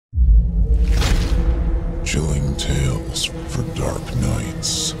Tales for Dark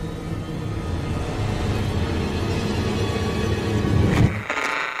Nights.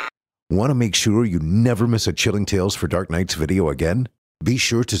 Want to make sure you never miss a Chilling Tales for Dark Nights video again? Be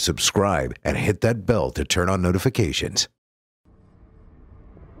sure to subscribe and hit that bell to turn on notifications.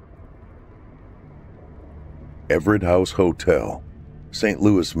 Everett House Hotel, St.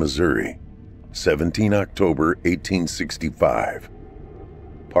 Louis, Missouri, 17 October 1865.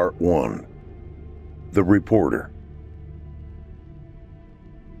 Part 1. The Reporter.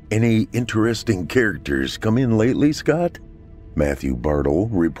 Any interesting characters come in lately, Scott? Matthew Bartle,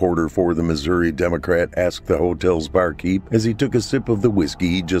 reporter for the Missouri Democrat, asked the hotel's barkeep as he took a sip of the whiskey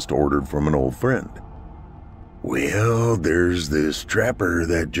he just ordered from an old friend. Well, there's this trapper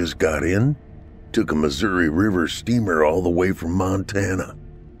that just got in. Took a Missouri River steamer all the way from Montana.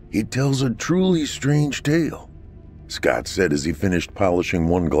 He tells a truly strange tale, Scott said as he finished polishing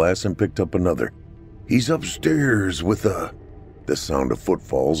one glass and picked up another. He's upstairs with a... The sound of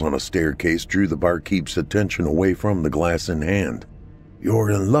footfalls on a staircase drew the barkeep's attention away from the glass in hand.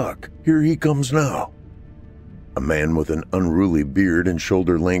 You're in luck. Here he comes now. A man with an unruly beard and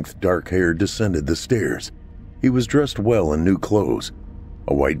shoulder-length dark hair descended the stairs. He was dressed well in new clothes.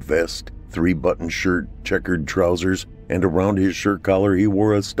 A white vest, 3-button shirt, checkered trousers, and around his shirt collar he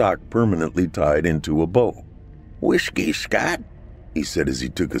wore a stock permanently tied into a bow. "Whiskey, Scott," he said as he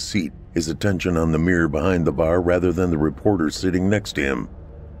took a seat, his attention on the mirror behind the bar rather than the reporter sitting next to him.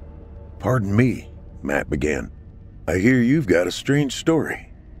 "Pardon me," Matt began. "I hear you've got a strange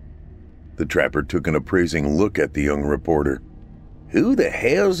story." The trapper took an appraising look at the young reporter. "Who the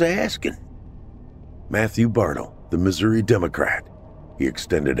hell's asking?" "Matthew Bartle, the Missouri Democrat." He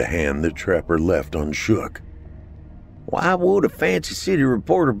extended a hand the trapper left unshook. "Why would a fancy city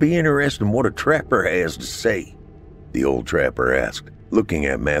reporter be interested in what a trapper has to say?" the old trapper asked, looking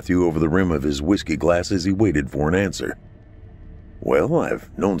at Matthew over the rim of his whiskey glass as he waited for an answer. "Well, I've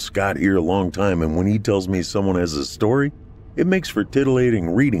known Scott here a long time, and when he tells me someone has a story, it makes for titillating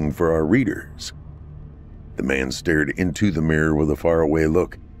reading for our readers." The man stared into the mirror with a faraway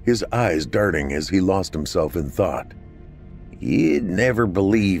look, his eyes darting as he lost himself in thought. "You'd never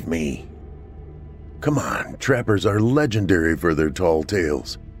believe me." "Come on, trappers are legendary for their tall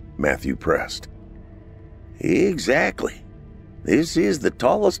tales," Matthew pressed. "Exactly. This is the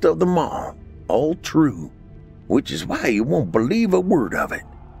tallest of them all true, which is why you won't believe a word of it,"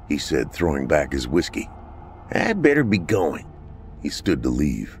 he said, throwing back his whiskey. "I'd better be going." He stood to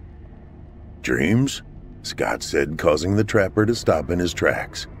leave. "James," Scott said, causing the trapper to stop in his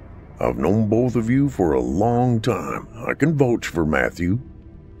tracks. "I've known both of you for a long time. I can vouch for Matthew."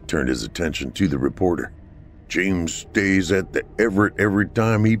 Turned his attention to the reporter. "James stays at the Everett every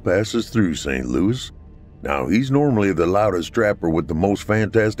time he passes through St. Louis. Now, he's normally the loudest trapper with the most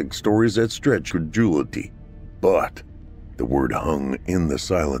fantastic stories that stretch credulity. But," the word hung in the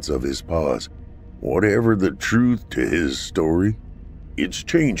silence of his pause, "whatever the truth to his story, it's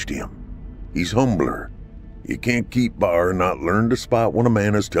changed him. He's humbler. You can't keep bar and not learn to spot when a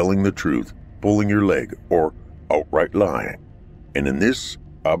man is telling the truth, pulling your leg, or outright lying. And in this,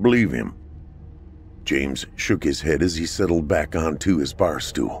 I believe him." James shook his head as he settled back onto his bar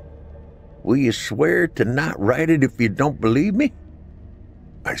stool. "Will you swear to not write it if you don't believe me?"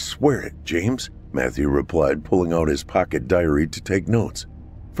 "I swear it, James," Matthew replied, pulling out his pocket diary to take notes.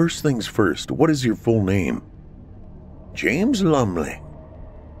 "First things first, what is your full name?" "James Lumley."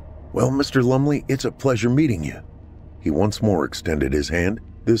 "Well, Mr. Lumley, it's a pleasure meeting you." He once more extended his hand.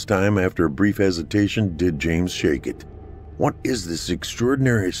 This time, after a brief hesitation, did James shake it. "What is this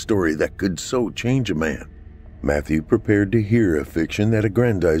extraordinary story that could so change a man?" Matthew, prepared to hear a fiction that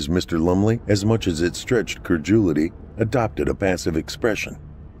aggrandized Mr. Lumley as much as it stretched credulity, adopted a passive expression.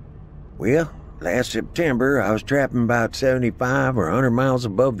 "Well, last September I was trapping about 75 or 100 miles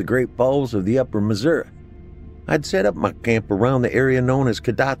above the Great Falls of the upper Missouri. I'd set up my camp around the area known as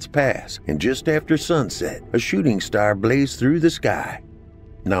Cadotte's Pass, and just after sunset, a shooting star blazed through the sky.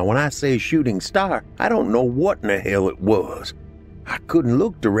 Now, when I say shooting star, I don't know what in the hell it was. I couldn't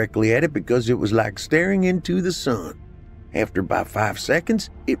look directly at it because it was like staring into the sun. After about 5 seconds,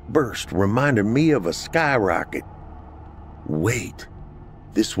 it burst, reminding me of a skyrocket." "Wait,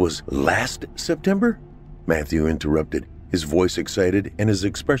 this was last September?" Matthew interrupted, his voice excited and his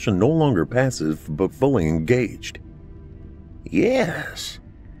expression no longer passive but fully engaged. "Yes,"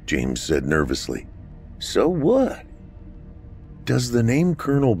 James said nervously. "So what?" "Does the name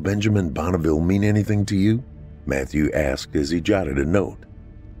Colonel Benjamin Bonneville mean anything to you?" Matthew asked as he jotted a note.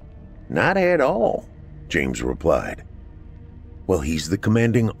 "Not at all," James replied. "Well, he's the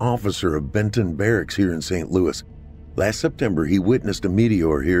commanding officer of Benton Barracks here in St. Louis. Last September, he witnessed a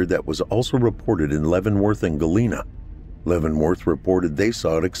meteor here that was also reported in Leavenworth and Galena. Leavenworth reported they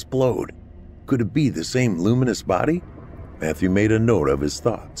saw it explode. Could it be the same luminous body? Matthew made a note of his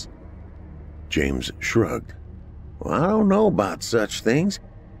thoughts. James shrugged. Well, I don't know about such things.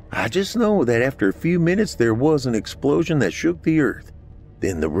 I just know that after a few minutes there was an explosion that shook the earth.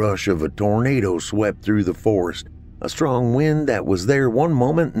 Then the rush of a tornado swept through the forest. A strong wind that was there one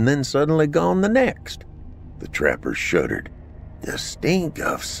moment and then suddenly gone the next. The trapper shuddered. The stink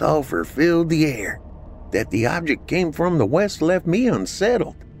of sulfur filled the air. That the object came from the west left me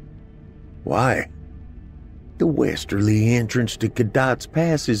unsettled. Why? The westerly entrance to Cadotte's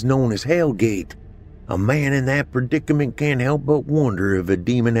Pass is known as Hell Gate. A man in that predicament can't help but wonder if a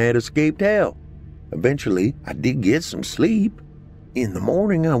demon had escaped hell. Eventually, I did get some sleep. In the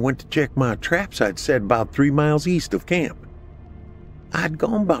morning, I went to check my traps I'd set about 3 miles east of camp. I'd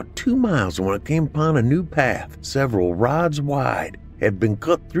gone about 2 miles when I came upon a new path, several rods wide, had been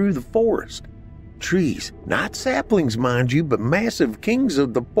cut through the forest. Trees, not saplings mind you, but massive kings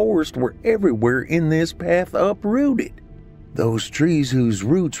of the forest were everywhere in this path uprooted. Those trees whose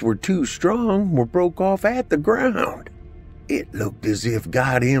roots were too strong were broke off at the ground. It looked as if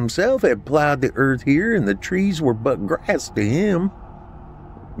God himself had plowed the earth here and the trees were but grass to him.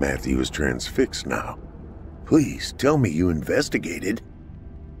 Matthew was transfixed now. Please tell me you investigated.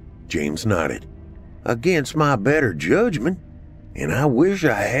 James nodded. Against my better judgment, and I wish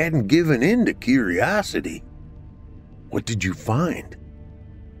I hadn't given in to curiosity. What did you find?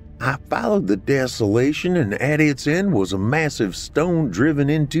 I followed the desolation, and at its end was a massive stone driven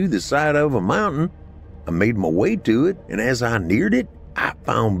into the side of a mountain. I made my way to it, and as I neared it, I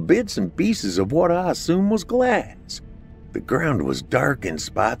found bits and pieces of what I assumed was glass. The ground was dark in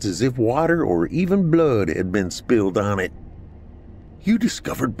spots as if water or even blood had been spilled on it. You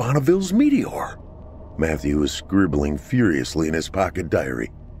discovered Bonneville's meteor. Matthew was scribbling furiously in his pocket diary.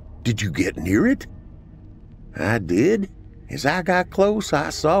 Did you get near it? I did. As I got close, I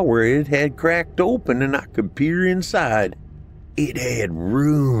saw where it had cracked open and I could peer inside. It had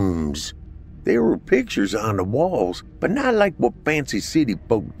rooms. There were pictures on the walls, but not like what fancy city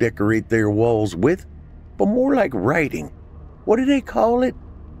folk decorate their walls with, but more like writing. What do they call it?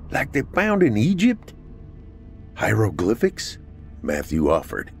 Like they found in Egypt? Hieroglyphics? Matthew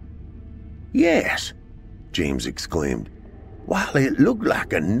offered. Yes, James exclaimed. While it looked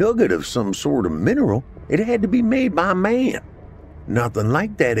like a nugget of some sort of mineral, it had to be made by man. Nothing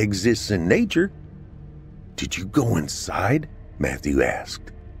like that exists in nature. Did you go inside? Matthew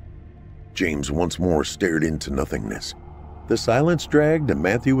asked. James once more stared into nothingness. The silence dragged, and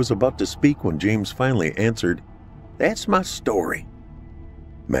Matthew was about to speak when James finally answered, That's my story.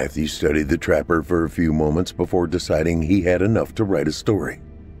 Matthew studied the trapper for a few moments before deciding he had enough to write a story.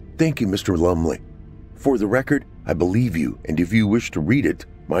 Thank you, Mr. Lumley. For the record, I believe you, and if you wish to read it,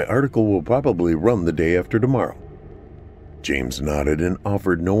 my article will probably run the day after tomorrow. James nodded and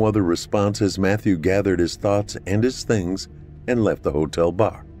offered no other response as Matthew gathered his thoughts and his things and left the hotel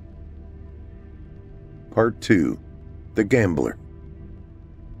bar. Part 2. The Gambler.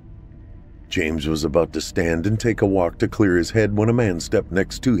 James was about to stand and take a walk to clear his head when a man stepped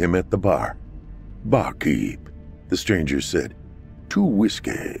next to him at the bar. Barkeep, the stranger said. 2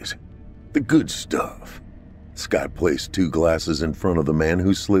 whiskeys. The good stuff. Scott placed 2 glasses in front of the man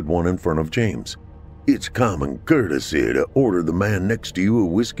who slid one in front of James. It's common courtesy to order the man next to you a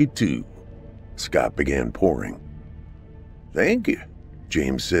whiskey too. Scott began pouring. Thank you,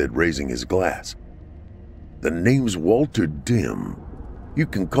 James said, raising his glass. The name's Walter Dim. You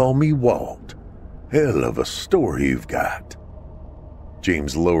can call me Walt. Hell of a story you've got.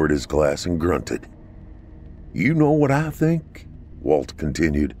 James lowered his glass and grunted. You know what I think? Walt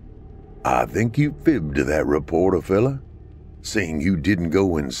continued. I think you fibbed to that reporter fella, saying you didn't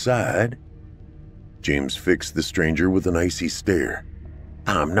go inside. James fixed the stranger with an icy stare.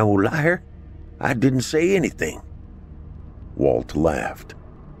 I'm no liar. I didn't say anything. Walt laughed.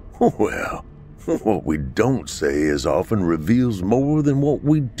 Well, what we don't say as often reveals more than what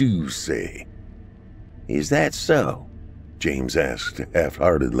we do say. Is that so? James asked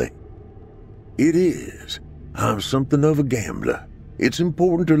half-heartedly. It is. I'm something of a gambler. It's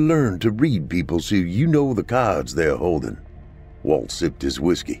important to learn to read people so you know the cards they're holding. Walt sipped his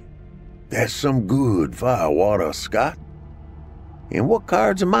whiskey. That's some good firewater, Scott. And what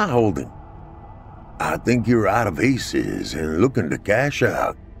cards am I holding? I think you're out of aces and looking to cash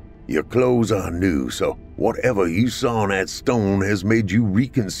out. Your clothes are new, so whatever you saw on that stone has made you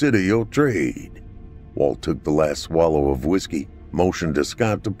reconsider your trade. Walt took the last swallow of whiskey, motioned to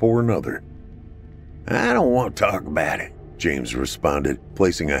Scott to pour another. I don't want to talk about it, James responded,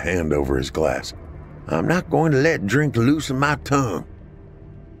 placing a hand over his glass. I'm not going to let drink loosen my tongue.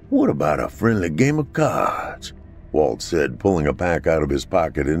 What about a friendly game of cards? Walt said, pulling a pack out of his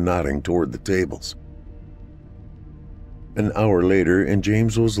pocket and nodding toward the tables. An hour later, and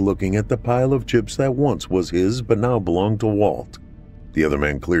James was looking at the pile of chips that once was his but now belonged to Walt. The other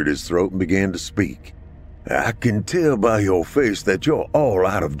man cleared his throat and began to speak. I can tell by your face that you're all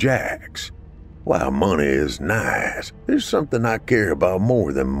out of jacks. While money is nice, there's something I care about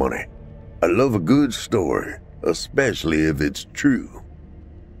more than money. I love a good story, especially if it's true.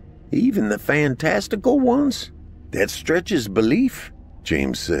 Even the fantastical ones? That stretches belief?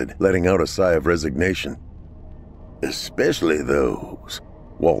 James said, letting out a sigh of resignation. Especially those,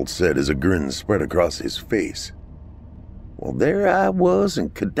 Walt said as a grin spread across his face. Well, there I was in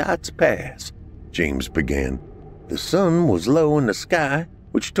Cadotte's Pass, James began. The sun was low in the sky,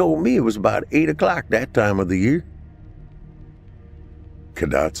 which told me it was about 8 o'clock that time of the year.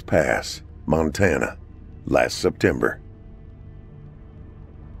 Cadotte's Pass, Montana, last September.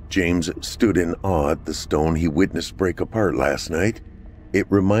 James stood in awe at the stone he witnessed break apart last night. It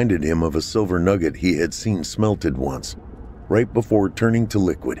reminded him of a silver nugget he had seen smelted once. Right before turning to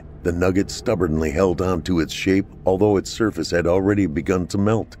liquid, the nugget stubbornly held on to its shape, although its surface had already begun to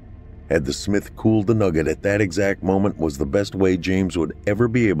melt. Had the smith cooled the nugget at that exact moment was the best way James would ever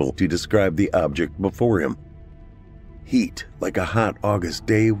be able to describe the object before him. Heat, like a hot August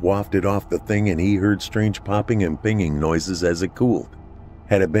day, wafted off the thing, and he heard strange popping and pinging noises as it cooled.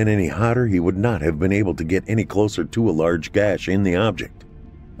 Had it been any hotter, he would not have been able to get any closer to a large gash in the object.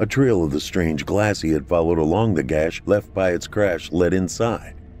 A trail of the strange glass he had followed along the gash left by its crash led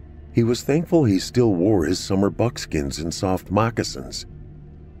inside. He was thankful he still wore his summer buckskins and soft moccasins.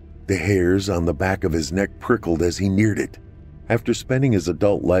 The hairs on the back of his neck prickled as he neared it. After spending his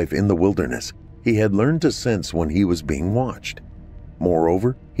adult life in the wilderness, he had learned to sense when he was being watched.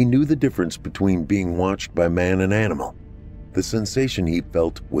 Moreover, he knew the difference between being watched by man and animal. The sensation he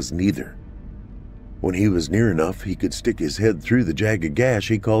felt was neither. When he was near enough he could stick his head through the jagged gash,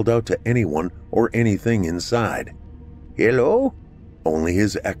 he called out to anyone or anything inside. "Hello?" Only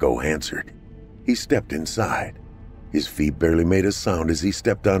his echo answered. He stepped inside. His feet barely made a sound as he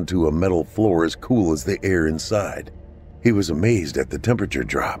stepped onto a metal floor as cool as the air inside. He was amazed at the temperature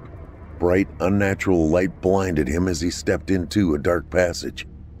drop. Bright, unnatural light blinded him as he stepped into a dark passage.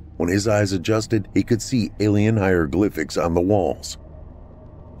 When his eyes adjusted, he could see alien hieroglyphics on the walls.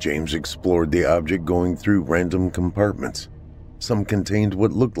 James explored the object, going through random compartments. Some contained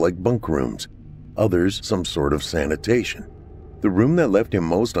what looked like bunk rooms, others some sort of sanitation. The room that left him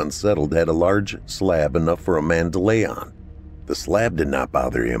most unsettled had a large slab enough for a man to lay on. The slab did not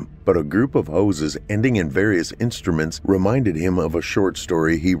bother him, but a group of hoses ending in various instruments reminded him of a short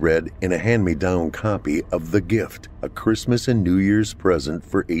story he read in a hand-me-down copy of The Gift, a Christmas and New Year's present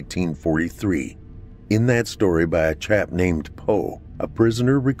for 1843. In that story by a chap named Poe, a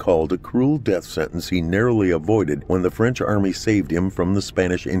prisoner recalled a cruel death sentence he narrowly avoided when the French army saved him from the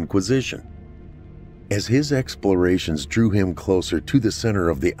Spanish Inquisition. As his explorations drew him closer to the center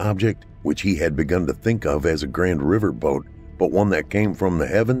of the object, which he had begun to think of as a grand river boat, but one that came from the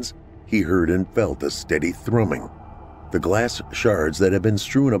heavens, he heard and felt a steady thrumming. The glass shards that had been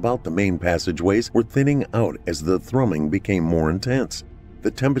strewn about the main passageways were thinning out as the thrumming became more intense.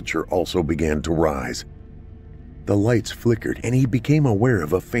 The temperature also began to rise. The lights flickered, and he became aware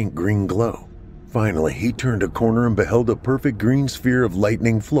of a faint green glow. Finally, he turned a corner and beheld a perfect green sphere of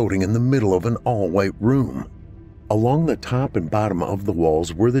lightning floating in the middle of an all-white room. Along the top and bottom of the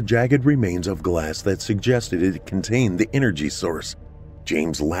walls were the jagged remains of glass that suggested it contained the energy source.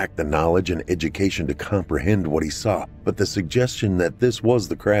 James lacked the knowledge and education to comprehend what he saw, but the suggestion that this was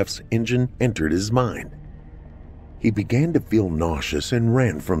the craft's engine entered his mind. He began to feel nauseous and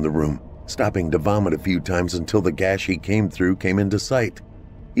ran from the room, stopping to vomit a few times until the gash he came through came into sight.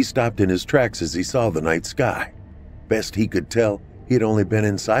 He stopped in his tracks as he saw the night sky. Best he could tell, he had only been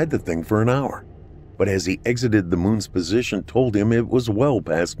inside the thing for an hour, but as he exited, the moon's position told him it was well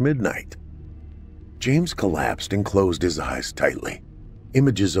past midnight. James collapsed and closed his eyes tightly.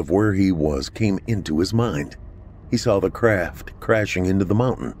 Images of where he was came into his mind. He saw the craft crashing into the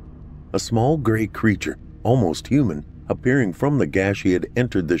mountain. A small gray creature, almost human, appearing from the gash he had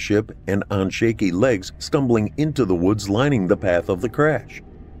entered the ship, and on shaky legs stumbling into the woods lining the path of the crash.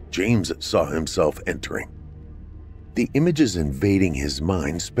 James saw himself entering. The images invading his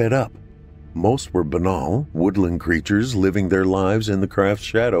mind sped up. Most were banal, woodland creatures living their lives in the craft's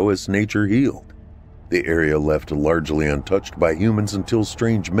shadow as nature healed. The area left largely untouched by humans until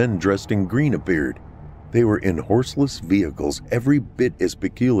strange men dressed in green appeared. They were in horseless vehicles, every bit as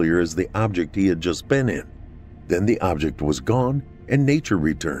peculiar as the object he had just been in. Then the object was gone, and nature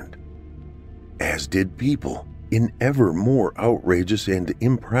returned. as did people in ever more outrageous and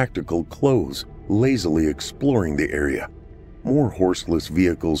impractical clothes, lazily exploring the area. More horseless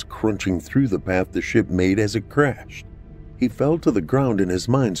vehicles crunching through the path the ship made as it crashed. He fell to the ground and his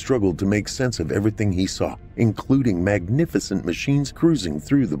mind struggled to make sense of everything he saw, including magnificent machines cruising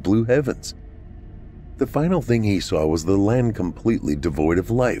through the blue heavens. The final thing he saw was the land completely devoid of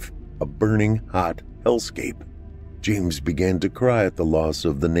life, a burning, hot hellscape. James began to cry at the loss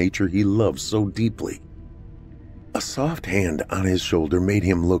of the nature he loved so deeply. A soft hand on his shoulder made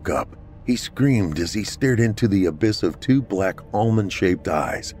him look up. He screamed as he stared into the abyss of two black almond-shaped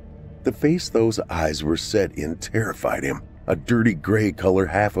eyes. The face those eyes were set in terrified him, a dirty gray color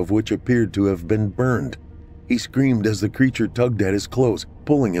half of which appeared to have been burned. He screamed as the creature tugged at his clothes,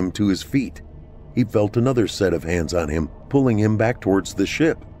 pulling him to his feet. He felt another set of hands on him, pulling him back towards the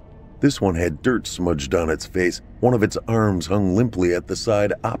ship. This one had dirt smudged on its face. One of its arms hung limply at the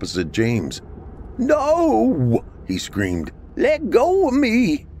side opposite James. "No!" he screamed. "Let go of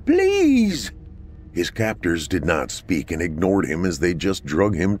me, please!" His captors did not speak and ignored him as they just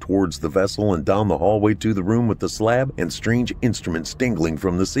drug him towards the vessel and down the hallway to the room with the slab and strange instruments dangling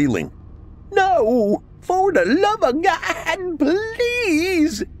from the ceiling. "No! For the love of God,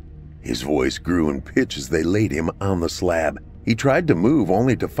 please!" His voice grew in pitch as they laid him on the slab. He tried to move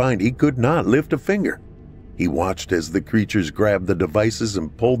only to find he could not lift a finger. He watched as the creatures grabbed the devices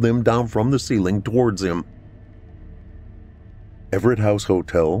and pulled them down from the ceiling towards him. Everett House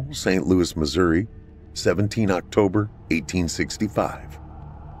Hotel, St. Louis, Missouri, 17 October, 1865.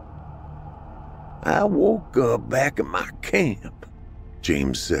 "I woke up back at my camp,"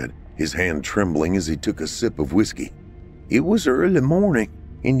 James said, his hand trembling as he took a sip of whiskey. "It was early morning,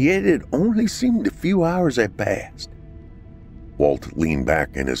 and yet it only seemed a few hours had passed." Walt leaned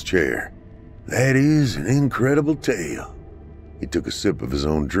back in his chair. "That is an incredible tale." He took a sip of his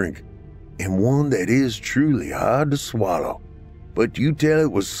own drink, "and one that is truly hard to swallow. But you tell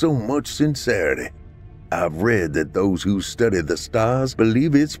it with so much sincerity. I've read that those who study the stars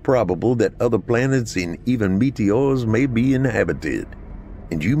believe it's probable that other planets and even meteors may be inhabited.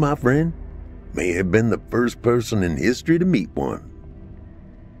 And you, my friend, may have been the first person in history to meet one."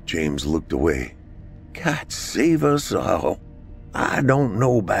 James looked away. "God save us all. I don't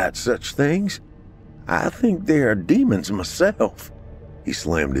know about such things. I think they are demons myself." He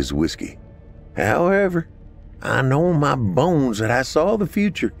slammed his whiskey. "However, I know in my bones that I saw the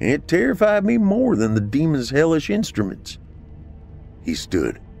future, and it terrified me more than the demon's hellish instruments." He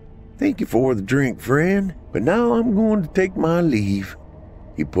stood. "Thank you for the drink, friend, but now I'm going to take my leave."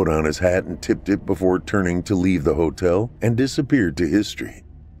 He put on his hat and tipped it before turning to leave the hotel and disappeared to history,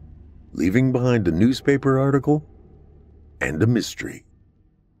 leaving behind a newspaper article and a mystery.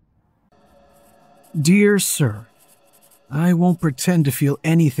 Dear Sir, I won't pretend to feel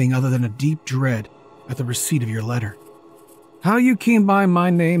anything other than a deep dread at the receipt of your letter. How you came by my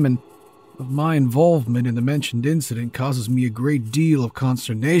name and of my involvement in the mentioned incident causes me a great deal of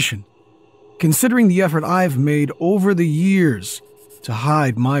consternation, considering the effort I've made over the years to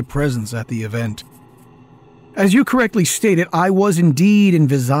hide my presence at the event. As you correctly stated, I was indeed in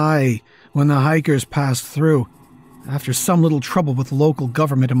Visay when the hikers passed through. After some little trouble with local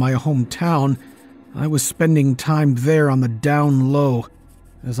government in my hometown, I was spending time there on the down low,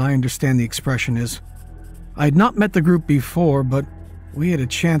 as I understand the expression is. I had not met the group before, but we had a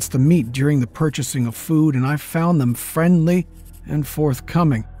chance to meet during the purchasing of food, and I found them friendly and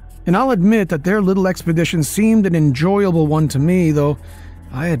forthcoming. And I'll admit that their little expedition seemed an enjoyable one to me, though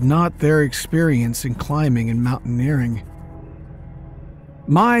I had not their experience in climbing and mountaineering.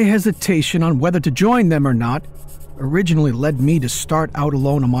 My hesitation on whether to join them or not originally led me to start out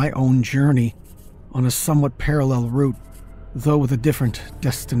alone on my own journey, on a somewhat parallel route, though with a different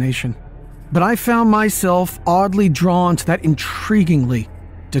destination. But I found myself oddly drawn to that intriguingly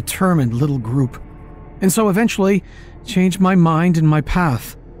determined little group, and so eventually changed my mind and my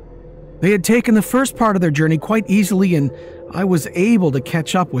path. They had taken the first part of their journey quite easily, and I was able to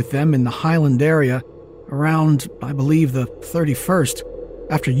catch up with them in the Highland area around, I believe, the 31st,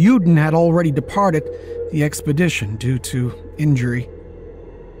 after Uden had already departed the expedition due to injury.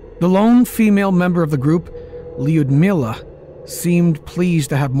 The lone female member of the group, Lyudmila, seemed pleased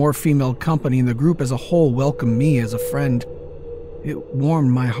to have more female company, and the group as a whole welcomed me as a friend. It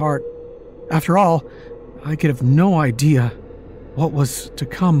warmed my heart. After all, I could have no idea what was to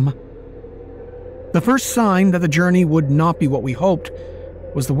come. The first sign that the journey would not be what we hoped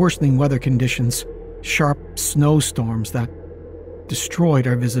was the worsening weather conditions, sharp snowstorms that destroyed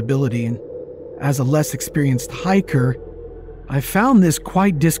our visibility, and as a less experienced hiker, I found this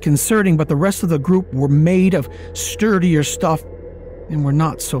quite disconcerting, but the rest of the group were made of sturdier stuff and were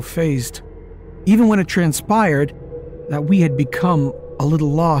not so fazed. even when it transpired that we had become a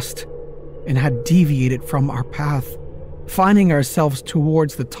little lost and had deviated from our path, finding ourselves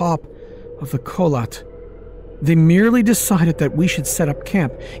towards the top of the Cadotte. They merely decided that we should set up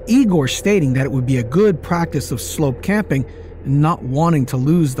camp, Igor stating that it would be a good practice of slope camping and not wanting to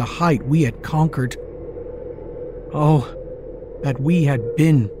lose the height we had conquered. Oh, that we had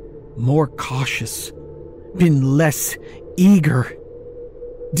been more cautious, been less eager.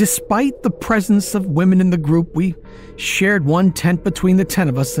 Despite the presence of women in the group, we shared one tent between the 10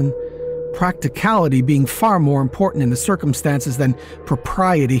 of us, and practicality being far more important in the circumstances than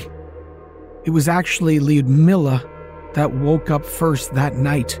propriety. It was actually Lyudmila that woke up first that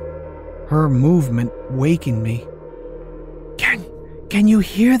night, her movement waking me. Can you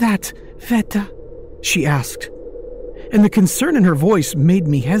hear that, Veta? She asked, and the concern in her voice made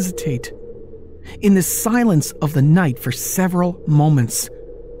me hesitate. In the silence of the night for several moments,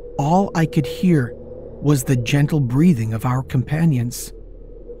 all I could hear was the gentle breathing of our companions.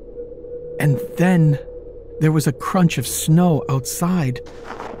 And then there was a crunch of snow outside,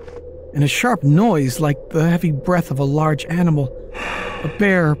 and a sharp noise like the heavy breath of a large animal, a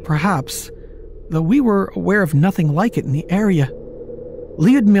bear perhaps, though we were aware of nothing like it in the area.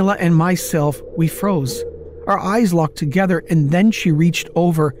 Lyudmila and myself, we froze, our eyes locked together, and then she reached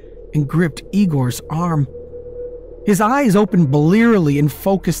over and gripped Igor's arm. His eyes opened blearily and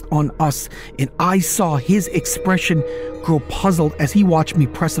focused on us, and I saw his expression grow puzzled as he watched me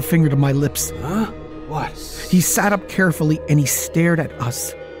press a finger to my lips. Huh? What? He sat up carefully and he stared at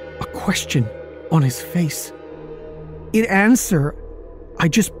us, a question on his face. In answer, I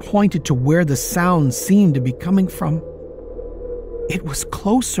just pointed to where the sound seemed to be coming from. It was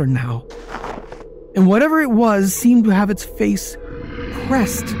closer now, and whatever it was seemed to have its face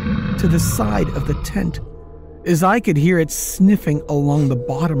pressed to the side of the tent, as I could hear it sniffing along the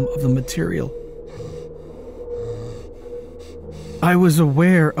bottom of the material. I was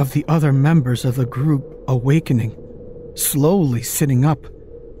aware of the other members of the group awakening, slowly sitting up,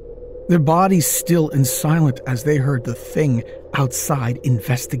 their bodies still and silent as they heard the thing outside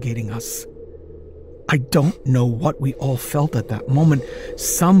investigating us. I don't know what we all felt at that moment.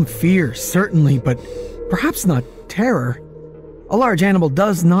 Some fear, certainly, but perhaps not terror. A large animal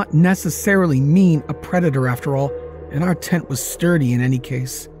does not necessarily mean a predator after all, and our tent was sturdy in any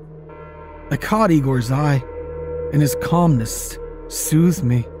case. I caught Igor's eye, and his calmness soothed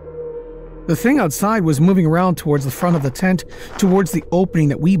me. The thing outside was moving around towards the front of the tent, towards the opening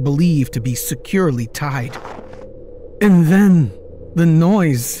that we believed to be securely tied. And then, the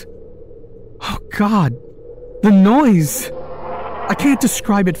noise. Oh God, the noise! I can't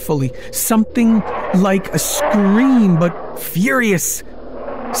describe it fully. Something like a scream, but furious.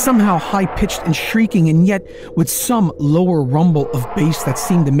 Somehow high-pitched and shrieking, and yet with some lower rumble of bass that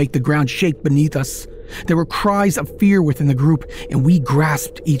seemed to make the ground shake beneath us. There were cries of fear within the group, and we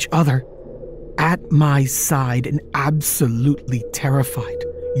grasped each other. At my side and absolutely terrified,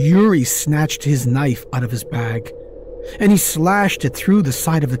 Jiry snatched his knife out of his bag, and he slashed it through the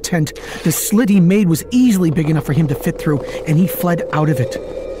side of the tent. The slit he made was easily big enough for him to fit through, and he fled out of it,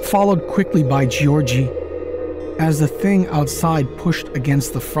 followed quickly by Georgie. As the thing outside pushed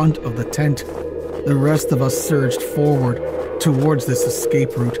against the front of the tent, the rest of us surged forward towards this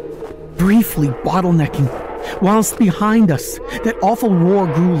escape route, briefly bottlenecking, whilst behind us that awful roar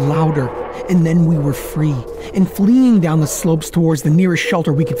grew louder, and then we were free and fleeing down the slopes towards the nearest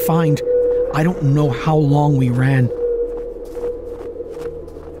shelter we could find. I don't know how long we ran.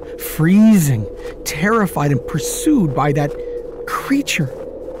 Freezing, terrified, and pursued by that creature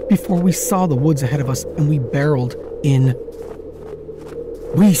before we saw the woods ahead of us and we barreled in.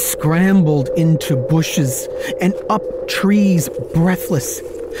 We scrambled into bushes and up trees, breathless,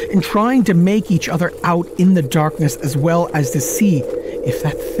 and trying to make each other out in the darkness as well as to see if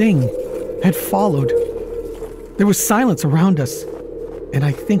that thing had followed. There was silence around us, and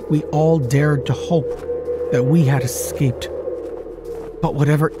I think we all dared to hope that we had escaped. But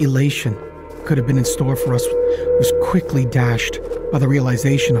whatever elation could have been in store for us was quickly dashed by the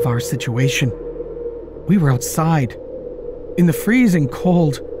realization of our situation. We were outside, in the freezing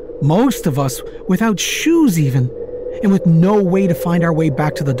cold, most of us without shoes even, and with no way to find our way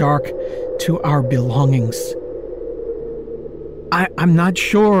back to the dark, to our belongings. I'm not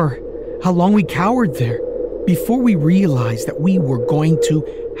sure how long we cowered there before we realized that we were going to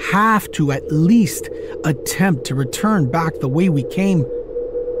have to at least attempt to return back the way we came.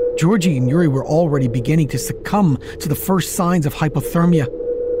 Georgie and Jiry were already beginning to succumb to the first signs of hypothermia.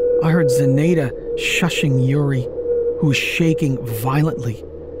 I heard Zenaida shushing Jiry, who was shaking violently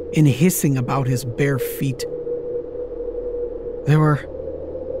and hissing about his bare feet. There were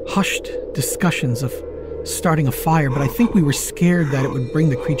hushed discussions of starting a fire, but I think we were scared that it would bring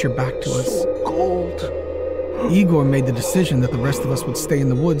the creature back to us. So cold. Igor made the decision that the rest of us would stay in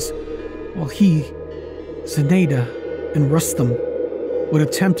the woods, while he, Zenaida, and Rustam would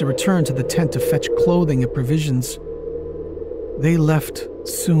attempt to return to the tent to fetch clothing and provisions. They left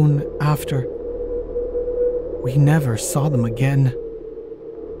soon after. We never saw them again.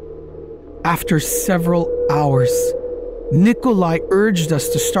 After several hours, Nikolai urged us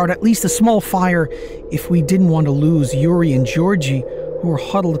to start at least a small fire if we didn't want to lose Jiry and Georgie, who were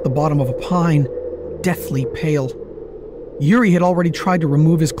huddled at the bottom of a pine, deathly pale. Jiry had already tried to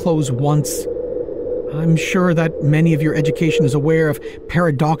remove his clothes once. I'm sure that many of your education is aware of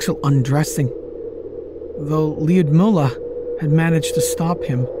paradoxal undressing, though Lyudmila had managed to stop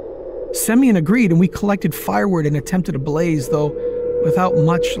him. Semyon agreed, and we collected firewood and attempted a blaze, though without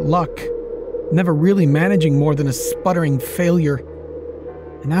much luck, never really managing more than a sputtering failure.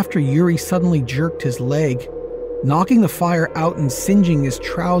 And after Jiry suddenly jerked his leg, knocking the fire out and singeing his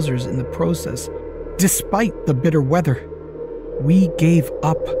trousers in the process, despite the bitter weather, we gave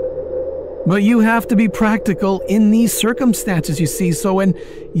up. But you have to be practical in these circumstances, you see, so when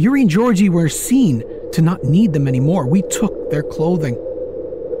Jiry and Georgie were seen to not need them anymore, we took their clothing.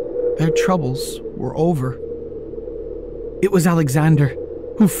 Their troubles were over. It was Alexander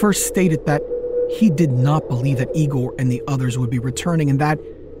who first stated that he did not believe that Igor and the others would be returning, and that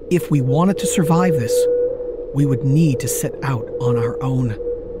if we wanted to survive this, we would need to set out on our own.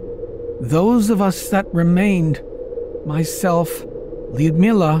 Those of us that remained, myself,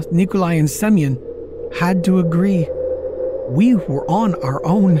 Lyudmila, Nikolai, and Semyon, had to agree. We were on our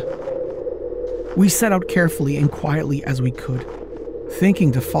own. We set out carefully and quietly as we could,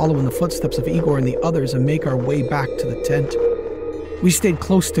 thinking to follow in the footsteps of Igor and the others and make our way back to the tent. We stayed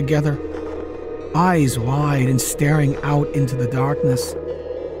close together, eyes wide and staring out into the darkness.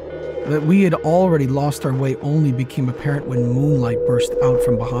 That we had already lost our way only became apparent when moonlight burst out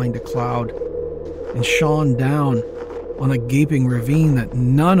from behind a cloud and shone down on a gaping ravine that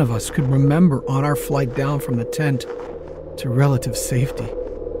none of us could remember on our flight down from the tent to relative safety.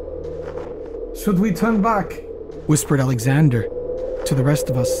 "Should we turn back?" whispered Alexander to the rest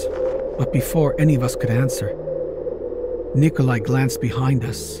of us, but before any of us could answer, Nikolai glanced behind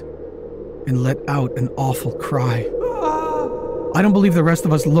us and let out an awful cry. I don't believe the rest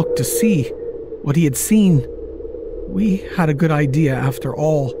of us looked to see what he had seen. We had a good idea after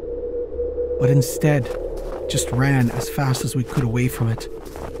all, but instead just ran as fast as we could away from it.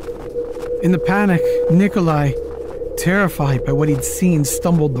 In the panic, Nikolai, terrified by what he'd seen,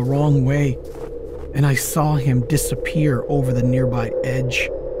 stumbled the wrong way, and I saw him disappear over the nearby edge.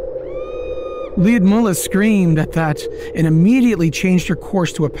 Lyudmila screamed at that and immediately changed her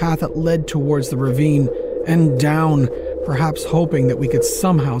course to a path that led towards the ravine and down, perhaps hoping that we could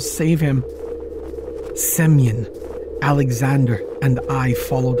somehow save him. Semyon, Alexander, and I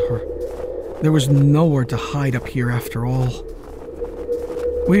followed her. There was nowhere to hide up here after all.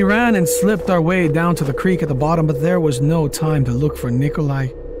 We ran and slipped our way down to the creek at the bottom, but there was no time to look for Nikolai.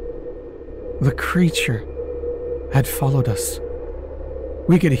 The creature had followed us.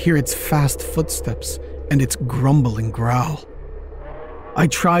 We could hear its fast footsteps and its grumbling growl. I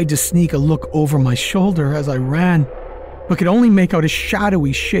tried to sneak a look over my shoulder as I ran, but could only make out a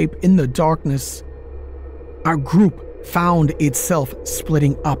shadowy shape in the darkness. Our group found itself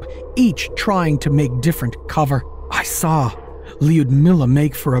splitting up, each trying to make different cover. I saw Lyudmila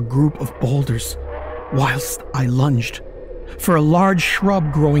make for a group of boulders, whilst I lunged for a large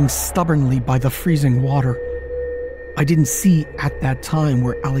shrub growing stubbornly by the freezing water. I didn't see at that time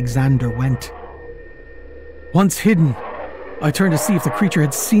where Alexander went. Once hidden, I turned to see if the creature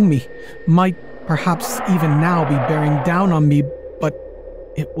had seen me, might perhaps even now be bearing down on me, but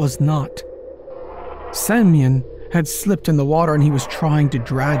it was not. Semyon had slipped in the water and he was trying to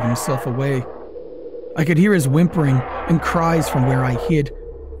drag himself away. I could hear his whimpering and cries from where I hid.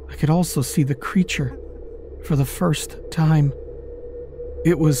 I could also see the creature for the first time.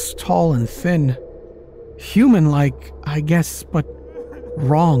 It was tall and thin, human-like, I guess, but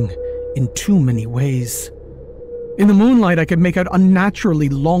wrong in too many ways. In the moonlight, I could make out unnaturally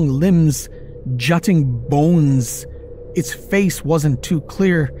long limbs, jutting bones. Its face wasn't too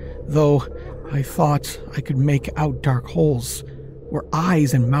clear, though I thought I could make out dark holes where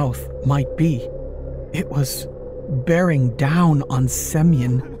eyes and mouth might be. It was bearing down on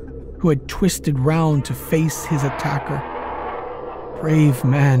Semyon, who had twisted round to face his attacker. Brave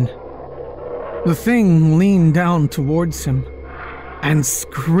man. The thing leaned down towards him and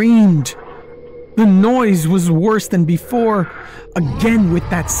screamed. The noise was worse than before, again with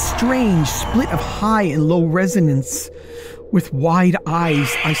that strange split of high and low resonance. With wide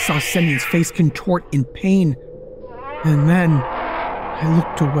eyes, I saw Semyon's face contort in pain. And then I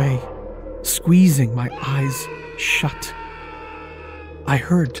looked away, squeezing my eyes shut. I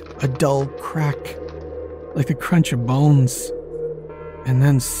heard a dull crack, like the crunch of bones, and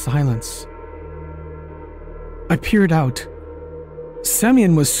then silence. I peered out.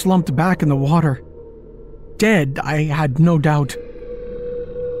 Semyon was slumped back in the water. Dead, I had no doubt.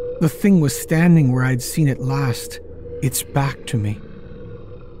 The thing was standing where I'd seen it last, its back to me.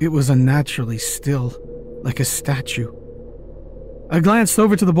 It was unnaturally still, like a statue. I glanced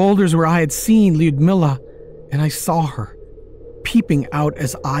over to the boulders where I had seen Lyudmila, and I saw her, peeping out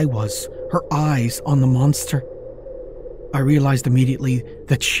as I was, her eyes on the monster. I realized immediately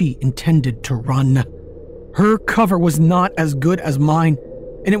that she intended to run. Her cover was not as good as mine,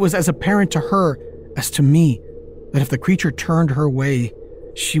 and it was as apparent to her as to me that if the creature turned her way,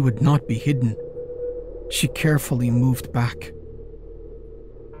 she would not be hidden. She carefully moved back.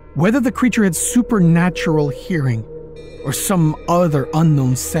 Whether the creature had supernatural hearing or some other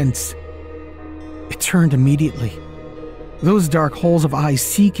unknown sense, it turned immediately, those dark holes of eyes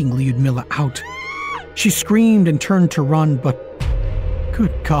seeking Lyudmila out. She screamed and turned to run, but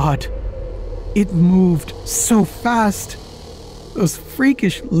good God, it moved so fast. Those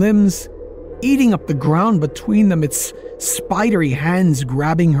freakish limbs eating up the ground between them, its spidery hands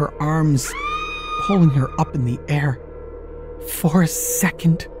grabbing her arms, pulling her up in the air. For a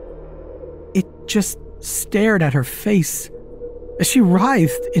second, it just stared at her face as she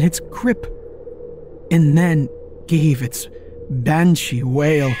writhed in its grip, and then gave its banshee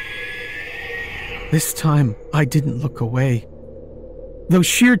wail. This time, I didn't look away, though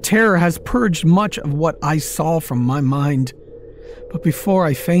sheer terror has purged much of what I saw from my mind. But before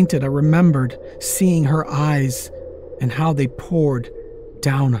I fainted, I remembered seeing her eyes and how they poured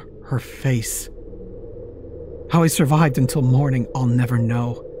down her face. How I survived until morning, I'll never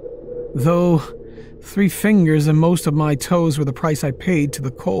know. Though 3 fingers and most of my toes were the price I paid to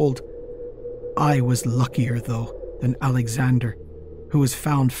the cold. I was luckier, though, than Alexander, who was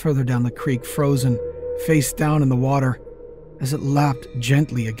found further down the creek, frozen, face down in the water, as it lapped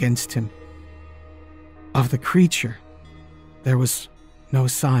gently against him. Of the creature, there was no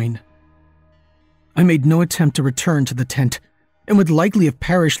sign. I made no attempt to return to the tent, and would likely have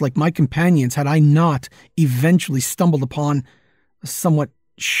perished like my companions had I not eventually stumbled upon a somewhat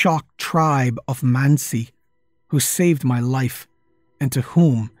shocked tribe of Mansi, who saved my life, and to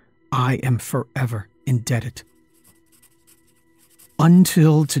whom I am forever indebted.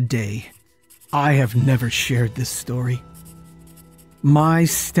 Until today, I have never shared this story. My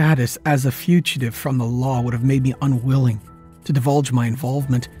status as a fugitive from the law would have made me unwilling to divulge my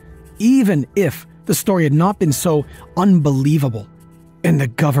involvement, even if the story had not been so unbelievable, and the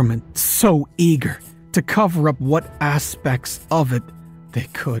government so eager to cover up what aspects of it they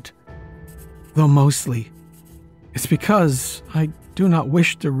could. Though mostly, it's because I do not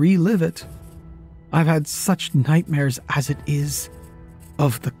wish to relive it. I've had such nightmares as it is,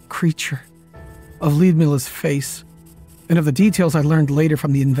 of the creature, of Lyudmila's face, and of the details I learned later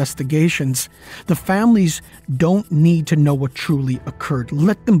from the investigations. The families don't need to know what truly occurred.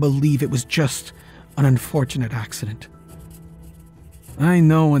 Let them believe it was just an unfortunate accident. I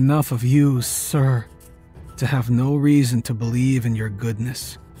know enough of you, sir, to have no reason to believe in your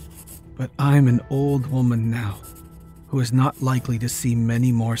goodness. But I'm an old woman now, who is not likely to see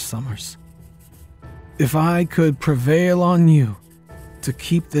many more summers. If I could prevail on you to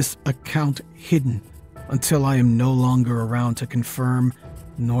keep this account hidden until I am no longer around to confirm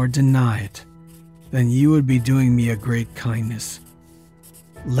nor deny it, then you would be doing me a great kindness.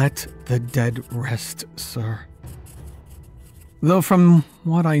 Let the dead rest, sir. Though from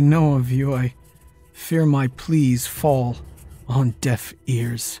what I know of you, I fear my pleas fall on deaf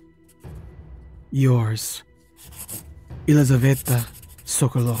ears. Yours, Elizaveta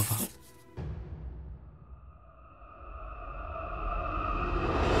Sokolova.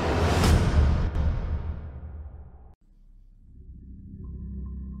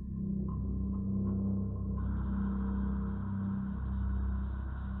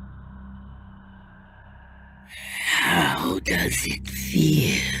 How does it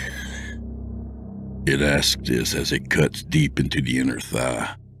feel? It asks this as it cuts deep into the inner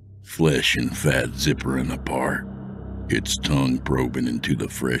thigh, flesh and fat zippering apart, its tongue probing into the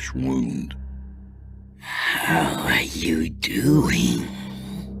fresh wound. How are you doing?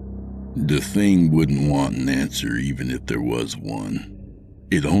 The thing wouldn't want an answer even if there was one.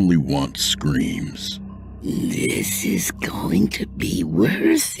 It only wants screams. This is going to be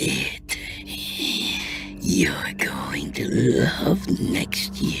worth it. You're going to love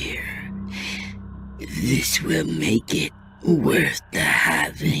next year. This will make it worth the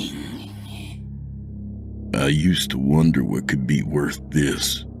having. I used to wonder what could be worth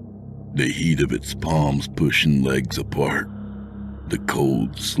this. The heat of its palms pushing legs apart. The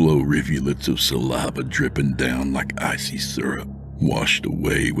cold, slow rivulets of saliva dripping down like icy syrup, washed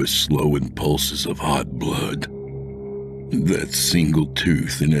away with slow impulses of hot blood. That single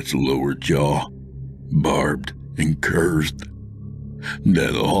tooth in its lower jaw, barbed and curved.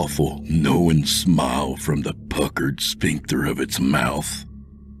 That awful, knowing smile from the puckered sphincter of its mouth.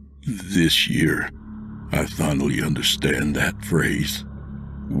 This year, I finally understand that phrase.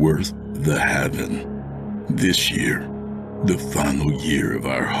 Worth the having. This year, the final year of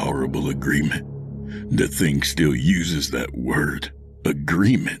our horrible agreement. The thing still uses that word,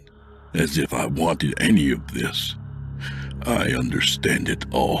 agreement, as if I wanted any of this. I understand it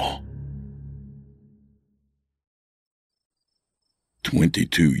all.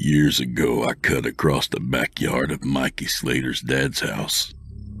 22 years ago, I cut across the backyard of Mikey Slater's dad's house.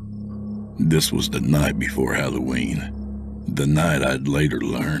 This was the night before Halloween. The night I'd later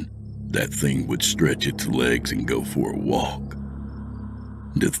learn that thing would stretch its legs and go for a walk.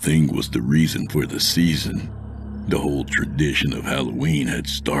 The thing was the reason for the season. The whole tradition of Halloween had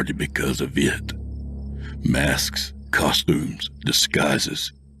started because of it. Masks, costumes,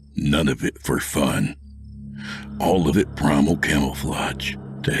 disguises, none of it for fun. All of it primal camouflage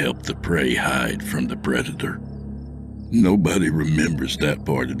to help the prey hide from the predator. Nobody remembers that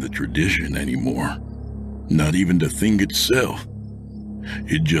part of the tradition anymore. Not even the thing itself.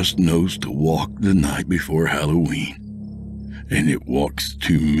 It just knows to walk the night before Halloween. And it walks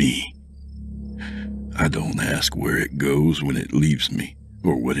to me. I don't ask where it goes when it leaves me,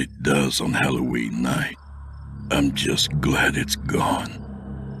 or what it does on Halloween night. I'm just glad it's gone.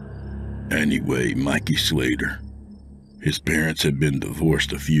 Anyway, Mikey Slater. His parents had been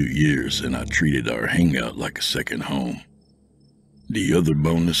divorced a few years, and I treated our hangout like a second home. The other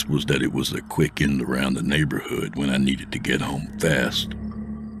bonus was that it was a quick end around the neighborhood when I needed to get home fast.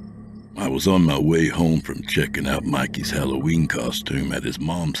 I was on my way home from checking out Mikey's Halloween costume at his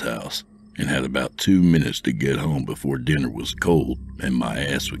mom's house, and had about 2 minutes to get home before dinner was cold and my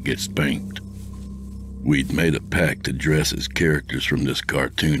ass would get spanked. We'd made a pact to dress as characters from this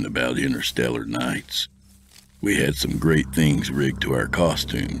cartoon about interstellar nights. We had some great things rigged to our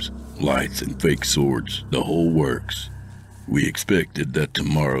costumes, lights and fake swords, the whole works. We expected that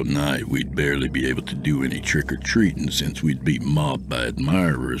tomorrow night we'd barely be able to do any trick-or-treating since we'd be mobbed by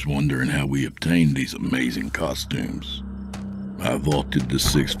admirers wondering how we obtained these amazing costumes. I vaulted the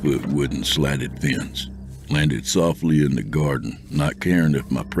 6-foot wooden slatted fence, landed softly in the garden, not caring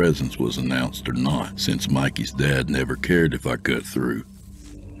if my presence was announced or not, since Mikey's dad never cared if I cut through.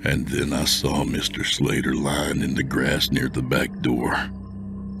 And then I saw Mr. Slater lying in the grass near the back door,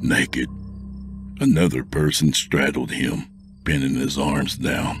 naked. Another person straddled him, pinning his arms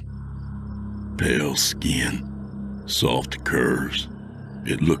down. Pale skin, soft curves.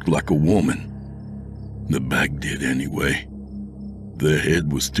 It looked like a woman. The back did anyway. The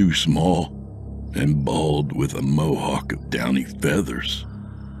head was too small and bald with a mohawk of downy feathers.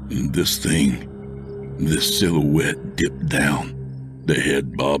 And this silhouette dipped down, the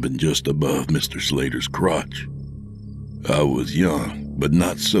head bobbing just above Mr. Slater's crotch. I was young, but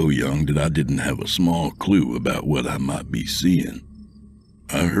not so young that I didn't have a small clue about what I might be seeing.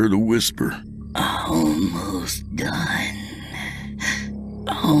 I heard a whisper. Almost done.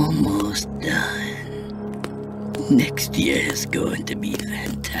 Almost done. Next year is going to be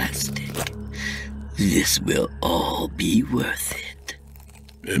fantastic. This will all be worth it.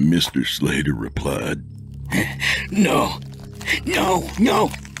 And Mr. Slater replied, No. No, no.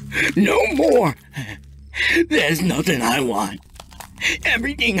 No more. There's nothing I want.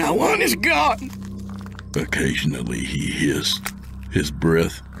 Everything I want is gone. Occasionally he hissed, his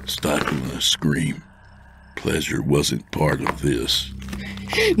breath stifling a scream. Pleasure wasn't part of this.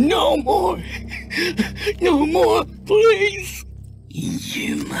 No more. No more, please.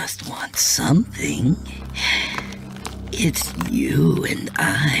 You must want something. It's you and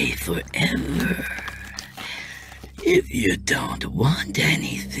I forever. If you don't want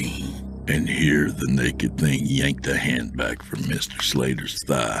anything. And here the naked thing yanked a hand back from Mr. Slater's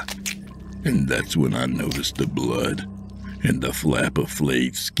thigh. And that's when I noticed the blood and the flap of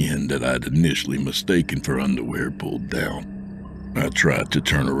flayed skin that I'd initially mistaken for underwear pulled down. I tried to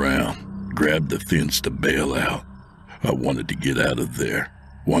turn around, grabbed the fence to bail out. I wanted to get out of there,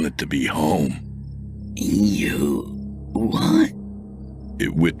 wanted to be home. You what?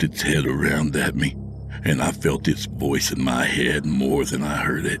 It whipped its head around at me, and I felt its voice in my head more than I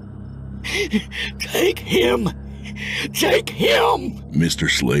heard it. Take him! Take him! Mr.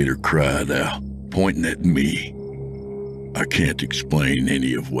 Slater cried out, pointing at me. I can't explain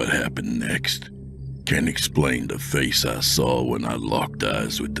any of what happened next. Can't explain the face I saw when I locked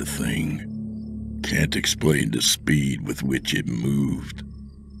eyes with the thing. Can't explain the speed with which it moved.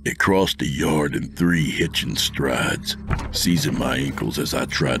 It crossed the yard in 3 hitching strides, seizing my ankles as I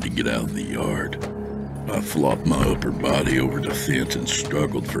tried to get out of the yard. I flopped my upper body over the fence and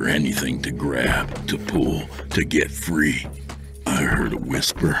struggled for anything to grab, to pull, to get free. I heard a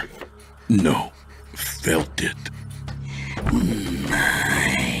whisper. No, felt it.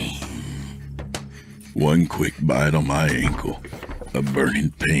 Mine. One quick bite on my ankle. A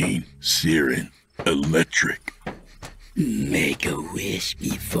burning pain, searing, electric. Make a wish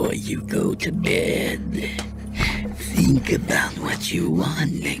before you go to bed. Think about what you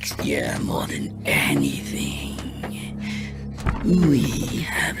want next year more than anything. We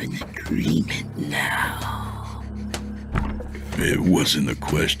have an agreement now. It wasn't a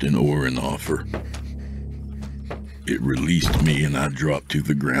question or an offer. It released me and I dropped to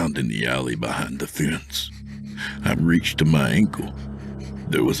the ground in the alley behind the fence. I reached to my ankle.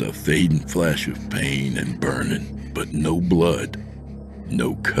 There was a fading flash of pain and burning, but no blood,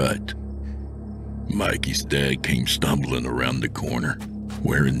 no cut. Mikey's dad came stumbling around the corner,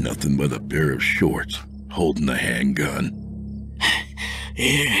 wearing nothing but a pair of shorts, holding a handgun.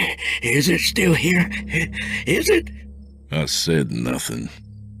 Is it still here? Is it? I said nothing.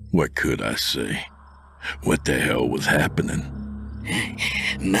 What could I say? What the hell was happening?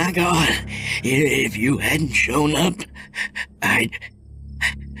 My God, if you hadn't shown up,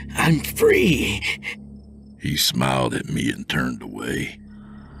 I'm free. He smiled at me and turned away.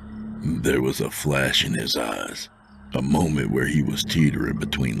 There was a flash in his eyes, a moment where he was teetering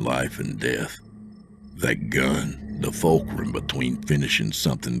between life and death. That gun, the fulcrum between finishing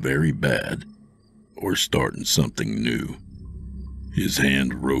something very bad or starting something new. His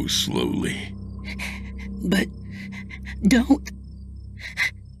hand rose slowly. But don't.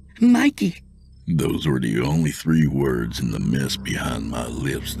 Mikey. Those were the only 3 words in the mess behind my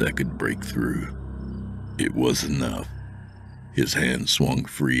lips that could break through. It was enough. His hand swung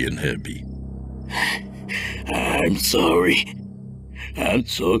free and heavy. I'm sorry. I'm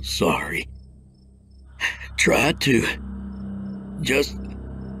so sorry. Just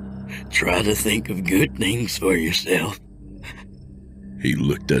try to think of good things for yourself. He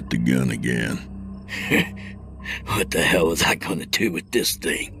looked at the gun again. What the hell was I gonna do with this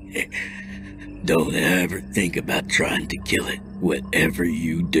thing? Don't ever think about trying to kill it, whatever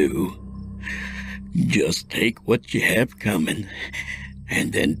you do. Just take what you have coming,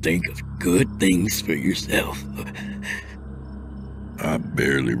 and then think of good things for yourself. I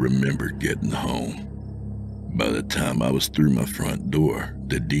barely remembered getting home. By the time I was through my front door,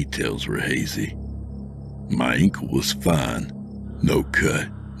 the details were hazy. My ankle was fine. No cut,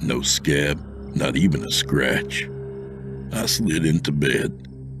 no scab, not even a scratch. I slid into bed,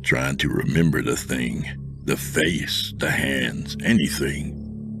 trying to remember the thing, the face, the hands, anything.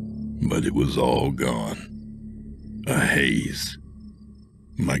 But it was all gone. A haze.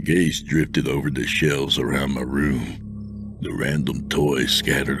 My gaze drifted over the shelves around my room, the random toys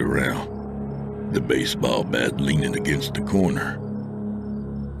scattered around, the baseball bat leaning against the corner.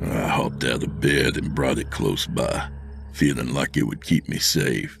 I hopped out of bed and brought it close by, feeling like it would keep me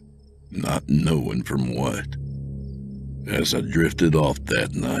safe, not knowing from what. As I drifted off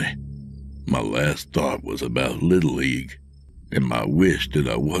that night, my last thought was about Little League and my wish that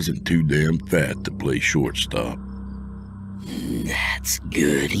I wasn't too damn fat to play shortstop. That's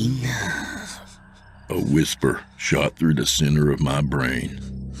good enough. A whisper shot through the center of my brain.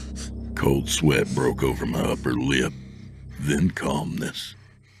 Cold sweat broke over my upper lip, then calmness,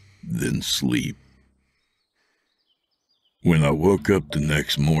 then sleep. When I woke up the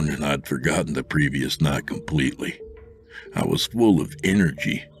next morning, I'd forgotten the previous night completely. I was full of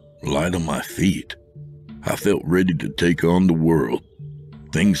energy, light on my feet. I felt ready to take on the world.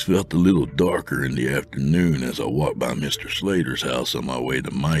 Things felt a little darker in the afternoon as I walked by Mr. Slater's house on my way to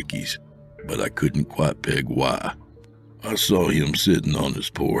Mikey's, but I couldn't quite peg why. I saw him sitting on his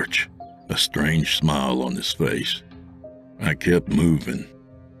porch, a strange smile on his face. I kept moving,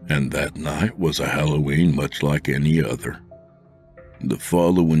 and that night was a Halloween much like any other. The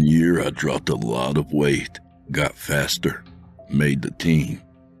following year, I dropped a lot of weight, got faster, made the team.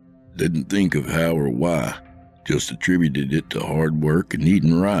 Didn't think of how or why, just attributed it to hard work and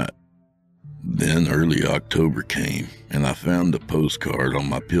eating right. Then early October came, and I found a postcard on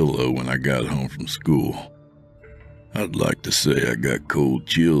my pillow when I got home from school. I'd like to say I got cold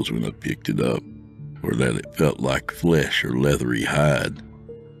chills when I picked it up, or that it felt like flesh or leathery hide.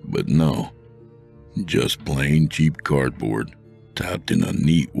 But no, just plain cheap cardboard, typed in a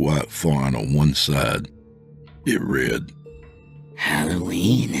neat white font on one side. It read,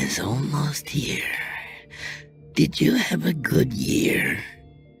 Halloween is almost here. Did you have a good year?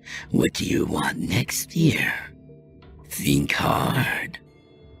 What do you want next year? Think hard.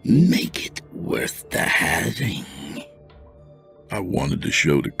 Make it worth the having. I wanted to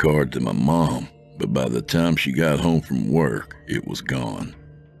show the card to my mom, but by the time she got home from work, it was gone.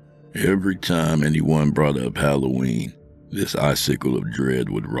 Every time anyone brought up Halloween, this icicle of dread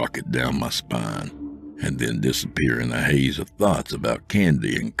would rocket down my spine, and then disappear in a haze of thoughts about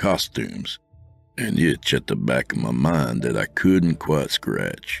candy and costumes, an itch at the back of my mind that I couldn't quite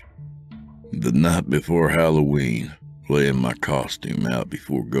scratch. The night before Halloween, laying my costume out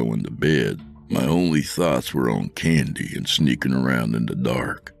before going to bed, my only thoughts were on candy and sneaking around in the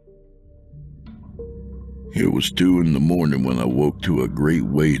dark. It was 2 in the morning when I woke to a great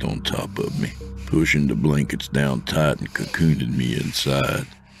weight on top of me, pushing the blankets down tight and cocooning me inside.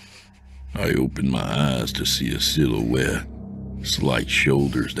 I opened my eyes to see a silhouette, slight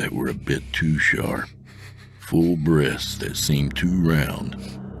shoulders that were a bit too sharp, full breasts that seemed too round,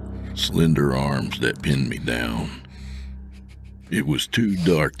 slender arms that pinned me down. It was too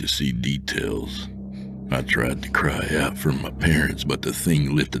dark to see details. I tried to cry out for my parents, but the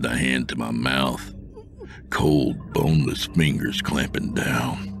thing lifted a hand to my mouth, cold, boneless fingers clamping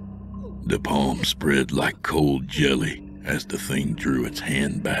down. The palm spread like cold jelly as the thing drew its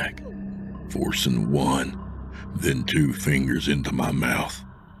hand back, forcing 1, then 2 fingers into my mouth.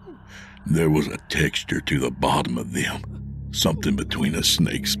 There was a texture to the bottom of them, something between a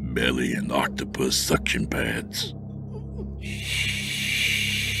snake's belly and octopus suction pads.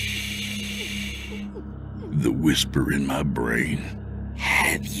 The whisper in my brain.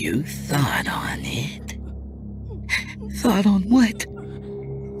 Have you thought on it? Thought on what?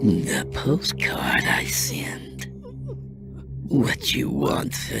 The postcard I sent. What you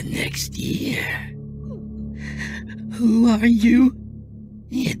want for next year? Who are you?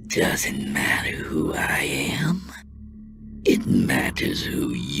 It doesn't matter who I am. It matters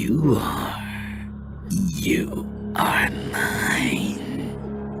who you are. You are mine.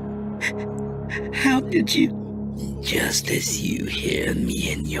 How did you? Just as you hear me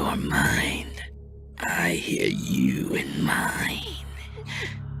in your mind, I hear you in mine.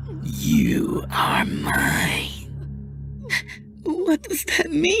 You are mine. What does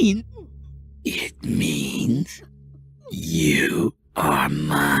that mean? It means you are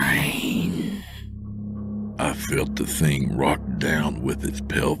mine. I felt the thing rock down with its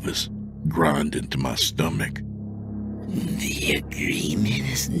pelvis, grind into my stomach. The agreement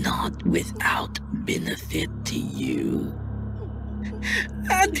is not without benefit to you.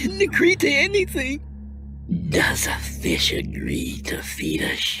 I didn't agree to anything. Does a fish agree to feed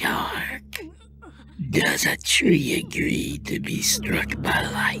a shark? Does a tree agree to be struck by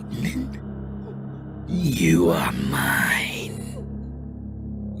lightning? You are mine.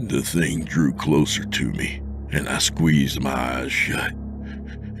 The thing drew closer to me, and I squeezed my eyes shut.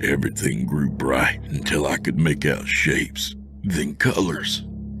 Everything grew bright until I could make out shapes, then colors.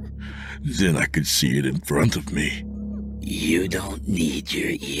 Then I could see it in front of me. You don't need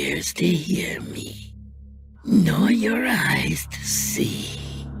your ears to hear me, nor your eyes to see.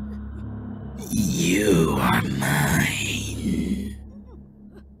 You are mine.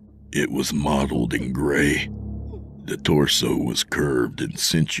 It was mottled in gray. The torso was curved and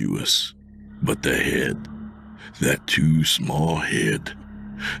sensuous, but the head, that too small head,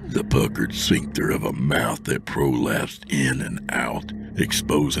 the puckered sphincter of a mouth that prolapsed in and out,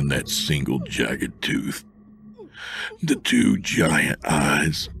 exposing that single jagged tooth. The 2 giant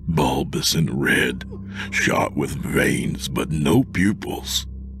eyes, bulbous and red, shot with veins but no pupils.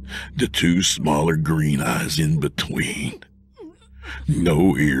 The 2 smaller green eyes in between.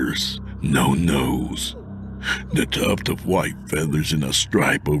 No ears, no nose. The tuft of white feathers in a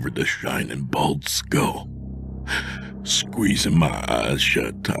stripe over the shining bald skull. Squeezing my eyes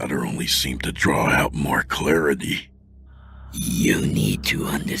shut tighter only seemed to draw out more clarity. You need to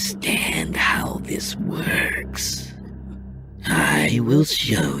understand how this works. I will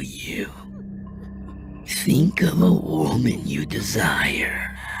show you. Think of a woman you desire.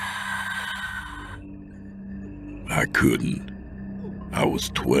 I couldn't. I was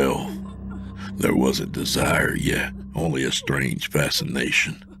 12. There wasn't desire yet, only a strange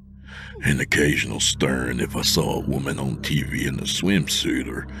fascination. An occasional stern if I saw a woman on TV in a swimsuit,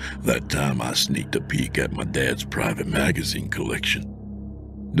 or that time I sneaked a peek at my dad's private magazine collection.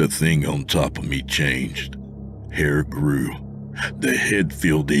 The thing on top of me changed. Hair grew. The head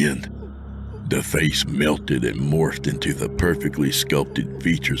filled in. The face melted and morphed into the perfectly sculpted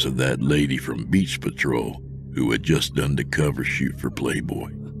features of that lady from Beach Patrol who had just done the cover shoot for Playboy.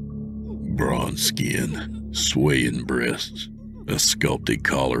 Bronze skin, swaying breasts, A sculpted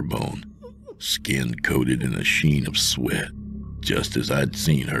collarbone, skin coated in a sheen of sweat, just as I'd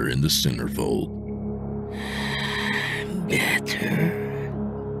seen her in the centerfold. Better.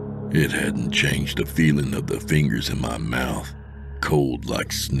 It hadn't changed the feeling of the fingers in my mouth, cold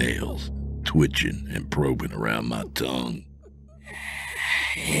like snails, twitching and probing around my tongue.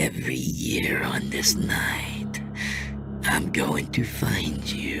 Every year on this night, I'm going to find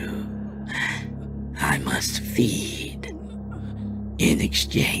you. I must feed. In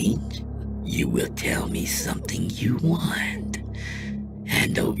exchange, you will tell me something you want.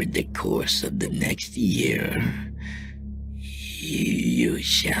 And over the course of the next year, you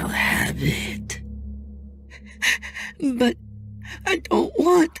shall have it. But I don't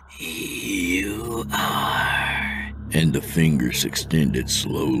want. You are. And the fingers extended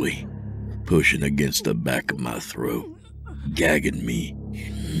slowly, pushing against the back of my throat, gagging me.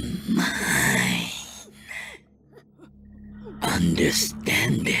 Mine.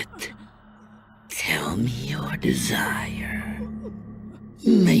 Understand it. Tell me your desire.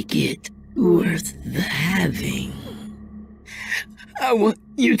 Make it worth the having. I want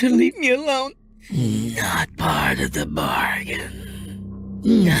you to leave me alone. Not part of the bargain.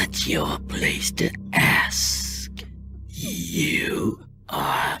 Not your place to ask. You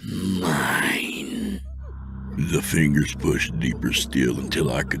are mine. The fingers pushed deeper still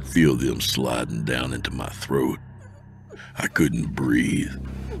until I could feel them sliding down into my throat. I couldn't breathe.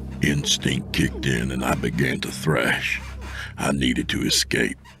 Instinct kicked in and I began to thrash. I needed to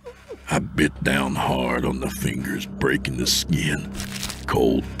escape. I bit down hard on the fingers, breaking the skin.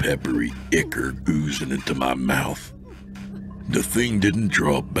 Cold, peppery ichor oozing into my mouth. The thing didn't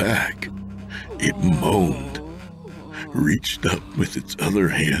draw back. It moaned, reached up with its other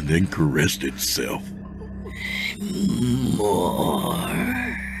hand and caressed itself.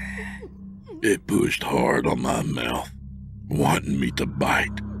 More. It pushed hard on my mouth, wanting me to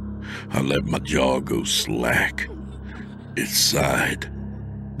bite. I let my jaw go slack. It sighed,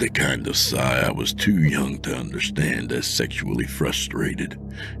 the kind of sigh I was too young to understand as sexually frustrated,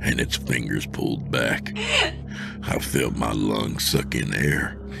 and its fingers pulled back. I felt my lungs suck in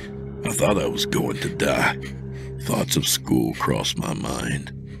air. I thought I was going to die. Thoughts of school crossed my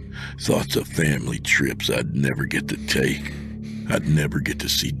mind. Thoughts of family trips I'd never get to take. I'd never get to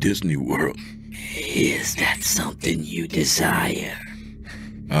see Disney World. Is that something you desire?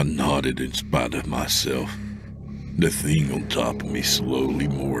 I nodded in spite of myself. The thing on top of me slowly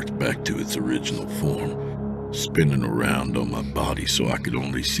morphed back to its original form, spinning around on my body so I could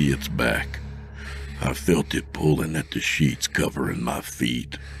only see its back. I felt it pulling at the sheets covering my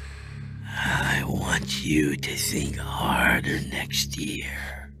feet. I want you to think harder next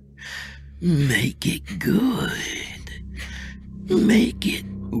year. Make it good. Make it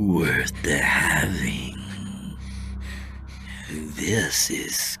worth the having. This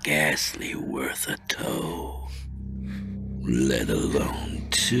is scarcely worth a toe, let alone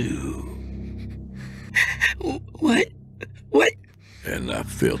two. What? And I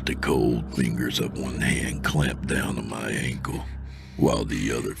felt the cold fingers of one hand clamp down on my ankle, while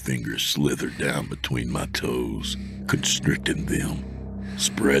the other fingers slithered down between my toes, constricting them,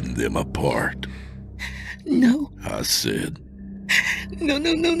 spreading them apart. No, I said. No.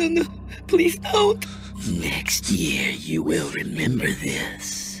 Please don't. Next year you will remember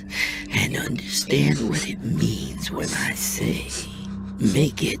this and understand what it means when I say,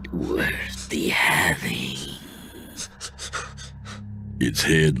 make it worth the having. Its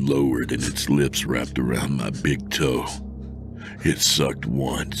head lowered and its lips wrapped around my big toe. It sucked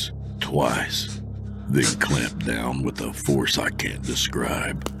once, twice, then clamped down with a force I can't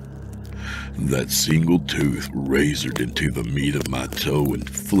describe. That single tooth razored into the meat of my toe and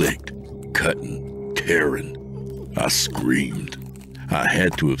flicked, cutting, tearing. I screamed. I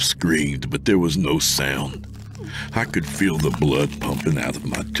had to have screamed, but there was no sound. I could feel the blood pumping out of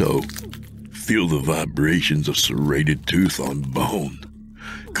my toe, feel the vibrations of serrated tooth on bone,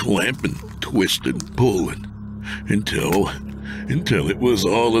 clamping, twisting, pulling, until it was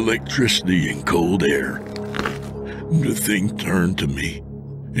all electricity and cold air. The thing turned to me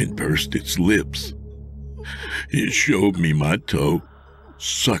and pursed its lips. It showed me my toe,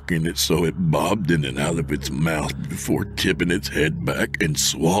 sucking it so it bobbed in and out of its mouth before tipping its head back and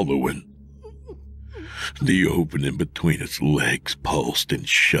swallowing. The opening between its legs pulsed and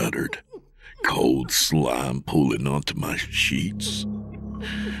shuddered, cold slime pulling onto my sheets.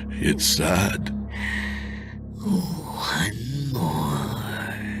 It sighed. One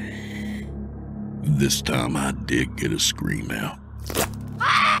more. This time I did get a scream out.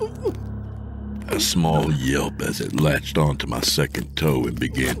 A small yelp as it latched onto my second toe and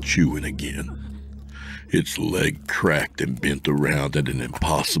began chewing again. Its leg cracked and bent around at an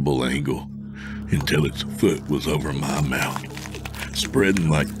impossible angle until its foot was over my mouth, spreading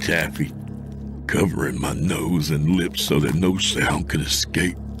like taffy, covering my nose and lips so that no sound could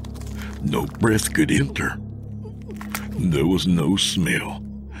escape, no breath could enter. There was no smell,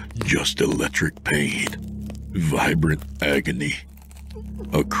 just electric pain, vibrant agony,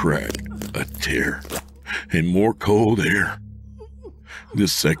 a crack, a tear, and more cold air. The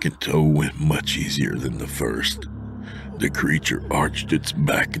second toe went much easier than the first. The creature arched its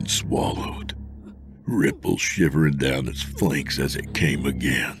back and swallowed, ripples shivering down its flanks as it came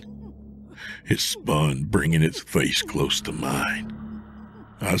again. It spun, bringing its face close to mine.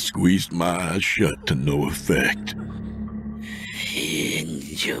 I squeezed my eyes shut to no effect.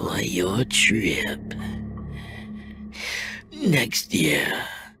 Enjoy your trip. Next year,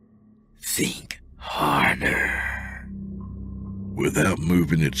 think harder. Without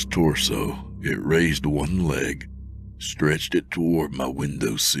moving its torso, it raised one leg, stretched it toward my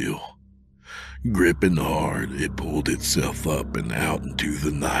windowsill. Gripping hard, it pulled itself up and out into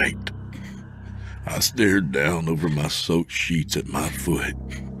the night. I stared down over my soaked sheets at my foot.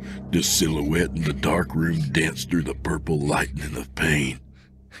 The silhouette in the dark room danced through the purple lightning of pain.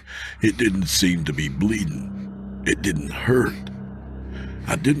 It didn't seem to be bleeding. It didn't hurt.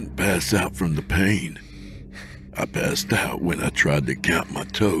 I didn't pass out from the pain. I passed out when I tried to count my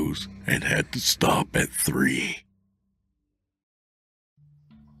toes and had to stop at 3.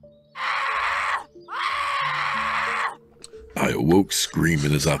 I awoke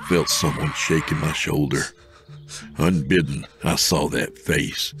screaming as I felt someone shaking my shoulder. Unbidden, I saw that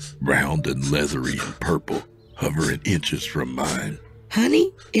face, round and leathery and purple, hovering inches from mine.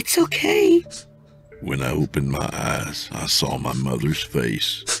 Honey, it's okay. When I opened my eyes, I saw my mother's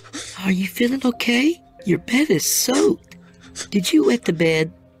face. Are you feeling okay? Your bed is soaked. Did you wet the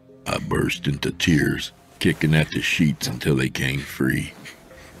bed? I burst into tears, kicking at the sheets until they came free.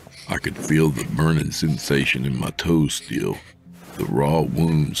 I could feel the burning sensation in my toes still, the raw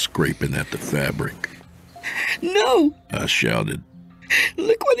wound scraping at the fabric. No! I shouted.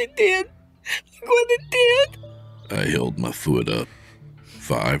 Look what it did! Look what it did! I held my foot up.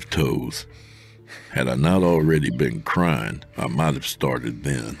 5 toes. Had I not already been crying, I might have started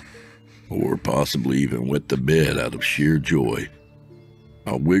then, or possibly even wet the bed out of sheer joy.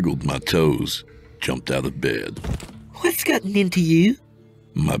 I wiggled my toes, jumped out of bed. What's gotten into you?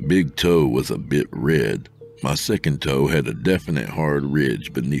 My big toe was a bit red. My second toe had a definite hard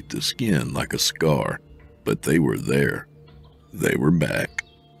ridge beneath the skin like a scar, but they were there. They were back.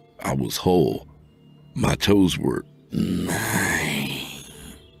 I was whole. My toes were...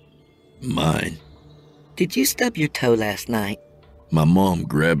 Mine. Did you stub your toe last night? My mom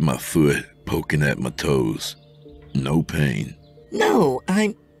grabbed my foot, poking at my toes. No pain. No,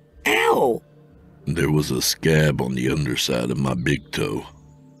 Ow! There was a scab on the underside of my big toe.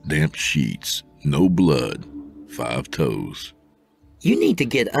 Damp sheets, no blood, 5 toes. You need to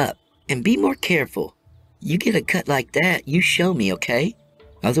get up and be more careful. You get a cut like that, you show me, okay?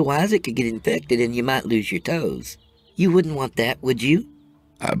 Otherwise it could get infected and you might lose your toes. You wouldn't want that, would you?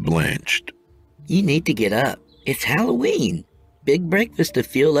 I blanched. You need to get up. It's Halloween. Big breakfast to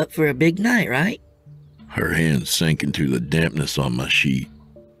fuel up for a big night, right? Her hand sank into the dampness on my sheet,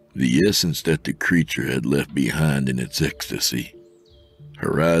 the essence that the creature had left behind in its ecstasy.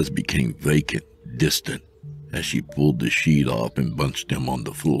 Her eyes became vacant, distant, as she pulled the sheet off and bunched them on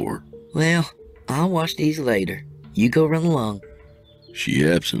the floor. Well, I'll wash these later. You go run along. She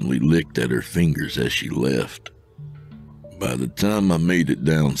absently licked at her fingers as she left. By the time I made it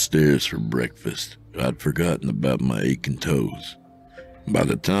downstairs for breakfast, I'd forgotten about my aching toes. By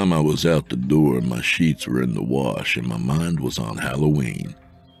the time I was out the door, my sheets were in the wash and my mind was on Halloween.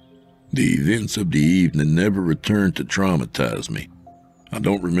 The events of the evening never returned to traumatize me. I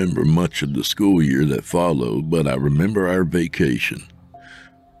don't remember much of the school year that followed, but I remember our vacation.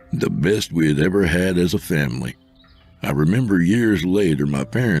 The best we had ever had as a family. I remember years later my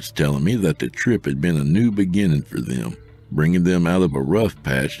parents telling me that the trip had been a new beginning for them, bringing them out of a rough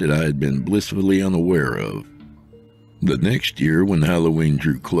patch that I had been blissfully unaware of. The next year, when Halloween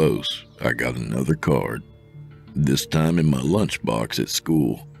drew close, I got another card, this time in my lunchbox at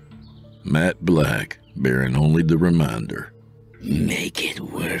school. Matte black, bearing only the reminder. Make it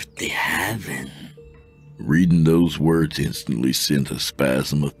worth the having. Reading those words instantly sent a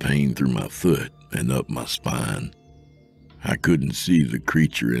spasm of pain through my foot and up my spine. I couldn't see the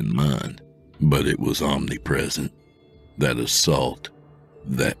creature in mine, but it was omnipresent. That assault,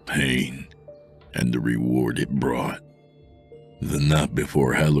 that pain, and the reward it brought. The night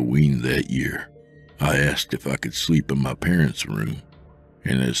before Halloween that year, I asked if I could sleep in my parents' room.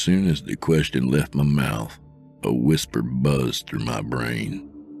 And as soon as the question left my mouth, a whisper buzzed through my brain.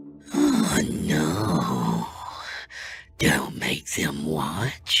 Oh no, don't make them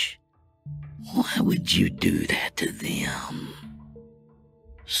watch. Why would you do that to them?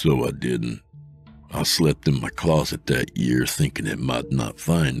 So I didn't. I slept in my closet that year thinking it might not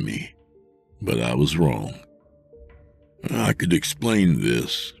find me, but I was wrong. I could explain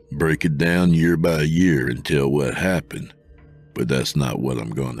this, break it down year by year and tell what happened, but that's not what I'm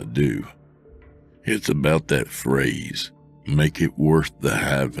going to do. It's about that phrase, make it worth the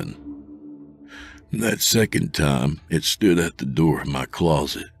having. That second time, it stood at the door of my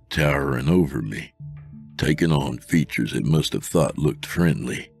closet, towering over me, taking on features it must have thought looked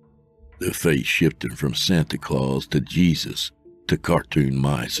friendly. The face shifting from Santa Claus to Jesus to cartoon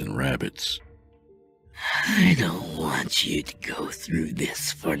mice and rabbits. I don't want you to go through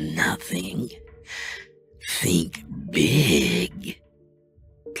this for nothing. Think big.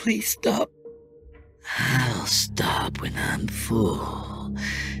 Please stop. I'll stop when I'm full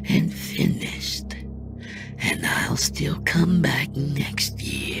and finished, and I'll still come back next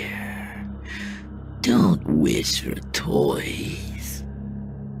year. Don't wish for toys.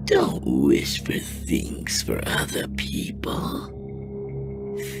 Don't wish for things for other people.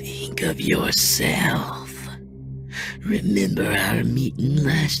 Think of yourself. Remember our meeting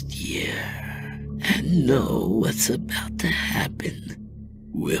last year, and know what's about to happen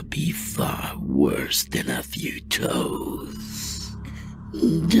will be far worse than a few toes.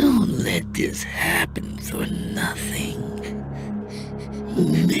 Don't let this happen for nothing.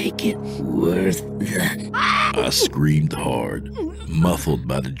 Make it worth the... I screamed hard, muffled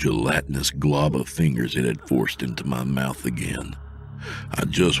by the gelatinous glob of fingers it had forced into my mouth again. I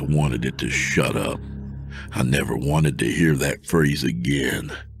just wanted it to shut up. I never wanted to hear that phrase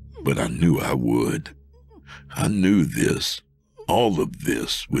again, but I knew I would. I knew this, all of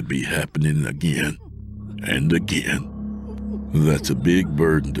this, would be happening again and again. That's a big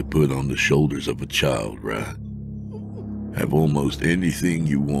burden to put on the shoulders of a child, right? Have almost anything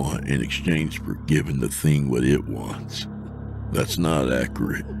you want in exchange for giving the thing what it wants. That's not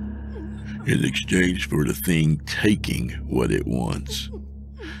accurate. In exchange for the thing taking what it wants.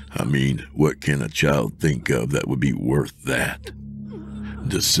 I mean, what can a child think of that would be worth that?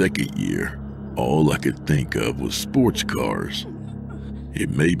 The second year, all I could think of was sports cars.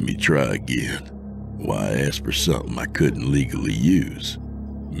 It made me try again. Why ask for something I couldn't legally use?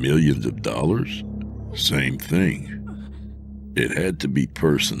 Millions of dollars? Same thing. It had to be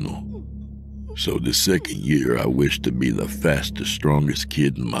personal. So the second year, I wished to be the fastest, strongest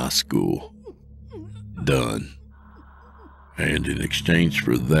kid in my school. Done. And in exchange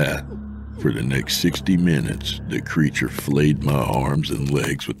for that, for the next 60 minutes, the creature flayed my arms and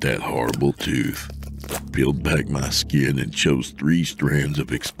legs with that horrible tooth, peeled back my skin and chose 3 strands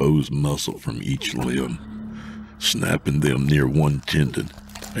of exposed muscle from each limb, snapping them near one tendon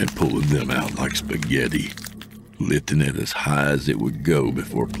and pulling them out like spaghetti, lifting it as high as it would go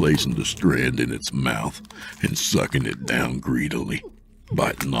before placing the strand in its mouth and sucking it down greedily,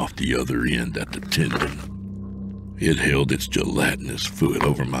 biting off the other end at the tendon. It held its gelatinous foot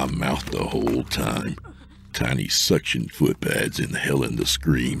over my mouth the whole time, tiny suction foot pads inhaling the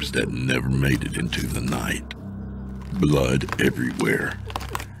screams that never made it into the night. Blood everywhere.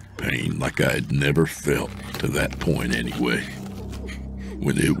 Pain like I had never felt, to that point anyway.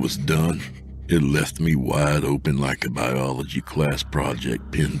 When it was done, it left me wide open like a biology class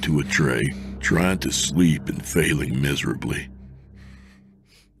project pinned to a tray, trying to sleep and failing miserably.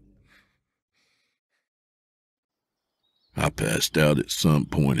 I passed out at some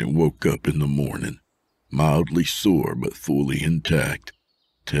point and woke up in the morning, mildly sore but fully intact,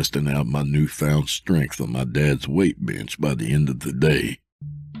 testing out my newfound strength on my dad's weight bench by the end of the day.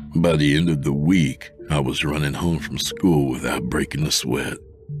 By the end of the week, I was running home from school without breaking a sweat.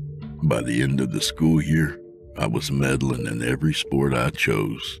 By the end of the school year, I was medaling in every sport I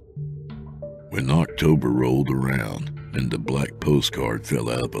chose. When October rolled around and the black postcard fell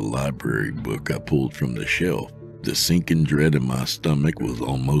out of a library book I pulled from the shelf, the sinking dread in my stomach was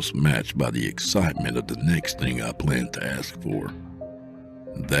almost matched by the excitement of the next thing I planned to ask for.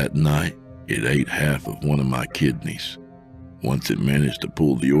 That night, it ate half of one of my kidneys. Once it managed to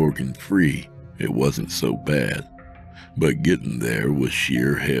pull the organ free, it wasn't so bad, but getting there was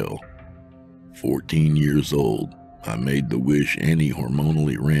sheer hell. 14 years old, I made the wish any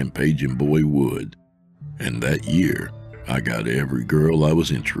hormonally rampaging boy would, and that year, I got every girl I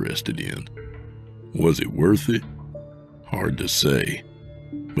was interested in. Was it worth it? Hard to say,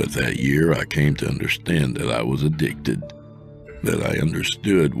 but that year I came to understand that I was addicted, that I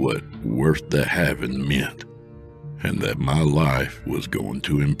understood what worth the having meant, and that my life was going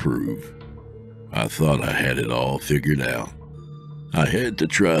to improve. I thought I had it all figured out. I had to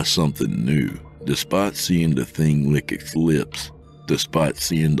try something new, despite seeing the thing lick its lips, despite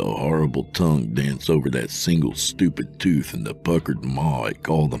seeing the horrible tongue dance over that single stupid tooth and the puckered maw it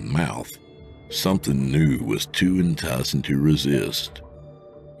called a mouth. Something new was too enticing to resist.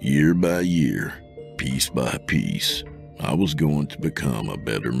 Year by year, piece by piece, I was going to become a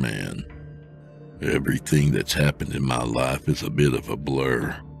better man. Everything that's happened in my life is a bit of a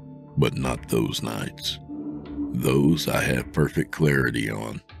blur, but not those nights. Those I have perfect clarity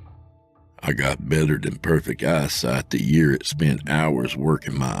on. I got better than perfect eyesight the year it spent hours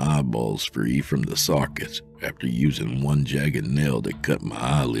working my eyeballs free from the sockets after using one jagged nail to cut my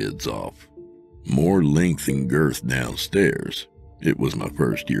eyelids off. More length and girth downstairs. It was my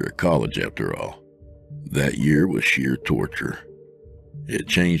first year of college after all. That year was sheer torture. It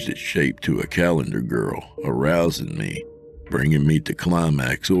changed its shape to a calendar girl, arousing me, bringing me to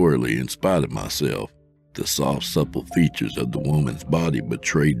climax orally in spite of myself. The soft, supple features of the woman's body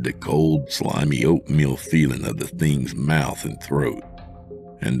betrayed the cold, slimy oatmeal feeling of the thing's mouth and throat.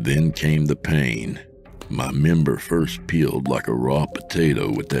 And then came the pain. My member first peeled like a raw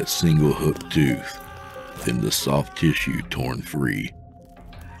potato with that single hooked tooth, then the soft tissue torn free,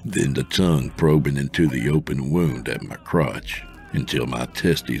 then the tongue probing into the open wound at my crotch until my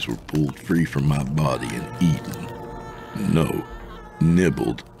testes were pulled free from my body and eaten. No,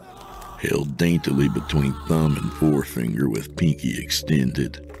 nibbled, held daintily between thumb and forefinger with pinky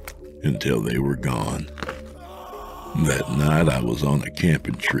extended until they were gone. That night I was on a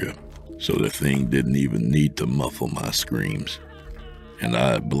camping trip, so the thing didn't even need to muffle my screams, and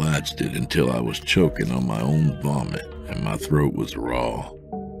I obliged it until I was choking on my own vomit and my throat was raw.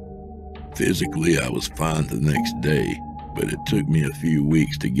 Physically, I was fine the next day, but it took me a few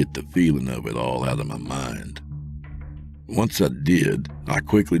weeks to get the feeling of it all out of my mind. Once I did, I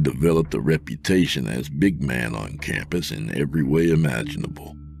quickly developed a reputation as big man on campus in every way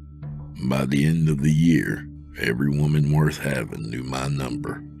imaginable. By the end of the year, every woman worth having knew my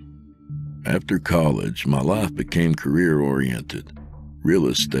number. After college, my life became career-oriented. Real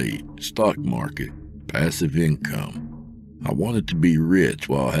estate, stock market, passive income. I wanted to be rich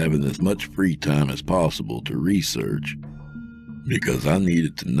while having as much free time as possible to research, because I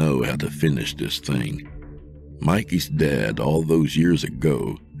needed to know how to finish this thing. Mikey's dad, all those years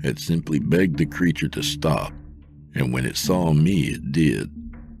ago, had simply begged the creature to stop, and when it saw me, it did.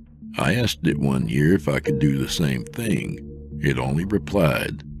 I asked it one year if I could do the same thing. It only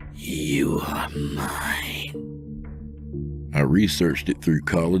replied, "You are mine." I researched it through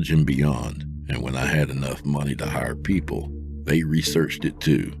college and beyond, and when I had enough money to hire people, they researched it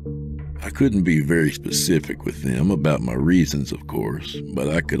too. I couldn't be very specific with them about my reasons, of course, but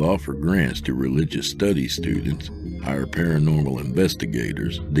I could offer grants to religious studies students, hire paranormal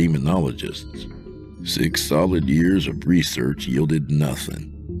investigators, demonologists. 6 solid years of research yielded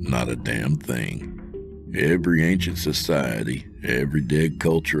nothing, not a damn thing. Every ancient society, every dead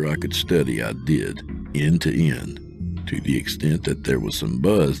culture I could study I did, end to end, to the extent that there was some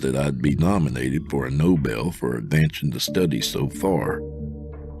buzz that I'd be nominated for a Nobel for advancing the study so far.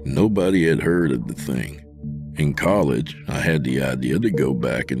 Nobody had heard of the thing. In college, I had the idea to go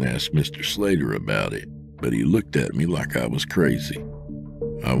back and ask Mr. Slater about it, but he looked at me like I was crazy.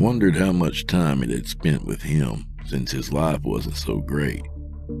 I wondered how much time it had spent with him, since his life wasn't so great.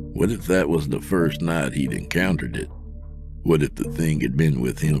 What if that was the first night he'd encountered it? What if the thing had been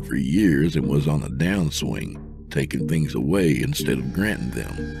with him for years and was on a downswing, taking things away instead of granting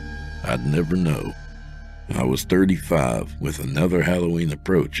them? I'd never know. I was 35, with another Halloween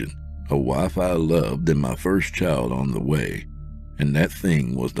approaching, a wife I loved, and my first child on the way, and that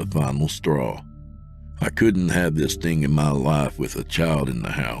thing was the final straw. I couldn't have this thing in my life with a child in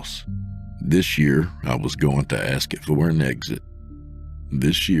the house. This year, I was going to ask it for an exit.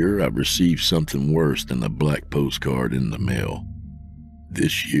 This year, I received something worse than a black postcard in the mail.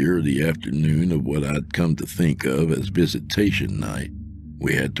 This year, the afternoon of what I'd come to think of as visitation night,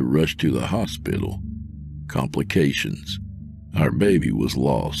 we had to rush to the hospital. Complications. Our baby was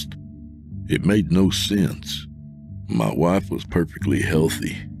lost. It made no sense. My wife was perfectly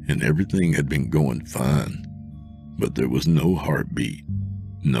healthy, and everything had been going fine. But there was no heartbeat,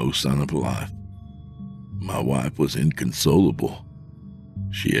 no sign of life. My wife was inconsolable.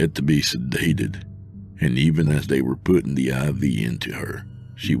 She had to be sedated, and even as they were putting the IV into her,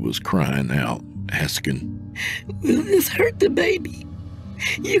 she was crying out, asking, "Will this hurt the baby?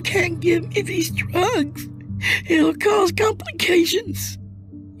 You can't give me these drugs. It'll cause complications."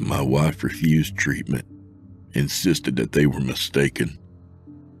 My wife refused treatment, insisted that they were mistaken.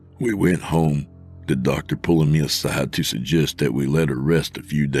 We went home, the doctor pulling me aside to suggest that we let her rest a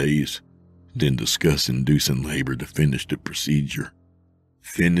few days, then discuss inducing labor to finish the procedure.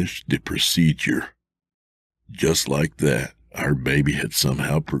 Finish the procedure. Just like that, our baby had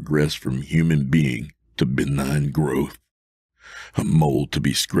somehow progressed from human being to benign growth. A mole to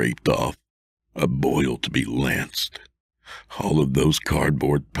be scraped off, a boil to be lanced. All of those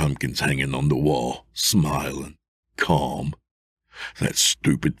cardboard pumpkins hanging on the wall, smiling, calm. That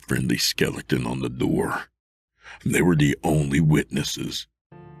stupid friendly skeleton on the door. They were the only witnesses.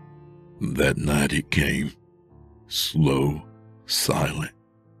 That night it came, slow, silent,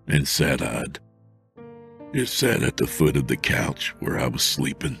 and sad-eyed. It sat at the foot of the couch where I was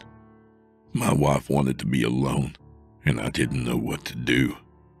sleeping. My wife wanted to be alone, and I didn't know what to do.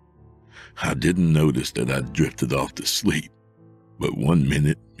 I didn't notice that I'd drifted off to sleep, but one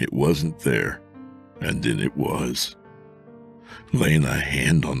minute it wasn't there, and then it was. Laying a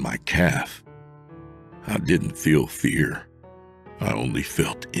hand on my calf. I didn't feel fear. I only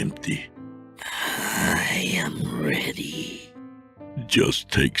felt empty. I am ready. Just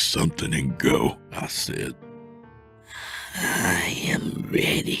take something and go, I said. I am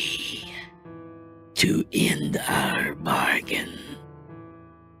ready to end our bargain.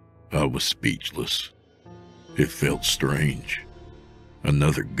 I was speechless. It felt strange.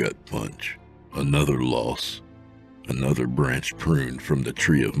 Another gut punch. Another loss. Another branch pruned from the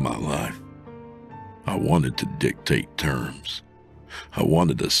tree of my life. I wanted to dictate terms. I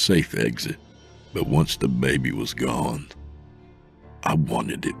wanted a safe exit, but once the baby was gone, I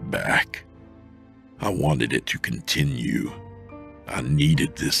wanted it back. I wanted it to continue. I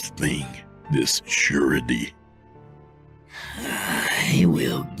needed this thing, this surety. I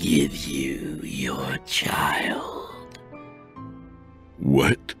will give you your child.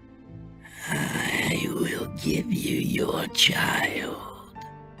 What? I will give you your child.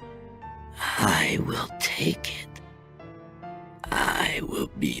 I will take it. I will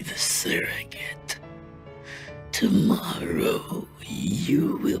be the surrogate. Tomorrow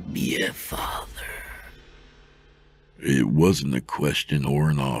you will be a father. It wasn't a question or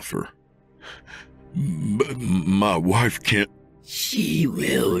an offer. But my wife can't... She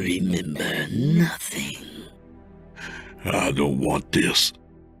will remember nothing. I don't want this.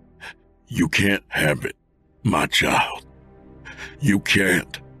 You can't have it, my child. You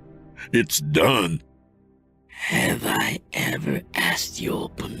can't. It's done. Have I ever asked your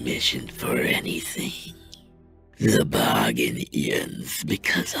permission for anything? The bargain ends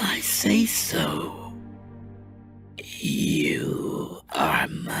because I say so. You are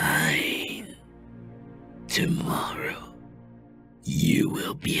mine. Tomorrow, you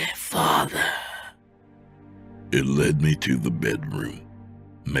will be a father. It led me to the bedroom,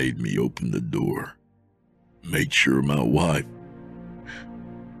 made me open the door, made sure my wife...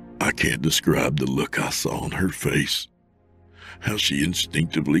 I can't describe the look I saw on her face, how she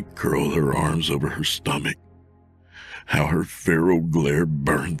instinctively curled her arms over her stomach, how her feral glare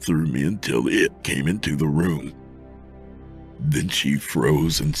burned through me until it came into the room. Then she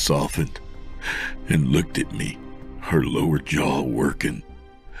froze and softened and looked at me, her lower jaw working,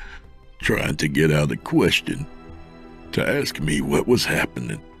 trying to get out a question, to ask me what was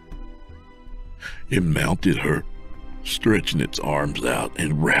happening. It mounted her, stretching its arms out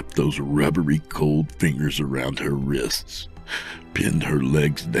and wrapped those rubbery cold fingers around her wrists, pinned her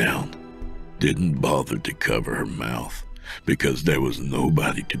legs down, didn't bother to cover her mouth because there was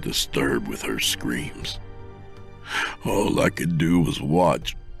nobody to disturb with her screams. All I could do was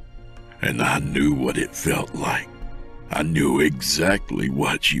watch, and I knew what it felt like. I knew exactly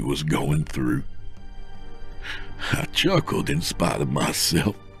what she was going through. I chuckled in spite of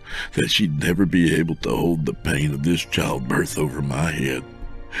myself that she'd never be able to hold the pain of this childbirth over my head.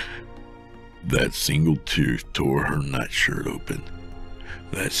 That single tooth tore her nightshirt open.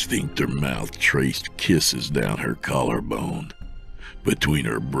 That sphincter mouth traced kisses down her collarbone, between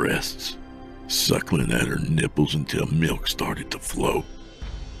her breasts, suckling at her nipples until milk started to flow.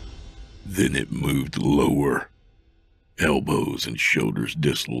 Then it moved lower, elbows and shoulders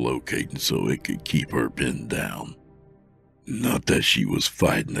dislocating so it could keep her pinned down. Not that she was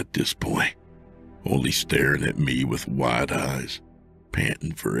fighting at this point, only staring at me with wide eyes,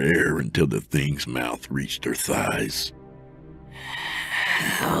 panting for air until the thing's mouth reached her thighs.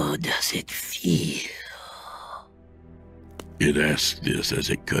 How does it feel? It asks this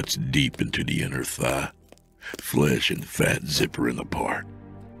as it cuts deep into the inner thigh, flesh and fat zippering apart,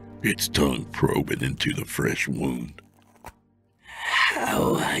 its tongue probing into the fresh wound.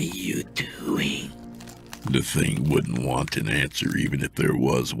 How are you doing? The thing wouldn't want an answer even if there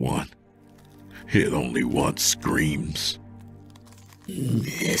was one. It only wants screams.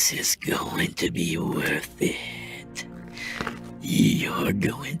 This is going to be worth it. You're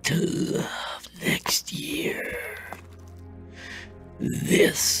going to love next year.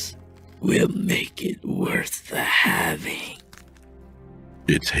 This will make it worth the having.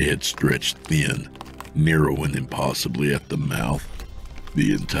 Its head stretched thin, narrowing impossibly at the mouth,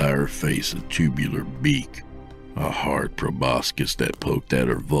 the entire face a tubular beak, a hard proboscis that poked at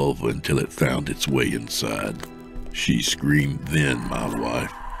her vulva until it found its way inside. She screamed then, my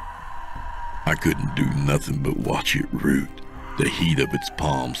wife. I couldn't do nothing but watch it root, the heat of its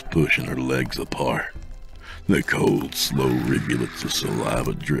palms pushing her legs apart. The cold, slow rivulets of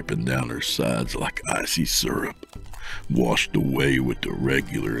saliva dripping down her sides like icy syrup, washed away with the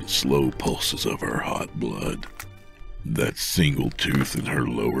regular and slow pulses of her hot blood. That single tooth in her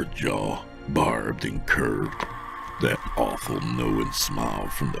lower jaw, barbed and curved, that awful knowing smile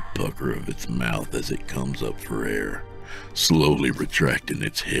from the pucker of its mouth as it comes up for air, slowly retracting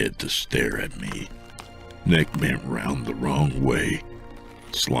its head to stare at me. Neck bent round the wrong way,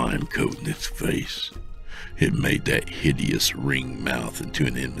 slime coating its face. It made that hideous ring mouth into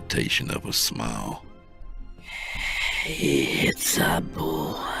an imitation of a smile. It's a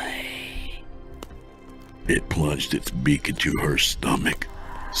boy. It plunged its beak into her stomach,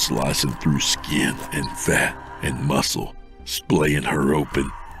 slicing through skin and fat and muscle, splaying her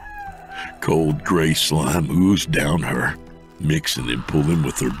open. Cold gray slime oozed down her, mixing and pulling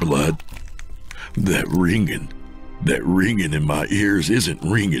with her blood. That ringing in my ears isn't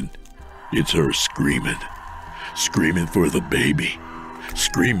ringing. It's her screaming for the baby,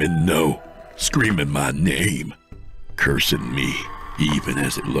 screaming my name, cursing me, even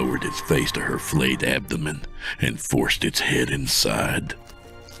as it lowered its face to her flayed abdomen and forced its head inside.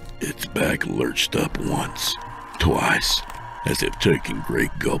 Its back lurched up once, twice, as if taking great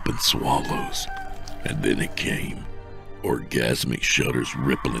gulping swallows, and then it came, orgasmic shudders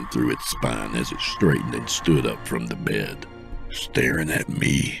rippling through its spine as it straightened and stood up from the bed, staring at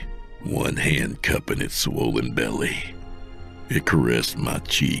me, one hand cupping its swollen belly. It caressed my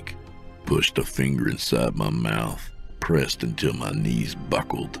cheek, pushed a finger inside my mouth, pressed until my knees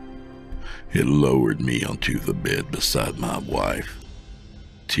buckled. It lowered me onto the bed beside my wife.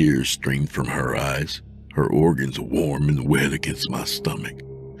 Tears streamed from her eyes, her organs warm and wet against my stomach.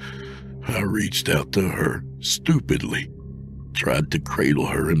 I reached out to her, stupidly, tried to cradle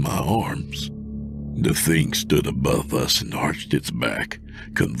her in my arms. The thing stood above us and arched its back,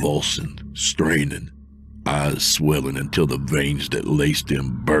 convulsing, straining, eyes swelling until the veins that laced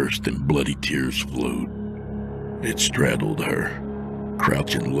them burst and bloody tears flowed. It straddled her,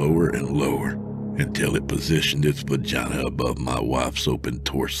 crouching lower and lower until it positioned its vagina above my wife's open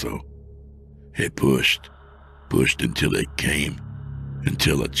torso. It pushed until it came,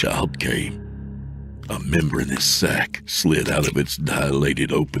 until a child came. A membranous sac slid out of its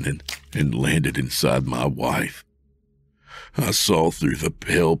dilated opening and landed inside my wife. I saw through the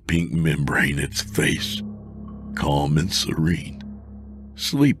pale pink membrane its face, calm and serene,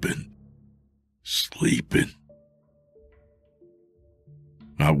 sleeping.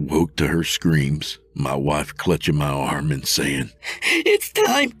 I woke to her screams, my wife clutching my arm and saying, It's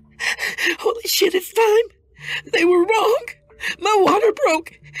time! Holy shit, it's time! They were wrong! My water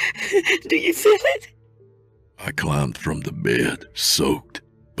broke! Do you feel it? I climbed from the bed, soaked,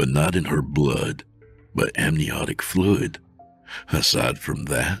 but not in her blood, but amniotic fluid. Aside from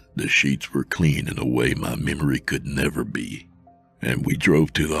that, the sheets were clean in a way my memory could never be. And we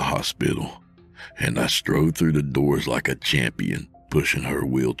drove to the hospital, and I strode through the doors like a champion, pushing her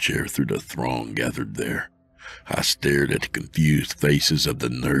wheelchair through the throng gathered there. I stared at the confused faces of the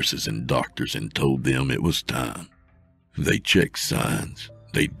nurses and doctors and told them it was time. They checked signs.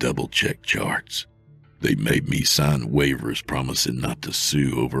 They double-checked charts. They made me sign waivers promising not to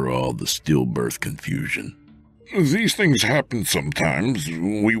sue over all the stillbirth confusion. These things happen sometimes.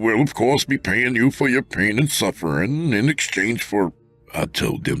 We will, of course, be paying you for your pain and suffering in exchange for... I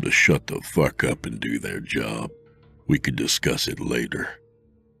told them to shut the fuck up and do their job. We could discuss it later.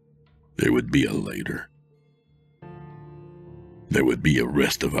 There would be a later. There would be a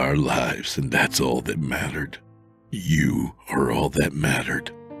rest of our lives, and that's all that mattered. You are all that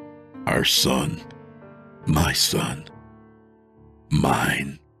mattered. Our son. My son.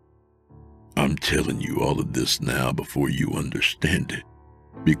 Mine. I'm telling you all of this now before you understand it,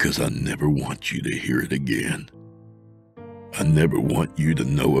 because I never want you to hear it again. I never want you to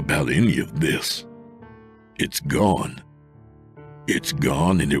know about any of this. It's gone. It's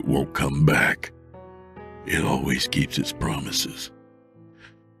gone and it won't come back. It always keeps its promises.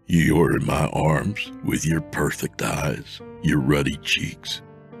 You're in my arms with your perfect eyes, your ruddy cheeks,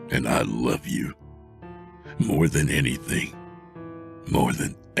 and I love you. More than anything, More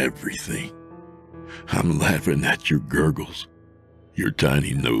than everything, I'm laughing at your gurgles, your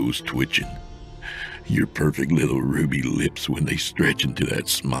tiny nose twitching, your perfect little ruby lips when they stretch into that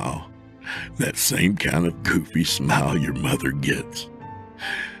smile, that same kind of goofy smile your mother gets,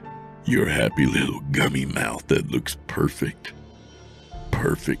 your happy little gummy mouth that looks perfect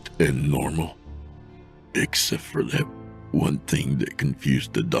and normal, except for that one thing that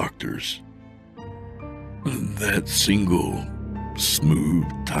confused the doctors. That single, smooth,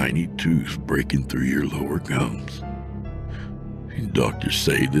 tiny tooth breaking through your lower gums. Doctors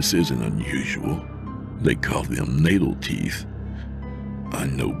say this isn't unusual. They call them natal teeth. I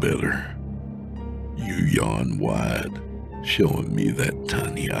know better. You yawn wide, showing me that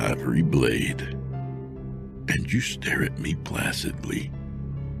tiny ivory blade. And you stare at me placidly.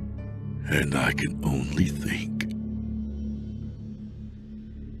 And I can only think,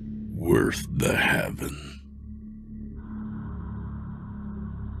 worth the having.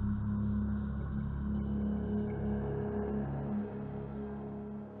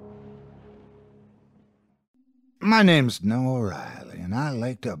 My name's Noah Riley, and I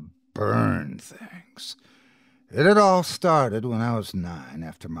like to burn things. It had all started when I was 9,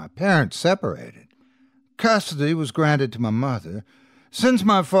 after my parents separated. Custody was granted to my mother, since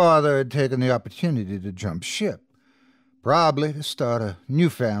my father had taken the opportunity to jump ship, probably to start a new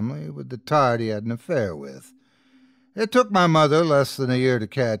family with the tart he had an affair with. It took my mother less than a year to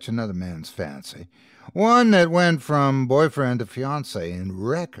catch another man's fancy, one that went from boyfriend to fiancé in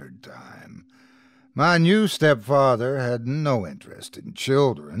record time. My new stepfather had no interest in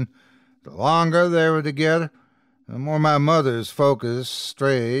children. The longer they were together, the more my mother's focus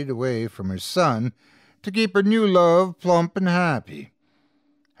strayed away from her son to keep her new love plump and happy.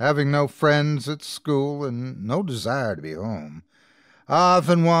 Having no friends at school and no desire to be home, I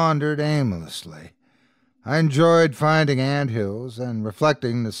often wandered aimlessly. I enjoyed finding anthills and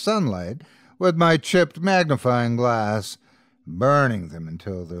reflecting the sunlight with my chipped magnifying glass, burning them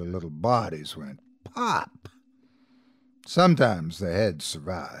until their little bodies went pop. Sometimes the head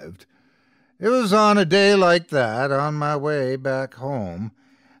survived. It was on a day like that, on my way back home,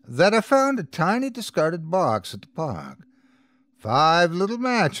 that I found a tiny discarded box at the park. 5 little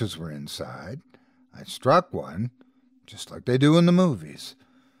matches were inside. I struck one, just like they do in the movies.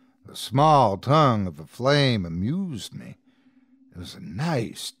 The small tongue of a flame amused me. It was a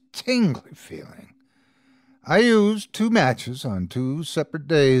nice, tingly feeling. I used 2 matches on 2 separate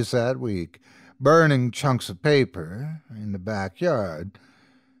days that week, burning chunks of paper in the backyard.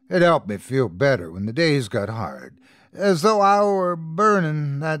 It helped me feel better when the days got hard, as though I were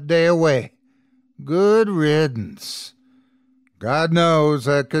burning that day away. Good riddance. God knows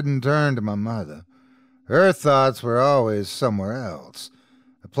I couldn't turn to my mother. Her thoughts were always somewhere else,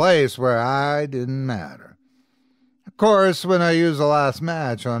 a place where I didn't matter. Of course, when I used the last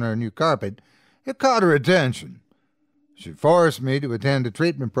match on her new carpet, it caught her attention. She forced me to attend a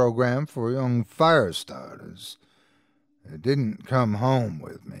treatment program for young fire starters. It didn't come home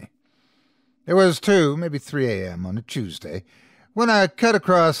with me. It was 2, maybe 3 a.m. on a Tuesday, when I cut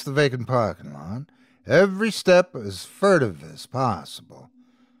across the vacant parking lot, every step as furtive as possible.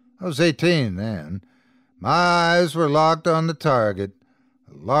 I was 18 then. My eyes were locked on the target,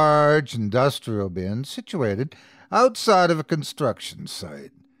 a large industrial bin situated outside of a construction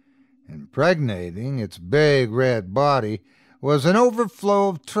site. Impregnating its big red body was an overflow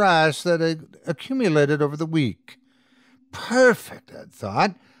of trash that had accumulated over the week. Perfect, I'd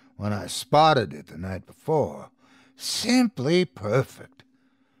thought, when I spotted it the night before. Simply perfect.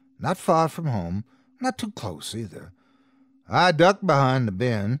 Not far from home, not too close either. I ducked behind the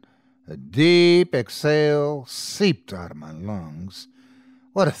bin. A deep exhale seeped out of my lungs.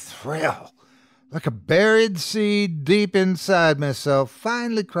 What a thrill! Like a buried seed deep inside myself,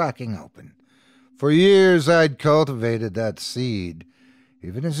 finally cracking open. For years I'd cultivated that seed.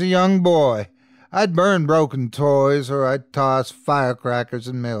 Even as a young boy, I'd burn broken toys or I'd toss firecrackers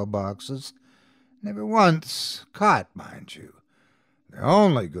in mailboxes. Never once caught, mind you. The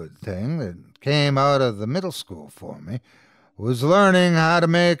only good thing that came out of the middle school for me was learning how to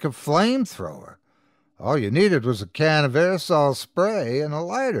make a flamethrower. All you needed was a can of aerosol spray and a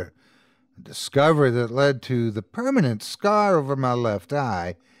lighter. A discovery that led to the permanent scar over my left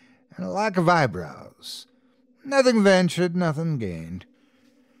eye and a lack of eyebrows. Nothing ventured, nothing gained.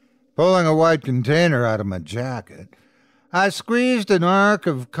 Pulling a white container out of my jacket, I squeezed an arc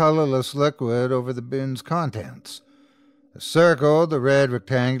of colorless liquid over the bin's contents. I circled the red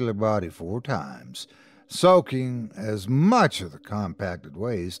rectangular body 4 times, soaking as much of the compacted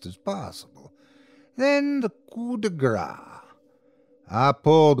waste as possible. Then the coup de grace. I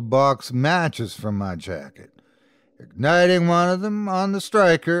pulled a box of matches from my jacket. Igniting one of them on the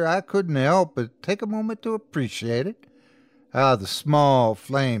striker, I couldn't help but take a moment to appreciate it. How the small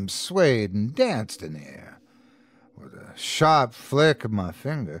flames swayed and danced in the air. With a sharp flick of my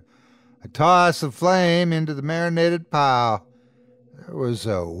finger, I tossed the flame into the marinated pile. There was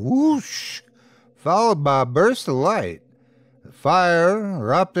a whoosh, followed by a burst of light. The fire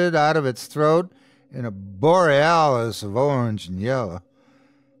erupted out of its throat in a borealis of orange and yellow.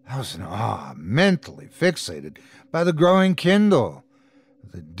 I was in awe, mentally fixated by the growing kindle,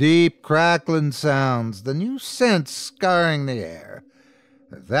 the deep crackling sounds, the new scents scarring the air.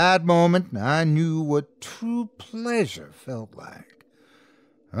 At that moment, I knew what true pleasure felt like.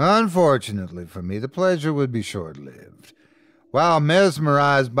 Unfortunately for me, the pleasure would be short-lived. While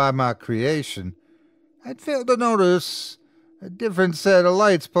mesmerized by my creation, I'd failed to notice a different set of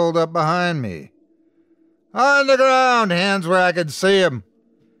lights pulled up behind me. On the ground, hands where I could see 'em.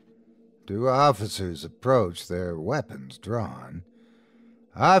 Two officers approached, their weapons drawn.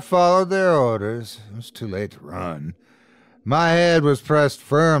 I followed their orders. It was too late to run. My head was pressed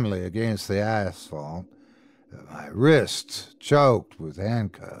firmly against the asphalt, my wrists choked with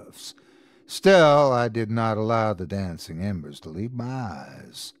handcuffs. Still, I did not allow the dancing embers to leave my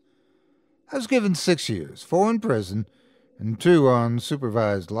eyes. I was given 6 years, 4 in prison, and 2 on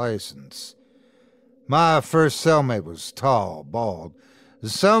supervised license. My first cellmate was tall, bald,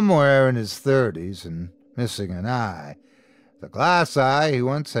 somewhere in his 30s, and missing an eye. The glass eye he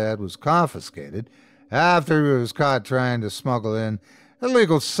once had was confiscated after he was caught trying to smuggle in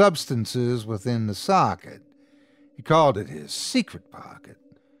illegal substances within the socket. He called it his secret pocket.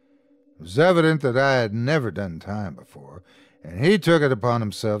 It was evident that I had never done time before, and he took it upon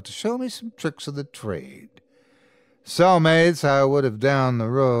himself to show me some tricks of the trade. Cellmates I would have down the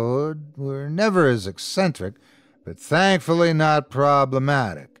road were never as eccentric, but thankfully not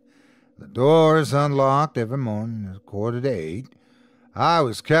problematic. The doors unlocked every morning at 7:45. I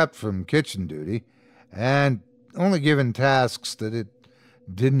was kept from kitchen duty, and only given tasks that it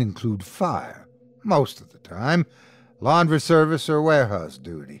didn't include fire, most of the time, laundry service or warehouse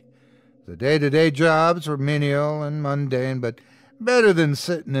duty. The day-to-day jobs were menial and mundane, but better than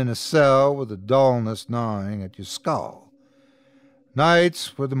sitting in a cell with a dullness gnawing at your skull.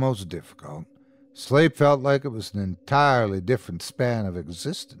 Nights were the most difficult. Sleep felt like it was an entirely different span of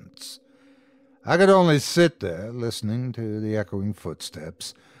existence. I could only sit there, listening to the echoing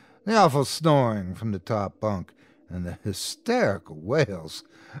footsteps, the awful snoring from the top bunk, and the hysterical wails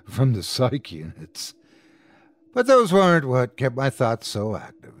from the psych units. But those weren't what kept my thoughts so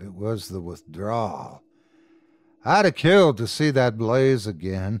active. It was the withdrawal. I'd have killed to see that blaze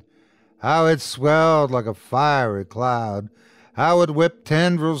again, how it swelled like a fiery cloud, how it whipped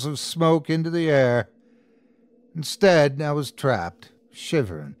tendrils of smoke into the air. Instead, I was trapped,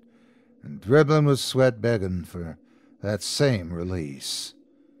 shivering, and dribbling with sweat begging for that same release.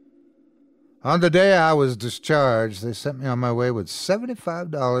 On the day I was discharged, they sent me on my way with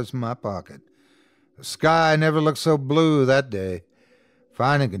 $75 in my pocket. The sky never looked so blue that day.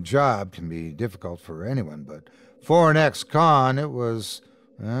 Finding a job can be difficult for anyone, but for an ex-con, it was,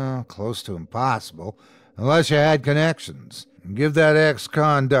 close to impossible, unless you had connections. And give that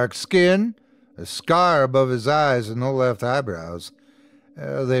ex-con dark skin, a scar above his eyes and no left eyebrows,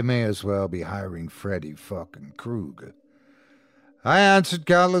 they may as well be hiring Freddy fucking Krueger. I answered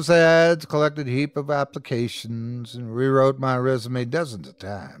countless ads, collected a heap of applications, and rewrote my resume dozens of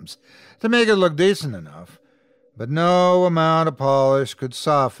times to make it look decent enough, but no amount of polish could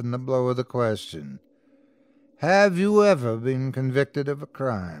soften the blow of the question. Have you ever been convicted of a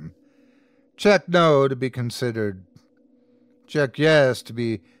crime? Check no to be considered. Check yes to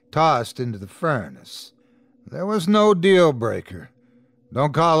be tossed into the furnace. There was no deal breaker.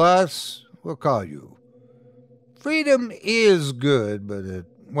 Don't call us, we'll call you. Freedom is good, but it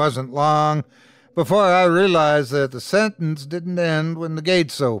wasn't long before I realized that the sentence didn't end when the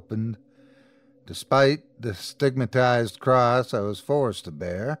gates opened. Despite the stigmatized cross I was forced to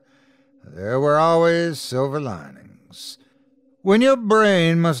bear, there were always silver linings. When your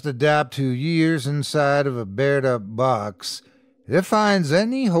brain must adapt to years inside of a bared-up box, it finds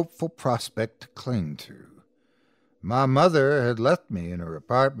any hopeful prospect to cling to. My mother had left me in her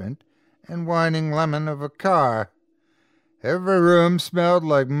apartment and whining lemon of a car. Every room smelled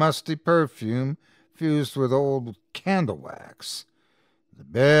like musty perfume fused with old candle wax. The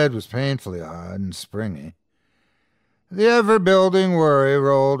bed was painfully hard and springy. The ever-building worry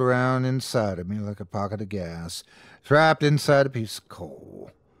rolled around inside of me like a pocket of gas, trapped inside a piece of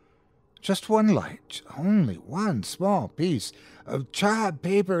coal. Just one light, only one small piece of charred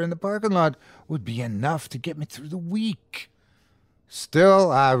paper in the parking lot would be enough to get me through the week.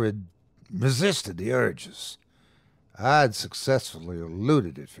 Still, I resisted the urges. I'd successfully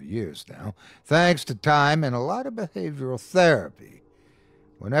eluded it for years now, thanks to time and a lot of behavioral therapy.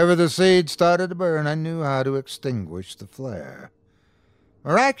 Whenever the seed started to burn, I knew how to extinguish the flare.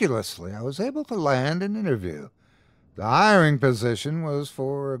 Miraculously, I was able to land an interview. The hiring position was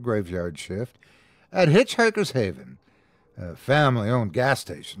for a graveyard shift at Hitchhiker's Haven, a family-owned gas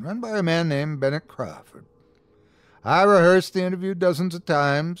station run by a man named Bennett Crawford. I rehearsed the interview dozens of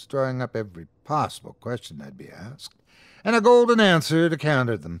times, drawing up every possible question I'd be asked, and a golden answer to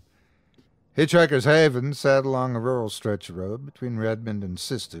counter them. Hitchhiker's Haven sat along a rural stretch of road between Redmond and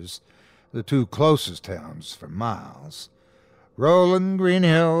Sisters, the two closest towns for miles. Rolling green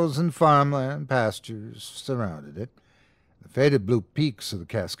hills and farmland pastures surrounded it. The faded blue peaks of the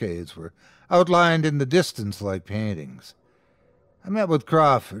Cascades were outlined in the distance like paintings. I met with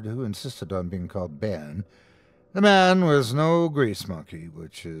Crawford, who insisted on being called Ben. The man was no grease monkey,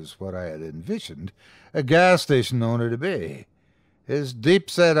 which is what I had envisioned a gas station owner to be. His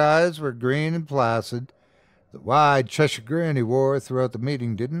deep-set eyes were green and placid. The wide Cheshire grin he wore throughout the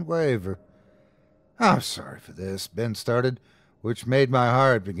meeting didn't waver. "I'm sorry for this," Ben started, which made my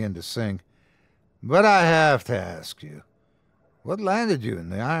heart begin to sink. "But I have to ask you, what landed you in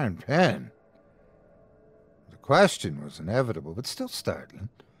the Iron Pen?" The question was inevitable, but still startling.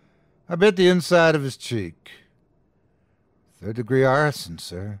 I bit the inside of his cheek. "Third-degree arson,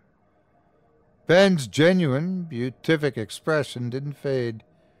 sir." Ben's genuine, beatific expression didn't fade.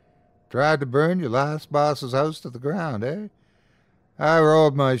 "Tried to burn your last boss's house to the ground, eh?" I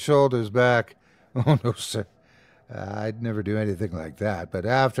rolled my shoulders back. "Oh, no, sir. I'd never do anything like that, but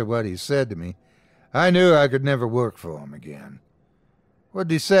after what he said to me, I knew I could never work for him again."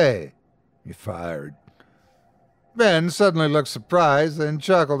 "What'd he say?" "You're fired." Ben suddenly looked surprised, then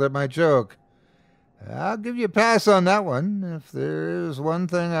chuckled at my joke. "I'll give you a pass on that one. If there is one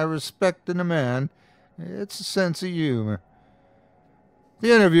thing I respect in a man, it's a sense of humor."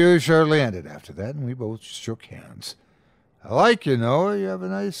 The interview shortly ended after that, and we both shook hands. "I like you, Noah. You have a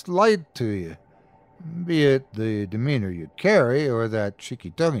nice light to you. Be it the demeanor you carry or that cheeky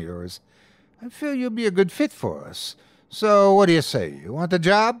tongue of yours, I feel you'll be a good fit for us. So what do you say? You want the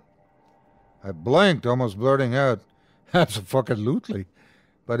job?" I blinked, almost blurting out, "Abso-fucking-lutely,"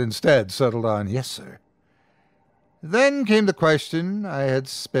 but instead settled on, "Yes, sir." Then came the question I had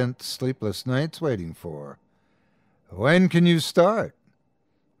spent sleepless nights waiting for. "When can you start?"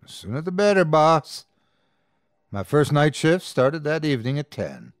 "The sooner the better, boss." My first night shift started that evening at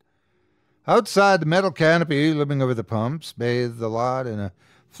 10. Outside, the metal canopy looming over the pumps bathed the lot in a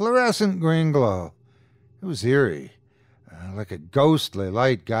fluorescent green glow. It was eerie, like a ghostly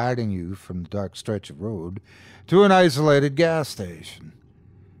light guiding you from the dark stretch of road to an isolated gas station.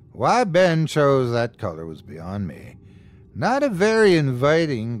 Why Ben chose that color was beyond me. Not a very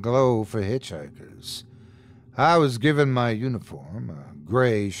inviting glow for hitchhikers. I was given my uniform, a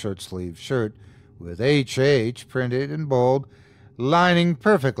gray short-sleeved shirt with HH printed in bold, lining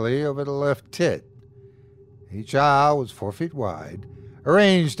perfectly over the left tit. Each aisle was 4 feet wide,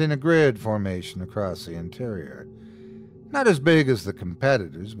 arranged in a grid formation across the interior. Not as big as the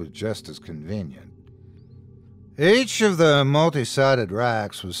competitors, but just as convenient. Each of the multi-sided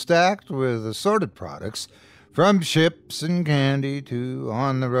racks was stacked with assorted products, from chips and candy to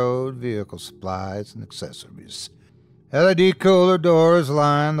on-the-road vehicle supplies and accessories. LED cooler doors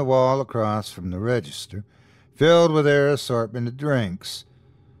lined the wall across from the register, filled with their assortment of drinks.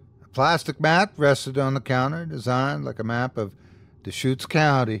 A plastic mat rested on the counter, designed like a map of Deschutes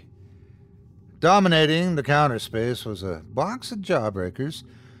County. Dominating the counter space was a box of jawbreakers,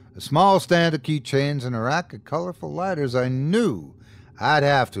 a small stand of keychains, and a rack of colorful lighters I knew I'd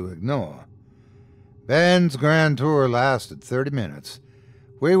have to ignore. Ben's grand tour lasted 30 minutes.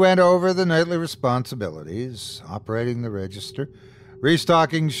 We went over the nightly responsibilities, operating the register,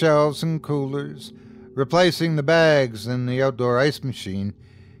 restocking shelves and coolers, replacing the bags in the outdoor ice machine,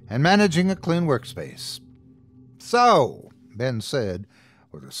 and managing a clean workspace. "So," Ben said,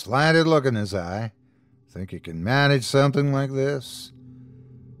 with a slanted look in his eye, "think you can manage something like this?"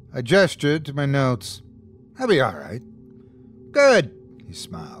 I gestured to my notes. "I'll be all right." "Good," he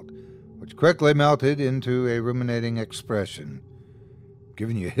smiled, which quickly melted into a ruminating expression.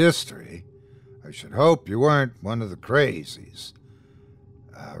 "Given you history, I should hope you weren't one of the crazies."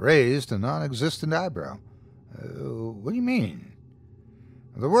 I raised a non-existent eyebrow. "What do you mean?"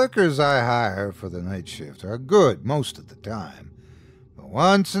 "The workers I hire for the night shift are good most of the time, but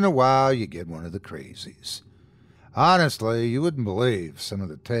once in a while you get one of the crazies. Honestly, you wouldn't believe some of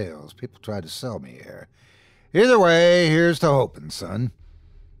the tales people try to sell me here. Either way, here's to hoping, son."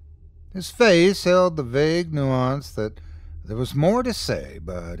 His face held the vague nuance that there was more to say,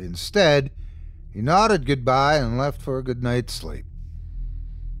 but instead He nodded goodbye and left for a good night's sleep.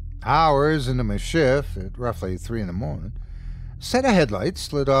 Hours into my shift, at roughly 3 in the morning, a set of headlights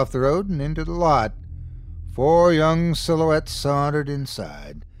slid off the road and into the lot. 4 young silhouettes sauntered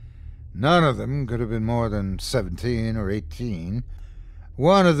inside. None of them could have been more than 17 or 18.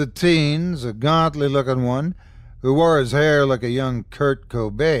 One of the teens, a gauntly-looking one, who wore his hair like a young Kurt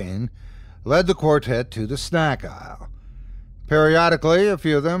Cobain, led the quartet to the snack aisle. Periodically, a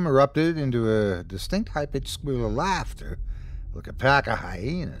few of them erupted into a distinct high-pitched squeal of laughter, like a pack of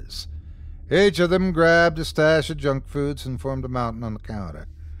hyenas. Each of them grabbed a stash of junk foods and formed a mountain on the counter.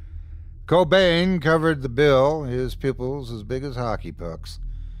 Cobain covered the bill, his pupils as big as hockey pucks.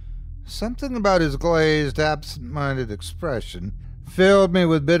 Something about his glazed, absent-minded expression filled me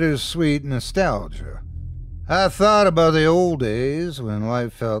with bittersweet nostalgia. I thought about the old days when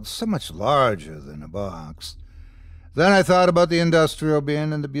life felt so much larger than a box. Then I thought about the industrial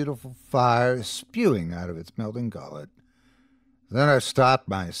bin and the beautiful fire spewing out of its melting gullet. Then I stopped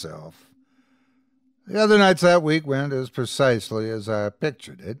myself. The other nights that week went as precisely as I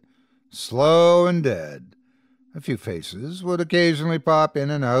pictured it, slow and dead. A few faces would occasionally pop in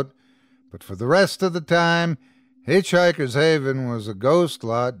and out, but for the rest of the time, Hitchhiker's Haven was a ghost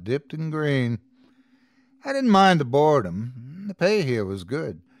lot dipped in green. I didn't mind the boredom. The pay here was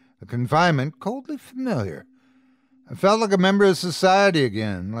good, the confinement coldly familiar. I felt like a member of society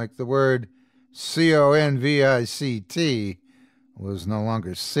again, like the word CONVICT was no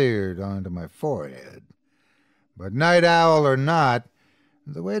longer seared onto my forehead. But night owl or not,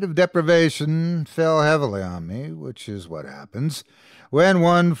 the weight of deprivation fell heavily on me, which is what happens when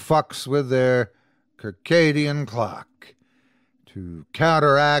one fucks with their circadian clock. To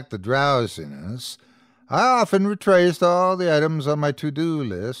counteract the drowsiness, I often retraced all the items on my to-do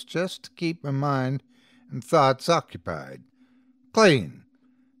list just to keep my mind and thoughts occupied. Clean.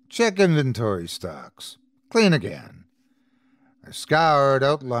 Check inventory stocks. Clean again. I scoured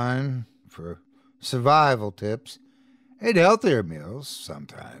Outline for survival tips, ate healthier meals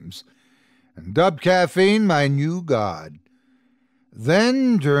sometimes, and dubbed caffeine my new god.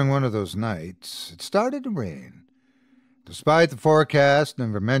 Then, during one of those nights, it started to rain. Despite the forecast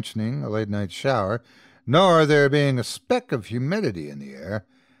never mentioning a late-night shower, nor there being a speck of humidity in the air,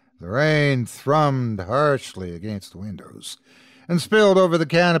 the rain thrummed harshly against the windows and spilled over the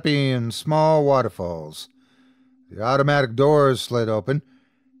canopy in small waterfalls. The automatic doors slid open,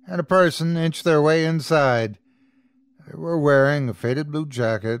 and a person inched their way inside. They were wearing a faded blue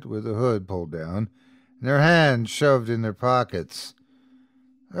jacket with the hood pulled down, and their hands shoved in their pockets.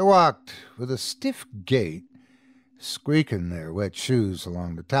 They walked with a stiff gait, squeaking their wet shoes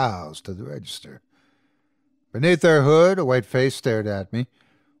along the tiles to the register. Beneath their hood, a white face stared at me,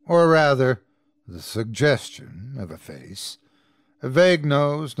 or rather, the suggestion of a face. A vague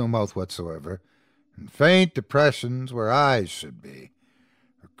nose, no mouth whatsoever, and faint depressions where eyes should be.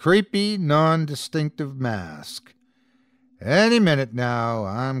 A creepy, non-distinctive mask. Any minute now,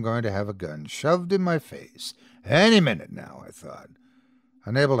 I'm going to have a gun shoved in my face. Any minute now, I thought,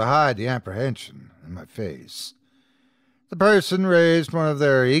 unable to hide the apprehension in my face. The person raised one of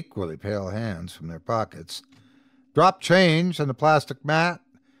their equally pale hands from their pockets, dropped change on the plastic mat,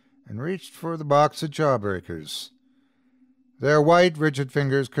 and reached for the box of jawbreakers. Their white, rigid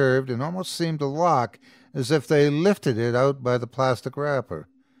fingers curved and almost seemed to lock as if they lifted it out by the plastic wrapper.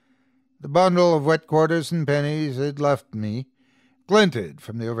 The bundle of wet quarters and pennies they'd left me glinted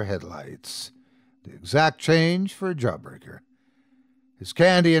from the overhead lights, the exact change for a jawbreaker. His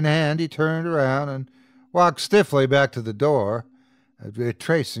candy in hand, he turned around and walked stiffly back to the door,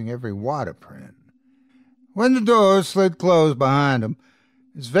 retracing every waterprint. When the door slid closed behind him,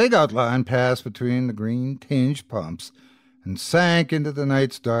 his vague outline passed between the green-tinged pumps and sank into the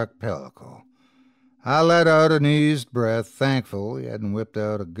night's dark pellicle. I let out an eased breath, thankful he hadn't whipped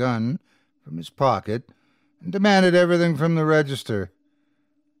out a gun from his pocket and demanded everything from the register.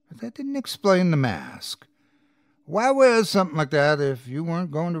 But that didn't explain the mask. Why wear something like that if you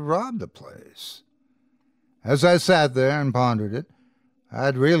weren't going to rob the place? As I sat there and pondered it,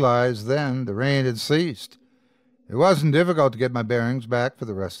 I'd realized then the rain had ceased. It wasn't difficult to get my bearings back for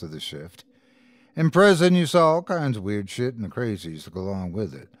the rest of the shift. In prison, you saw all kinds of weird shit and the crazies that go along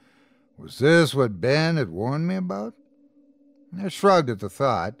with it. Was this what Ben had warned me about? I shrugged at the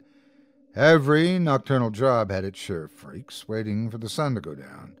thought. Every nocturnal job had its share of freaks waiting for the sun to go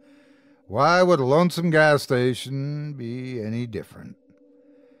down. Why would a lonesome gas station be any different?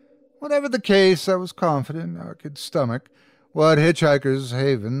 Whatever the case, I was confident I could stomach what Hitchhiker's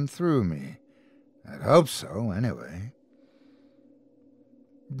Haven threw me. I'd hope so, anyway.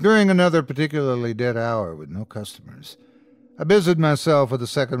 During another particularly dead hour with no customers, I busied myself with a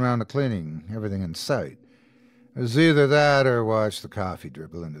second round of cleaning, everything in sight. It was either that or watch the coffee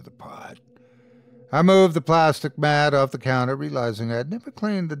dribble into the pot. I moved the plastic mat off the counter, realizing I had never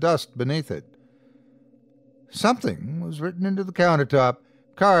cleaned the dust beneath it. Something was written into the countertop,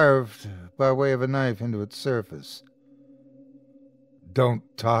 carved by way of a knife into its surface. Don't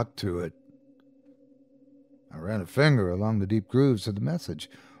talk to it. I ran a finger along the deep grooves of the message,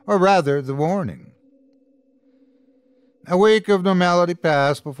 or rather, the warning. A week of normality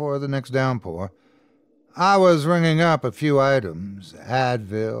passed before the next downpour. I was ringing up a few items,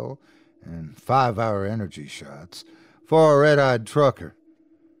 Advil and 5-hour energy shots, for a red-eyed trucker.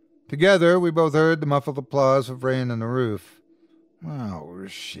 Together, we both heard the muffled applause of rain on the roof. Oh,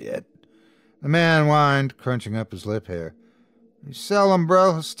 shit. The man whined, crunching up his lip hair. You sell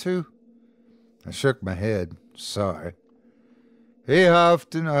umbrellas, too? I shook my head. Sorry. He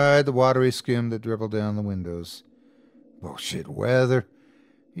huffed and eyed the watery skim that dribbled down the windows. Bullshit weather.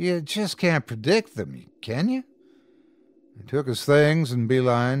 You just can't predict them, can you? He took his things and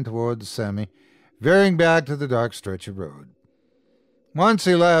beelined toward the semi, veering back to the dark stretch of road. Once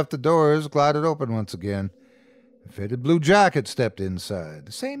he left, the doors glided open once again. A faded blue jacket stepped inside,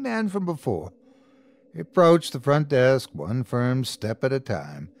 the same man from before. He approached the front desk one firm step at a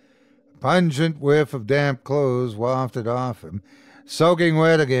time. A pungent whiff of damp clothes wafted off him, soaking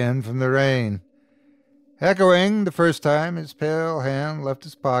wet again from the rain. Echoing the first time his pale hand left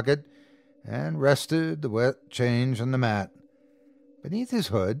his pocket and rested the wet change on the mat. Beneath his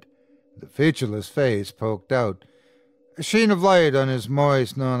hood, the featureless face poked out, a sheen of light on his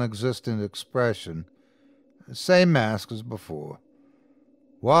moist, non-existent expression. The same mask as before.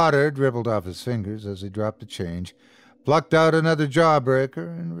 Water dribbled off his fingers as he dropped the change, plucked out another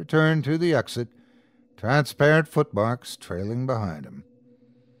jawbreaker, and returned to the exit, transparent footmarks trailing behind him.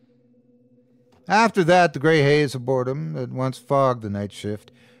 After that, the gray haze of boredom that once fogged the night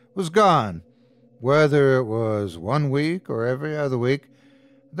shift was gone. Whether it was 1 week or every other week,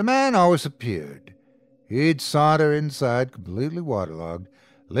 the man always appeared. He'd saunter inside completely waterlogged,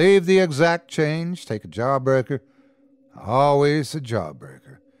 leave the exact change, take a jawbreaker. Always a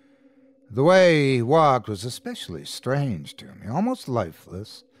jawbreaker. The way he walked was especially strange to me, almost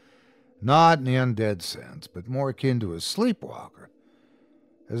lifeless. Not in the undead sense, but more akin to a sleepwalker.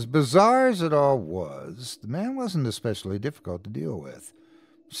 As bizarre as it all was, the man wasn't especially difficult to deal with.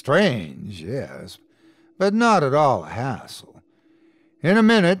 Strange, yes, but not at all a hassle. In a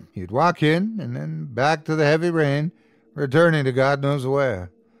minute, he'd walk in, and then back to the heavy rain, returning to God knows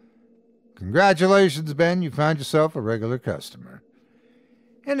where. Congratulations, Ben, you found yourself a regular customer.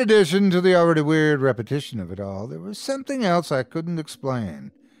 In addition to the already weird repetition of it all, there was something else I couldn't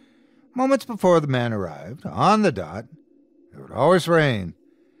explain. Moments before the man arrived, on the dot, it would always rain.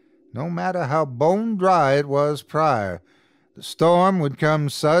 No matter how bone-dry it was prior, the storm would come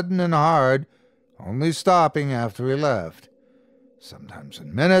sudden and hard, only stopping after he left. Sometimes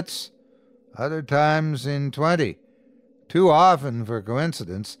in minutes, other times in 20. Too often for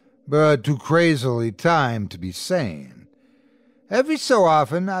coincidence, but too crazily timed to be sane. Every so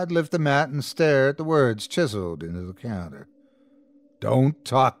often, I'd lift the mat and stare at the words chiseled into the counter. Don't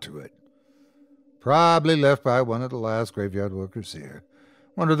talk to it. Probably left by one of the last graveyard workers here.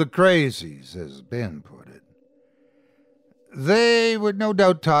 One of the crazies, as Ben put it. They were no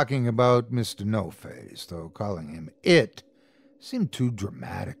doubt talking about Mr. No-Face, though calling him it seemed too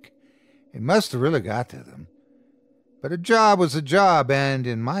dramatic. It must have really got to them. But a job was a job, and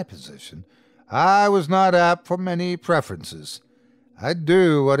in my position, I was not apt for many preferences. I'd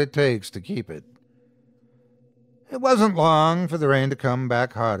do what it takes to keep it. It wasn't long for the rain to come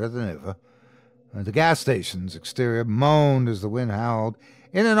back harder than ever. The gas station's exterior moaned as the wind howled,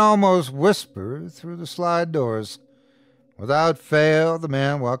 in an almost whisper through the slide doors. Without fail, the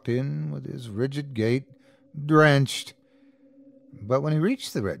man walked in with his rigid gait, drenched. But when he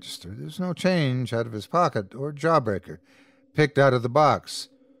reached the register, there was no change out of his pocket or jawbreaker picked out of the box.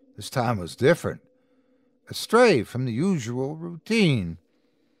 This time was different. Astray from the usual routine.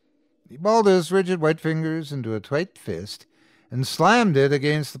 He balled his rigid white fingers into a tight fist and slammed it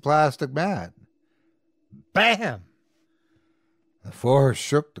against the plastic mat. Bam! The force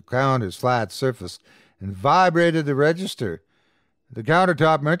shook the counter's flat surface and vibrated the register. The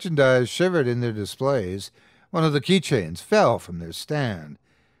countertop merchandise shivered in their displays. One of the keychains fell from their stand,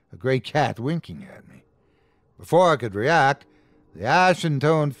 a gray cat winking at me. Before I could react, the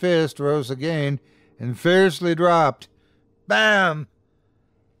ashen-toned fist rose again and fiercely dropped. Bam!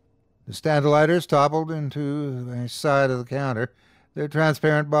 The stand-lighters toppled into the side of the counter, their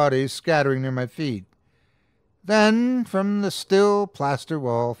transparent bodies scattering near my feet. Then, from the still plaster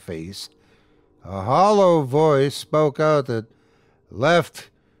wall face, A hollow voice spoke out that left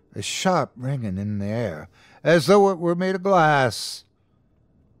a sharp ringing in the air, as though it were made of glass.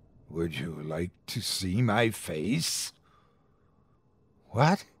 "Would you like to see my face?"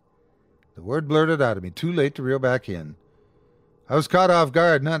 What? The word blurted out of me, too late to reel back in. I was caught off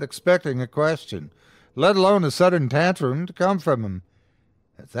guard, not expecting a question, let alone a sudden tantrum to come from him.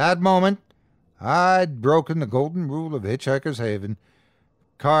 At that moment, I'd broken the golden rule of Hitchhiker's Haven,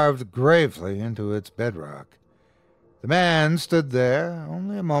 carved gravely into its bedrock. The man stood there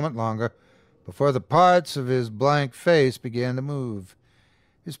only a moment longer before the parts of his blank face began to move.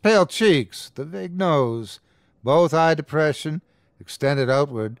 His pale cheeks, the vague nose, both eye depression, extended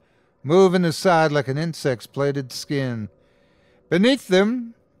outward, moving aside like an insect's plaited skin. Beneath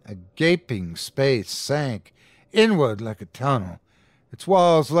them, a gaping space sank inward like a tunnel, its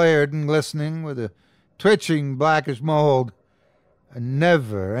walls layered and glistening with a twitching blackish mold, a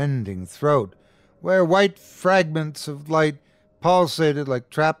never-ending throat where white fragments of light pulsated like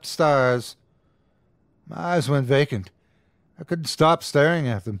trapped stars. My eyes went vacant. I couldn't stop staring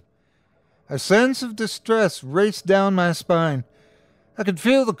at them. A sense of distress raced down my spine. I could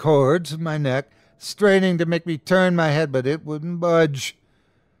feel the cords of my neck straining to make me turn my head, but it wouldn't budge.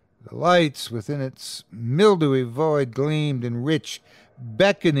 The lights within its mildewy void gleamed in rich,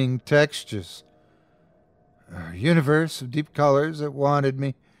 beckoning textures. A universe of deep colors that wanted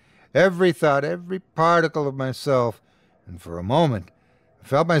me, every thought, every particle of myself, and for a moment I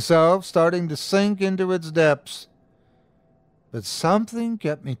felt myself starting to sink into its depths. But something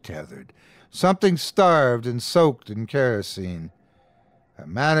kept me tethered, something starved and soaked in kerosene. I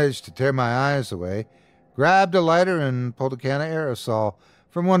managed to tear my eyes away, grabbed a lighter and pulled a can of aerosol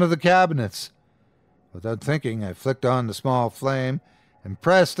from one of the cabinets. Without thinking, I flicked on the small flame and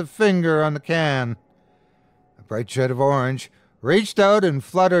pressed a finger on the can. A bright shed of orange reached out and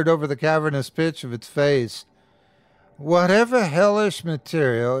fluttered over the cavernous pitch of its face. Whatever hellish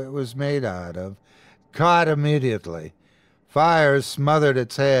material it was made out of caught immediately. Fire smothered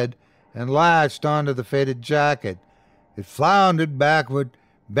its head and latched onto the faded jacket. It floundered backward,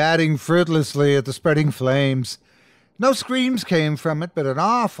 batting fruitlessly at the spreading flames. No screams came from it, but an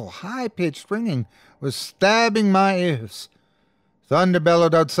awful, high-pitched ringing was stabbing my ears. Thunder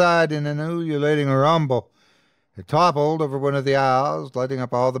bellowed outside in an ululating rumble. It toppled over one of the aisles, lighting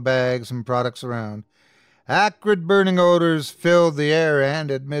up all the bags and products around. Acrid burning odors filled the air,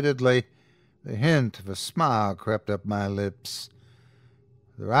 and, admittedly, the hint of a smile crept up my lips.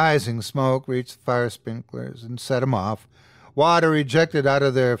 The rising smoke reached the fire sprinklers and set them off. Water ejected out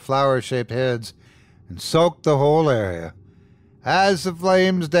of their flower-shaped heads and soaked the whole area. As the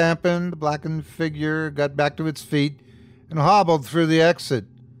flames dampened, the blackened figure got back to its feet and hobbled through the exit.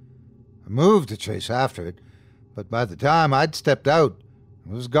 I moved to chase after it, but by the time I'd stepped out,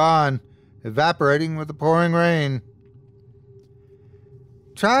 it was gone, evaporating with the pouring rain.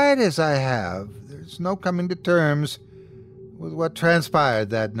 Try it as I have, there's no coming to terms with what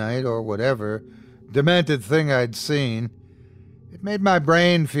transpired that night, or whatever demented thing I'd seen. It made my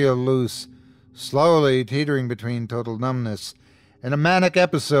brain feel loose, slowly teetering between total numbness and a manic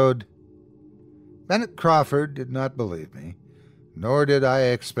episode. Bennett Crawford did not believe me, nor did I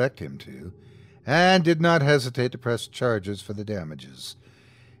expect him to, and did not hesitate to press charges for the damages.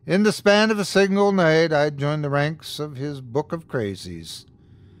 In the span of a single night, I joined the ranks of his book of crazies.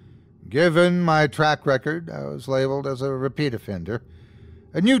 Given my track record, I was labeled as a repeat offender,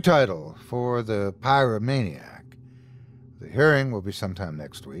 a new title for the pyromaniac. The hearing will be sometime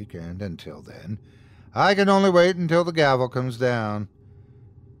next week, and until then, I can only wait until the gavel comes down.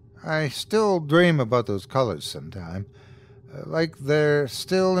 I still dream about those colors sometime, like they're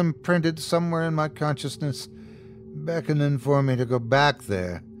still imprinted somewhere in my consciousness, beckoning for me to go back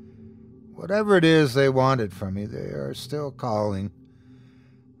there. Whatever it is they wanted from me, they are still calling.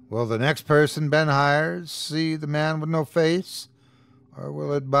 Will the next person Ben hires see the man with no face? Or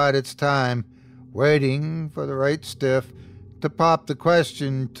will it bide its time, waiting for the right stiff to pop the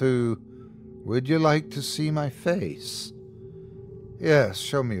question to, "Would you like to see my face?" Yes,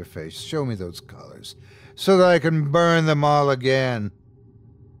 show me your face, show me those colors, so that I can burn them all again.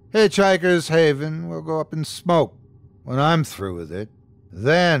 Hitchhiker's Haven will go up in smoke when I'm through with it.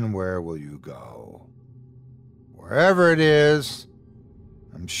 Then where will you go? Wherever it is,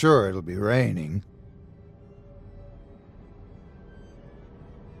 I'm sure it'll be raining.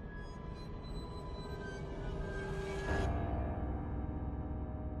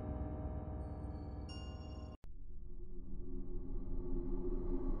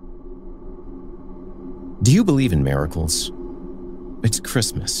 Do you believe in miracles? It's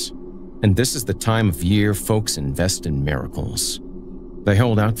Christmas, and this is the time of year folks invest in miracles. They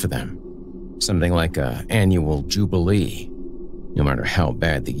hold out for them, Something like an annual jubilee. No matter how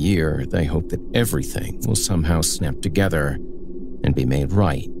bad the year, they hope that everything will somehow snap together and be made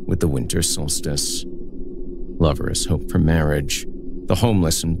right with the winter solstice. Lovers hope for marriage. The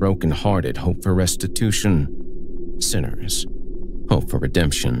homeless and broken-hearted hope for restitution. Sinners hope for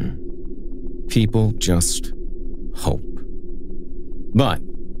redemption. People just hope. But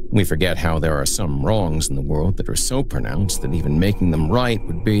we forget how there are some wrongs in the world that are so pronounced that even making them right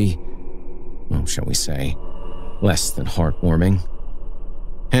would be, well, shall we say, less than heartwarming.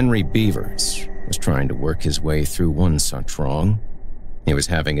 Henry Beavers was trying to work his way through one such wrong. He was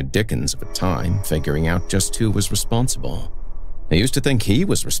having a dickens of a time figuring out just who was responsible. He used to think he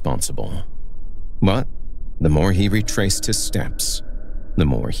was responsible. But the more he retraced his steps, the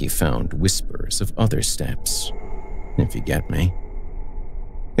more he found whispers of other steps, if you get me.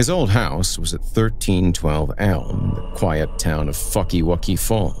 His old house was at 1312 Elm in the quiet town of Fucky-Wucky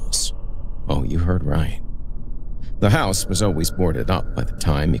Falls. Oh, you heard right. The house was always boarded up by the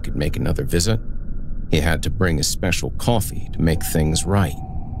time he could make another visit. He had to bring a special coffee to make things right.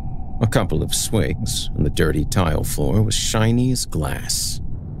 A couple of swigs, and the dirty tile floor was shiny as glass.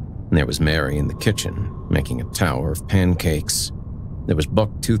 And there was Mary in the kitchen, making a tower of pancakes. There was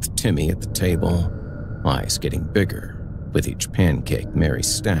Buck-toothed Timmy at the table, eyes getting bigger with each pancake Mary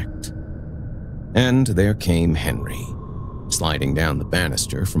stacked. And there came Henry, sliding down the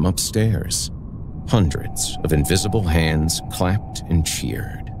banister from upstairs. Hundreds of invisible hands clapped and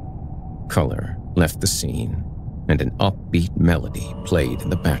cheered. Color left the scene, and an upbeat melody played in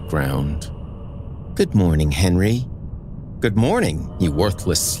the background. "Good morning, Henry." "Good morning, you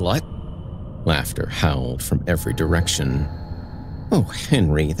worthless slut." Laughter howled from every direction. "Oh,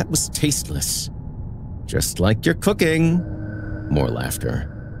 Henry, that was tasteless." "Just like your cooking." More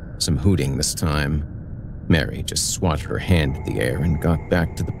laughter. Some hooting this time. Mary just swatted her hand in the air and got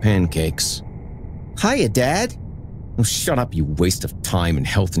back to the pancakes. "Hiya, Dad." "Oh, shut up, you waste of time and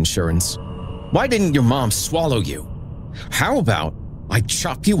health insurance. Why didn't your mom swallow you? How about I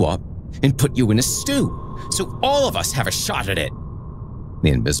chop you up and put you in a stew so all of us have a shot at it?"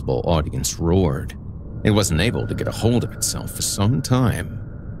 The invisible audience roared. It wasn't able to get a hold of itself for some time.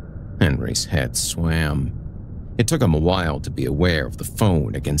 Henry's head swam. It took him a while to be aware of the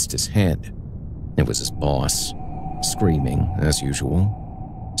phone against his head. It was his boss, screaming as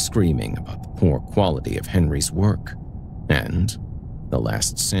usual, screaming about the poor quality of Henry's work and the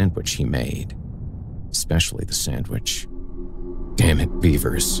last sandwich he made, especially the sandwich. Damn it,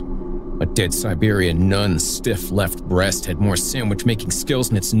 Beavers. A dead Siberian nun's stiff left breast had more sandwich-making skills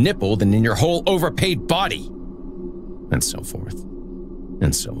in its nipple than in your whole overpaid body. And so forth,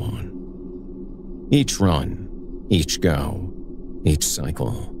 and so on. Each run, each go, each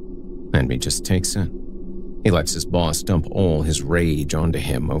cycle, Henry just takes it. He lets his boss dump all his rage onto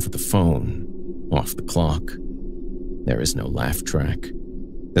him over the phone, off the clock. There is no laugh track.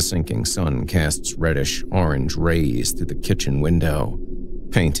 The sinking sun casts reddish-orange rays through the kitchen window,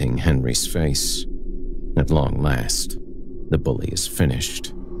 painting Henry's face. At long last, the bully is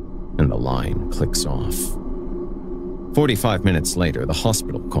finished, and the line clicks off. 45 minutes later, the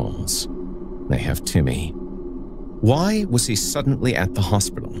hospital calls. They have Timmy. Why was he suddenly at the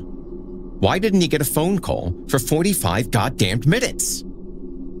hospital? Why didn't he get a phone call for 45 goddamned minutes?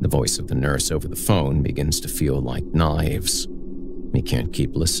 The voice of the nurse over the phone begins to feel like knives. He can't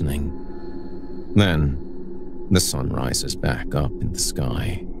keep listening. Then, the sun rises back up in the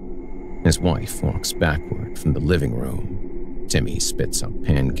sky. His wife walks backward from the living room. Timmy spits up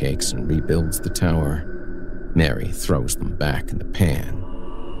pancakes and rebuilds the tower. Mary throws them back in the pan,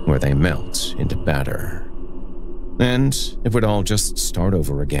 where they melt into batter. And it would all just start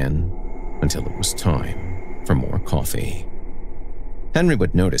over again until it was time for more coffee. Henry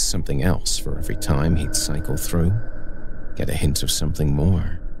would notice something else for every time he'd cycle through, get a hint of something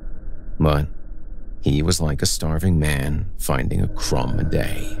more. But he was like a starving man finding a crumb a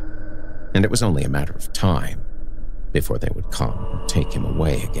day, and it was only a matter of time before they would come and take him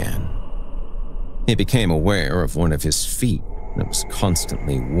away again. He became aware of one of his feet that was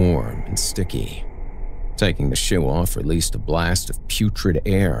constantly warm and sticky. Taking the shoe off released a blast of putrid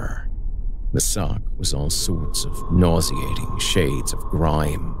air. The sock was all sorts of nauseating shades of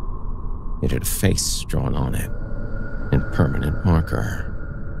grime. It had a face drawn on it, in permanent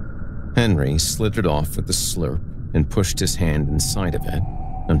marker. Henry slid it off with a slurp and pushed his hand inside of it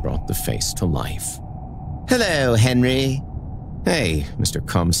and brought the face to life. "Hello, Henry." "Hey, Mr.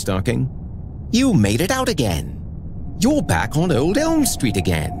 Comstocking. You made it out again. You're back on Old Elm Street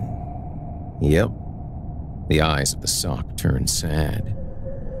again." "Yep." The eyes of the sock turned sad.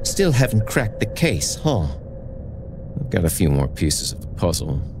 "Still haven't cracked the case, huh?" "I've got a few more pieces of the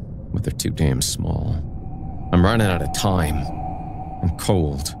puzzle. but they're too damn small. I'm running out of time. I'm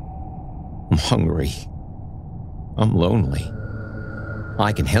cold. I'm hungry. I'm lonely.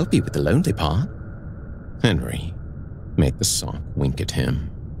 I can help you with the lonely part. Henry made the sock wink at him.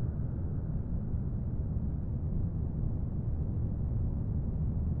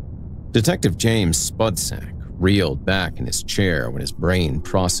 Detective James Spudsack reeled back in his chair when his brain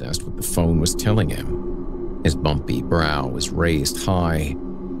processed what the phone was telling him. His bumpy brow was raised high,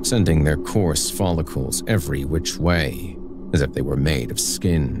 sending their coarse follicles every which way, as if they were made of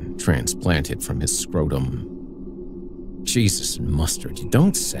skin transplanted from his scrotum. Jesus and mustard, you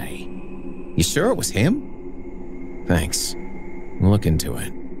don't say. You sure it was him? Thanks. We'll look into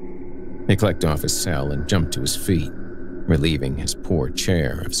it. He clicked off his cell and jumped to his feet, relieving his poor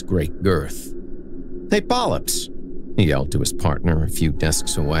chair of its great girth. Hey, Polyps, he yelled to his partner a few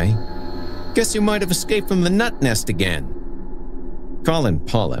desks away. Guess you might have escaped from the nut nest again. Colin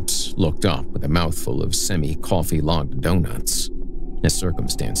Polyps looked up with a mouthful of semi-coffee logged donuts. His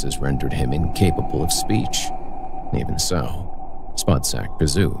circumstances rendered him incapable of speech. Even so, Spudsack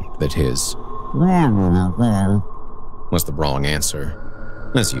presumed that his was the wrong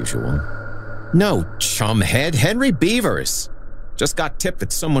answer, as usual. No, chumhead, Henry Beavers. Just got tipped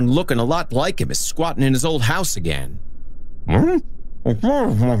that someone looking a lot like him is squatting in his old house again. Well,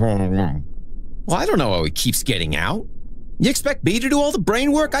 I don't know how he keeps getting out. You expect me to do all the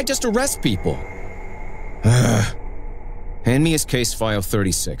brain work? I just arrest people. Hand me his case file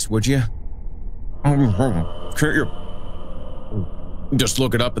 36, would you? Can't you just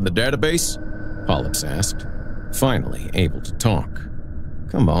look it up in the database? Polyps asked, finally able to talk.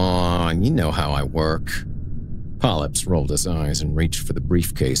 Come on, you know how I work. Polyps rolled his eyes and reached for the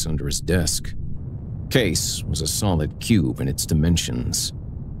briefcase under his desk. Case was a solid cube in its dimensions.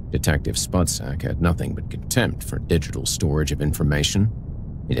 Detective Spudsack had nothing but contempt for digital storage of information.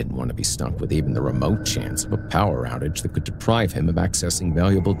 He didn't want to be stuck with even the remote chance of a power outage that could deprive him of accessing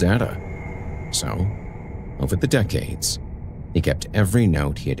valuable data. So, over the decades, he kept every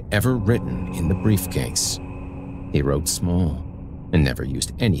note he had ever written in the briefcase. He wrote small and never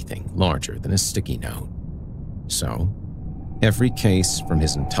used anything larger than a sticky note. So, every case from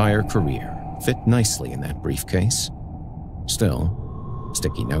his entire career fit nicely in that briefcase. Still,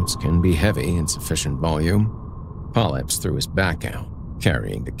 sticky notes can be heavy in sufficient volume. Polyps threw his back out,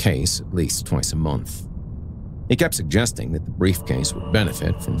 carrying the case at least twice a month. He kept suggesting that the briefcase would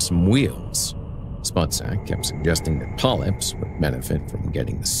benefit from some wheels. Spudsack kept suggesting that Polyps would benefit from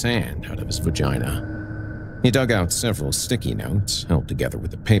getting the sand out of his vagina. He dug out several sticky notes, held together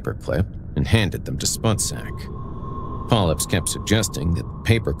with a paperclip, and handed them to Spudsack. Polyps kept suggesting that the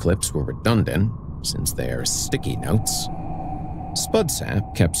paper clips were redundant, since they are sticky notes.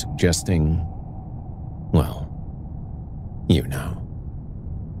 Spudsack kept suggesting, well, you know.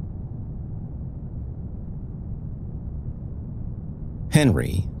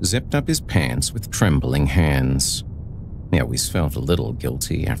 Henry zipped up his pants with trembling hands. He always felt a little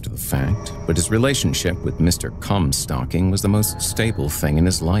guilty after the fact, but his relationship with Mr. Comstocking was the most stable thing in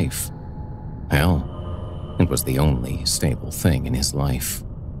his life. Hell, it was the only stable thing in his life.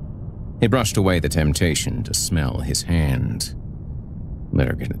 He brushed away the temptation to smell his hand.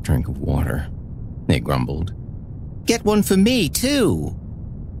 Better get a drink of water, he grumbled. Get one for me, too.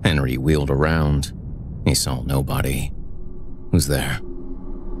 Henry wheeled around. He saw nobody. Who's there?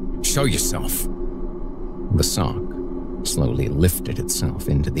 Show yourself. The sock slowly lifted itself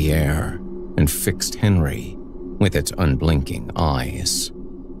into the air and fixed Henry with its unblinking eyes.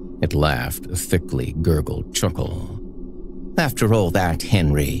 It laughed a thickly gurgled chuckle. After all that,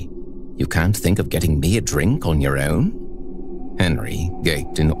 Henry, you can't think of getting me a drink on your own? Henry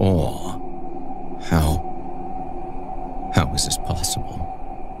gaped in awe. How is this possible?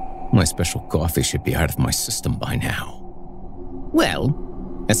 My special coffee should be out of my system by now.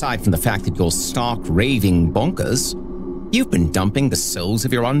 Well, aside from the fact that you're stark raving bonkers, you've been dumping the souls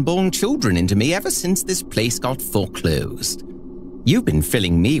of your unborn children into me ever since this place got foreclosed. You've been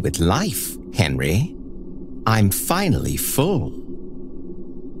filling me with life, Henry. I'm finally full.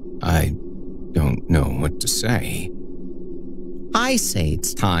 I don't know what to say. I say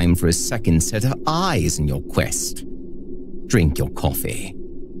it's time for a second set of eyes in your quest. Drink your coffee.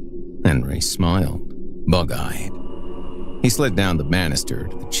 Henry smiled, bug-eyed. He slid down the banister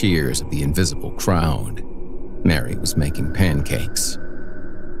to the cheers of the invisible crowd. Mary was making pancakes.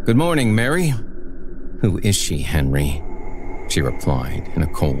 Good morning, Mary. Who is she, Henry? She replied in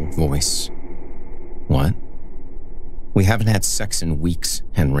a cold voice. What? We haven't had sex in weeks,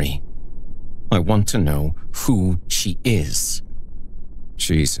 Henry. I want to know who she is.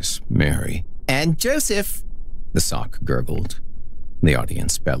 Jesus, Mary. And Joseph, the sock gurgled. The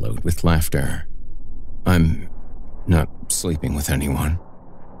audience bellowed with laughter. I'm not sleeping with anyone.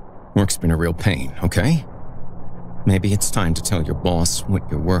 Work's been a real pain, okay? Maybe it's time to tell your boss what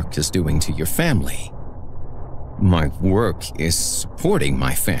your work is doing to your family. My work is supporting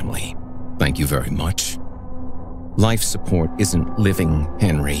my family. Thank you very much. Life support isn't living,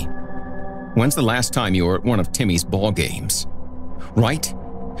 Henry. When's the last time you were at one of Timmy's ball games? Right?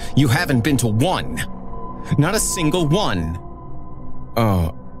 You haven't been to one. Not a single one.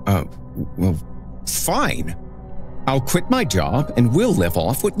 Well, fine. I'll quit my job and we'll live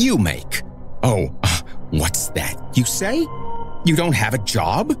off what you make. What's that you say? You don't have a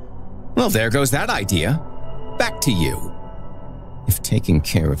job? Well, there goes that idea. Back to you. If taking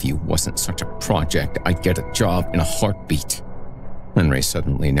care of you wasn't such a project, I'd get a job in a heartbeat. Henry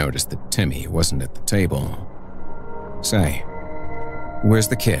suddenly noticed that Timmy wasn't at the table. Say, where's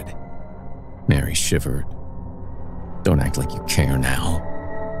the kid? Mary shivered. Don't act like you care now.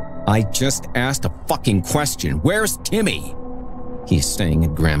 I just asked a fucking question. Where's Timmy? He's staying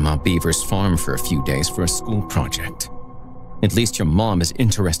at Grandma Beaver's farm for a few days for a school project. At least your mom is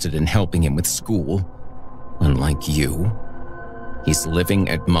interested in helping him with school. Unlike you. He's living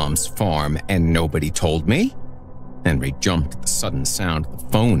at Mom's farm and nobody told me? Henry jumped at the sudden sound of the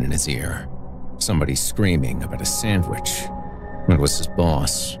phone in his ear. Somebody screaming about a sandwich. It was his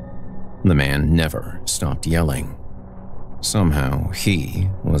boss. The man never stopped yelling. Somehow, he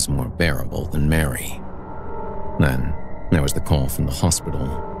was more bearable than Mary. Then, there was the call from the hospital.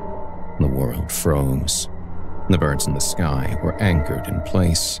 The world froze. The birds in the sky were anchored in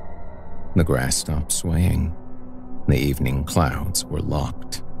place. The grass stopped swaying. The evening clouds were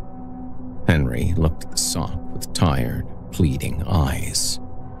locked. Henry looked at the sock with tired, pleading eyes.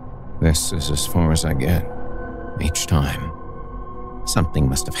 This is as far as I get, each time. Something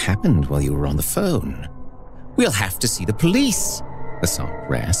must have happened while you were on the phone. We'll have to see the police, the sock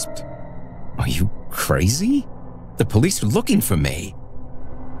rasped. Are you crazy? The police are looking for me.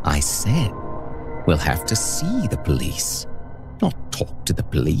 I said, we'll have to see the police, not talk to the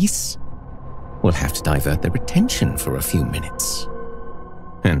police. We'll have to divert their attention for a few minutes.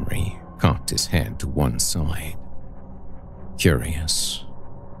 Henry cocked his head to one side. Curious.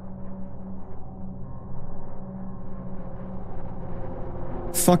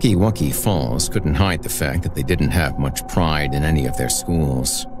 Fucky Wucky Falls couldn't hide the fact that they didn't have much pride in any of their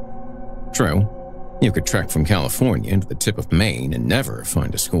schools. True, you could trek from California to the tip of Maine and never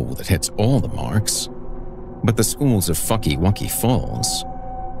find a school that hits all the marks. But the schools of Fucky Wucky Falls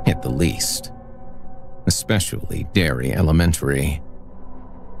hit the least. Especially Jiry Elementary.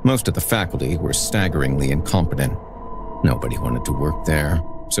 Most of the faculty were staggeringly incompetent. Nobody wanted to work there,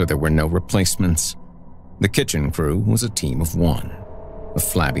 so there were no replacements. The kitchen crew was a team of one. A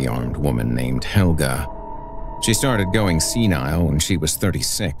flabby-armed woman named Helga. She started going senile when she was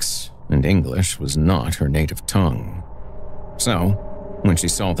 36, and English was not her native tongue. So, when she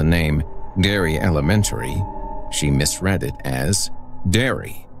saw the name Jiry Elementary, she misread it as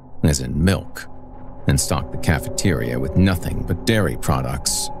dairy, as in milk, and stocked the cafeteria with nothing but dairy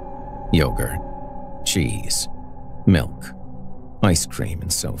products. Yogurt, cheese, milk, ice cream,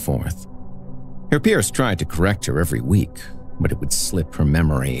 and so forth. Her peers tried to correct her every week, but it would slip her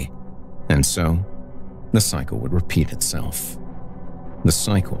memory, and so the cycle would repeat itself. The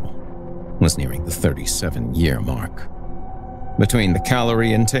cycle was nearing the 37-year mark. Between the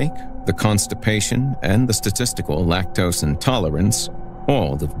calorie intake, the constipation, and the statistical lactose intolerance,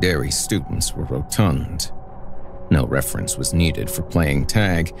 all of Jiry's students were rotund. No reference was needed for playing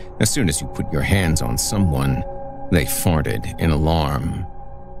tag. As soon as you put your hands on someone, they farted in alarm.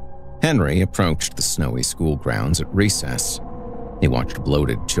 Henry approached the snowy school grounds at recess. He watched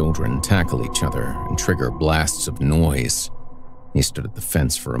bloated children tackle each other and trigger blasts of noise. He stood at the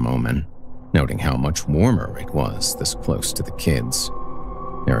fence for a moment, noting how much warmer it was this close to the kids.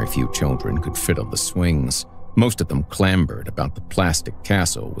 Very few children could fit on the swings. Most of them clambered about the plastic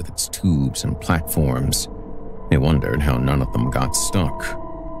castle with its tubes and platforms. He wondered how none of them got stuck.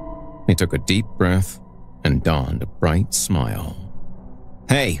 He took a deep breath and donned a bright smile.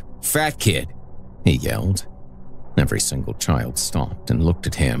 "Hey, fat kid," he yelled. Every single child stopped and looked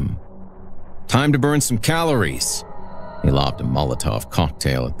at him. "Time to burn some calories." He lobbed a Molotov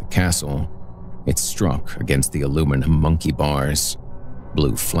cocktail at the castle. It struck against the aluminum monkey bars.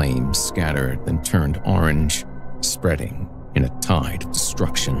 Blue flames scattered, then turned orange, spreading in a tide of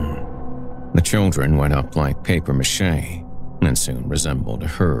destruction. The children went up like papier-mâché, and soon resembled a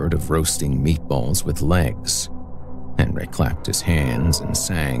herd of roasting meatballs with legs. Henry clapped his hands and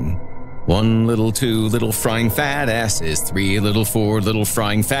sang, 1 little, 2 little frying fat asses, 3 little, 4 little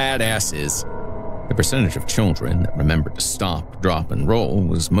frying fat asses. The percentage of children that remembered to stop, drop, and roll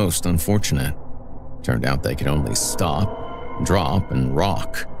was most unfortunate. Turned out they could only stop, drop, and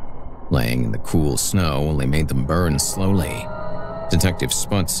rock. Laying in the cool snow only made them burn slowly. Detective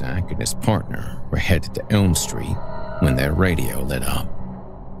Spudsack and his partner were headed to Elm Street when their radio lit up.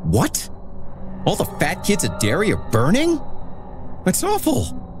 What? All the fat kids at Derry are burning? That's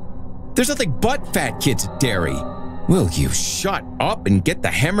awful. There's nothing but fat kids at Derry. Will you shut up and get the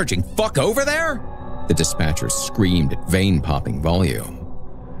hemorrhaging fuck over there? The dispatcher screamed at vein-popping volume.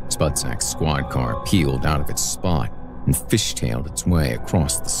 Spudsack's squad car peeled out of its spot and fishtailed its way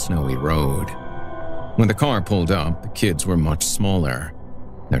across the snowy road. When the car pulled up, the kids were much smaller.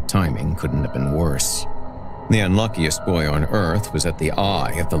 Their timing couldn't have been worse. The unluckiest boy on Earth was at the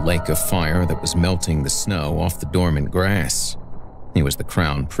eye of the lake of fire that was melting the snow off the dormant grass. He was the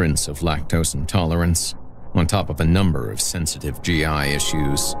crown prince of lactose intolerance, on top of a number of sensitive GI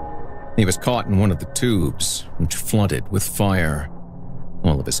issues. He was caught in one of the tubes, which flooded with fire.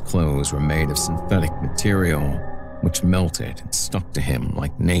 All of his clothes were made of synthetic material, which melted and stuck to him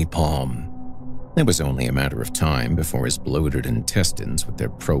like napalm. It was only a matter of time before his bloated intestines with their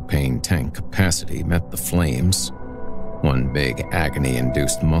propane tank capacity met the flames. One big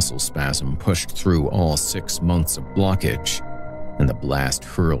agony-induced muscle spasm pushed through all 6 months of blockage, and the blast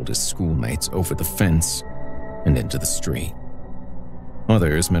hurled his schoolmates over the fence and into the street.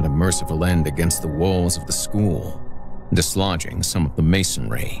 Others met a merciful end against the walls of the school, dislodging some of the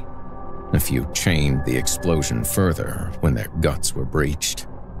masonry. A few chained the explosion further when their guts were breached.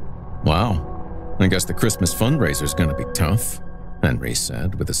 "Wow, I guess the Christmas fundraiser's gonna be tough," Henry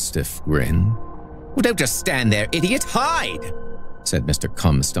said with a stiff grin. "Well, don't just stand there, idiot. Hide!" said Mr.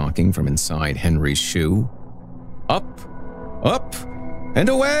 Comstocking from inside Henry's shoe. "Up, up, and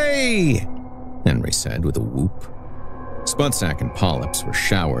away!" Henry said with a whoop. Spudsack and Polyps were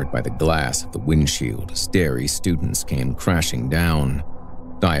showered by the glass of the windshield as Derry students came crashing down.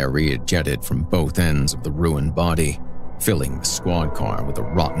 Diarrhea jetted from both ends of the ruined body, filling the squad car with a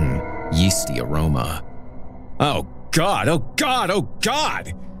rotten, yeasty aroma. "Oh God, oh God, oh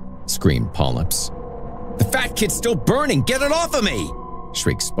God!" screamed Polyps. "The fat kid's still burning! Get it off of me!"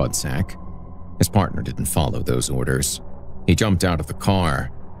 shrieked Spudsack. His partner didn't follow those orders. He jumped out of the car.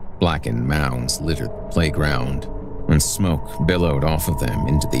 Blackened mounds littered the playground, and smoke billowed off of them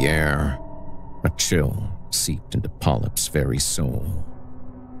into the air. A chill seeped into Polyps' very soul.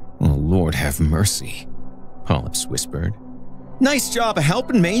 "Oh, Lord have mercy," Polyps whispered. "Nice job of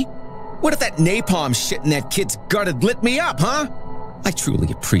helping me. What if that napalm shit in that kid's gut had lit me up, huh?" "I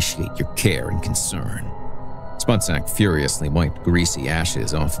truly appreciate your care and concern." Spudsack furiously wiped greasy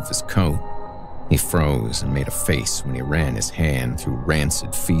ashes off of his coat. He froze and made a face when he ran his hand through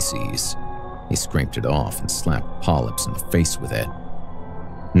rancid feces. He scraped it off and slapped Polyps in the face with it.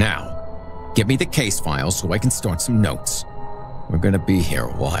 "Now, give me the case file so I can start some notes. We're gonna be here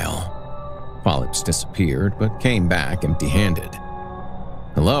a while." Polyps disappeared, but came back empty-handed.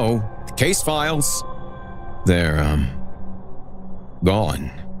 "Hello? The case files?" "They're, gone,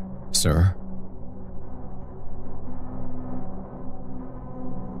 sir."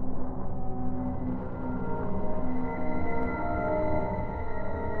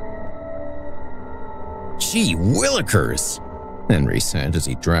 "Gee willikers," Henry said as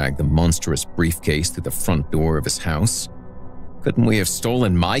he dragged the monstrous briefcase through the front door of his house. "Couldn't we have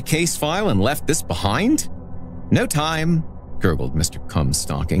stolen my case file and left this behind?" "No time," gurgled Mr.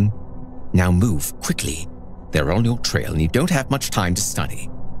 Comstocking. "Now move, quickly. They're on your trail and you don't have much time to study.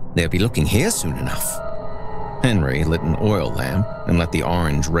 They'll be looking here soon enough." Henry lit an oil lamp and let the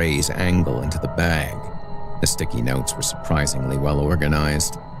orange rays angle into the bag. The sticky notes were surprisingly well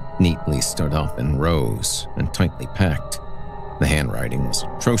organized, neatly stood up in rows and tightly packed. The handwriting was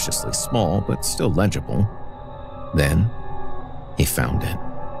atrociously small but still legible. Then he found it.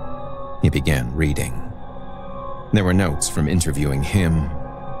 He began reading. There were notes from interviewing him,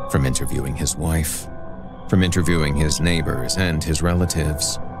 from interviewing his wife, from interviewing his neighbors and his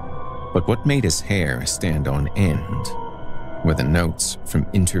relatives. But what made his hair stand on end were the notes from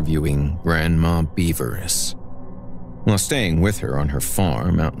interviewing Grandma Beavers. While staying with her on her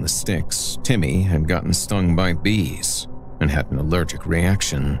farm out in the sticks, Timmy had gotten stung by bees and had an allergic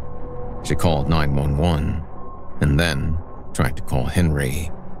reaction. She called 911 and then tried to call Henry.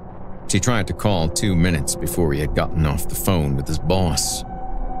 She tried to call 2 minutes before he had gotten off the phone with his boss.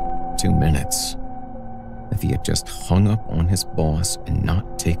 2 minutes. If he had just hung up on his boss and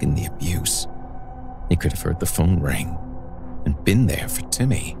not taken the abuse, he could have heard the phone ring and been there for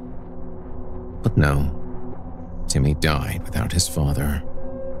Timmy. But no, Timmy died without his father,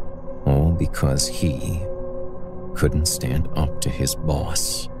 all because he couldn't stand up to his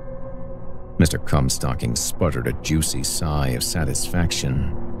boss. Mr. Comstocking sputtered a juicy sigh of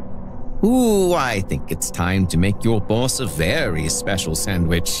satisfaction. Ooh, I think it's time to make your boss a very special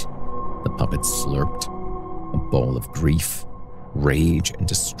sandwich. The puppet slurped. A ball of grief, rage, and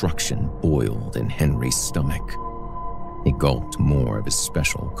destruction boiled in Henry's stomach. He gulped more of his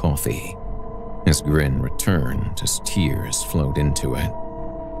special coffee. His grin returned as tears flowed into it.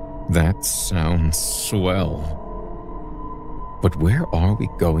 That sounds swell. But where are we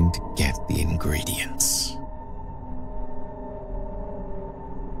going to get the ingredients?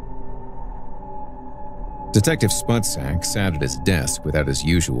 Detective Spudsack sat at his desk without his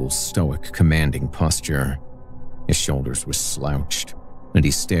usual stoic, commanding posture. His shoulders were slouched, and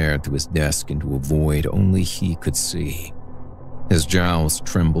he stared through his desk into a void only he could see. His jowls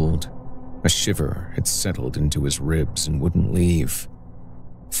trembled. A shiver had settled into his ribs and wouldn't leave.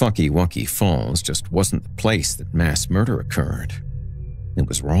 Fucky Wucky Falls just wasn't the place that mass murder occurred. It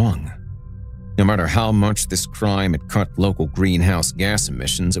was wrong. No matter how much this crime had cut local greenhouse gas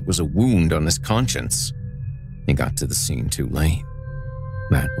emissions, it was a wound on his conscience. He got to the scene too late.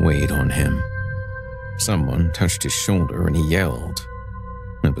 That weighed on him. Someone touched his shoulder and he yelled.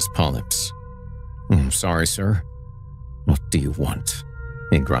 It was Polyps. I'm sorry, sir. What do you want?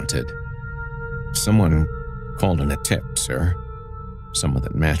 He grunted. Someone called in a tip, sir. Someone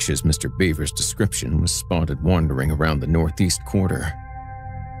that matches Mr. Beaver's description was spotted wandering around the northeast quarter.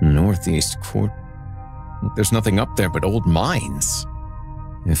 Northeast quarter? There's nothing up there but old mines.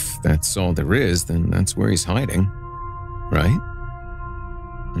 If that's all there is, then that's where he's hiding. Right?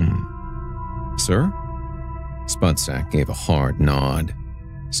 Sir? Spudsack gave a hard nod.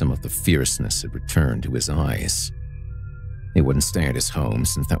 Some of the fierceness had returned to his eyes. He wouldn't stay at his home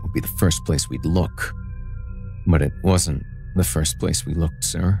since that would be the first place we'd look. But it wasn't the first place we looked,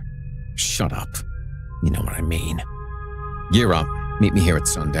 sir. Shut up. You know what I mean. Gear up. Meet me here at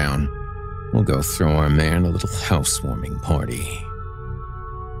sundown. We'll go throw our man a little housewarming party.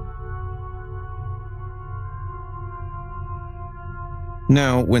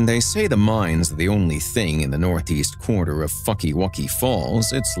 Now, when they say the mines are the only thing in the northeast quarter of Fucky Wucky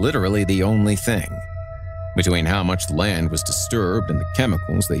Falls, it's literally the only thing. Between how much land was disturbed and the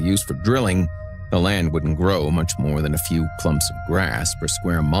chemicals they used for drilling, the land wouldn't grow much more than a few clumps of grass per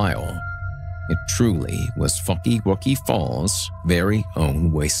square mile. It truly was Fucky Wucky Falls' very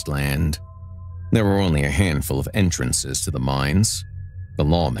own wasteland. There were only a handful of entrances to the mines. The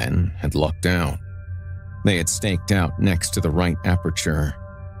lawmen had lucked out. They had staked out next to the right aperture.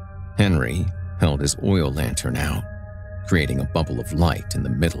 Henry held his oil lantern out, creating a bubble of light in the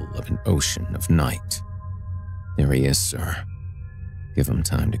middle of an ocean of night. There he is, sir. Give him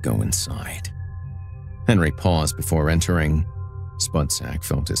time to go inside. Henry paused before entering. Spudsack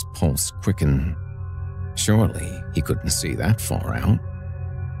felt his pulse quicken. Surely he couldn't see that far out.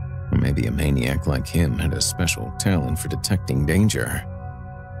 Or maybe a maniac like him had a special talent for detecting danger.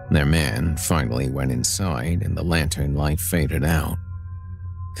 Their man finally went inside and the lantern light faded out.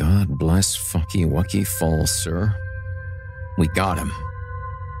 God bless Fucky Wucky Falls, sir. We got him.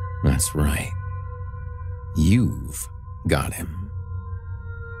 That's right. You've got him.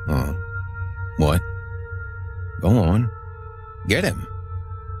 What? Go on. Get him.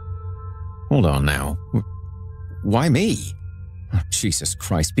 Hold on now. Why me? Oh, Jesus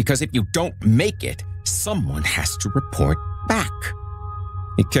Christ, because if you don't make it, someone has to report back.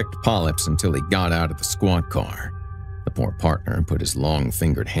 He kicked Polyps until he got out of the squad car. The poor partner put his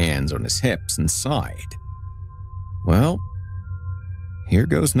long-fingered hands on his hips and sighed. Well, here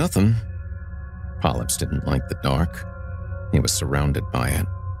goes nothing. Polyps didn't like the dark. He was surrounded by it,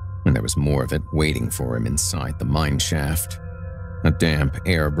 and there was more of it waiting for him inside the mine shaft. A damp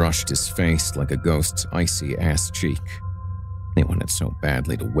air brushed his face like a ghost's icy ass cheek. He wanted so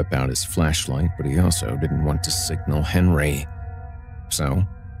badly to whip out his flashlight, but he also didn't want to signal Henry. So,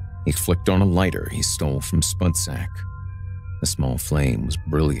 he flicked on a lighter he stole from Spudsack. The small flame was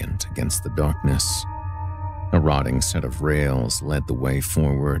brilliant against the darkness. A rotting set of rails led the way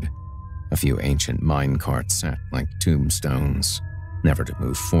forward. A few ancient minecarts sat like tombstones, never to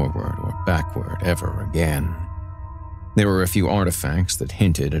move forward or backward ever again. There were a few artifacts that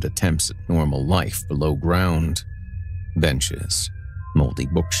hinted at attempts at normal life below ground. Benches, moldy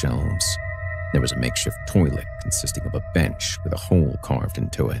bookshelves. There was a makeshift toilet consisting of a bench with a hole carved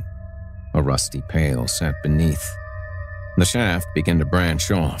into it. A rusty pail sat beneath. The shaft began to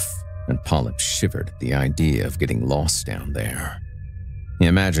branch off, and Polyps shivered at the idea of getting lost down there. He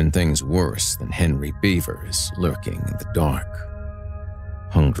imagined things worse than Henry Beavers lurking in the dark.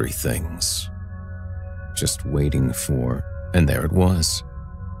 Hungry things. Just waiting for, and there it was.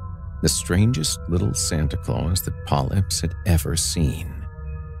 The strangest little Santa Claus that Polyps had ever seen.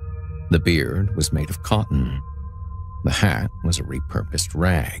 The beard was made of cotton. The hat was a repurposed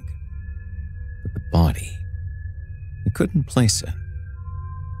rag. But the body, he couldn't place it.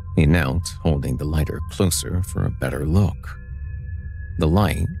 He knelt, holding the lighter closer for a better look. The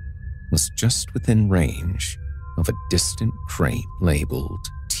light was just within range of a distant crate labeled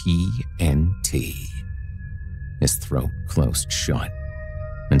TNT. His throat closed shut,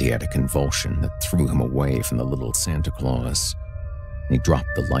 and he had a convulsion that threw him away from the little Santa Claus. He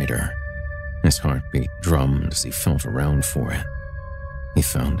dropped the lighter. His heartbeat drummed as he felt around for it. He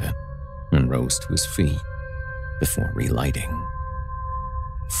found it and rose to his feet before relighting.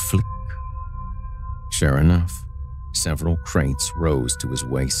 Flick. Sure enough, several crates rose to his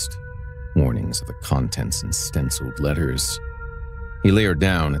waist, warnings of the contents in stenciled letters. He leered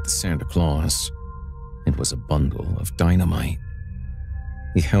down at the Santa Claus. It was a bundle of dynamite.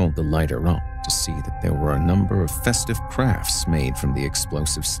 He held the lighter up to see that there were a number of festive crafts made from the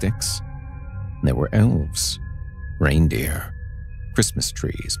explosive sticks. There were elves, reindeer, Christmas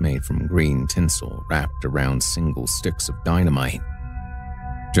trees made from green tinsel wrapped around single sticks of dynamite.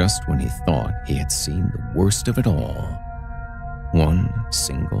 Just when he thought he had seen the worst of it all, one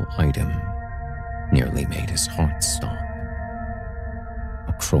single item nearly made his heart stop.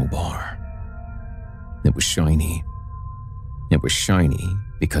 A crowbar. It was shiny. It was shiny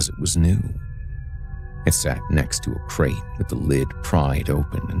because it was new. It sat next to a crate with the lid pried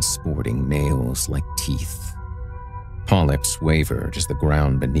open and sporting nails like teeth. Polyps wavered as the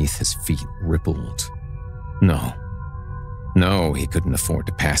ground beneath his feet rippled. No, he couldn't afford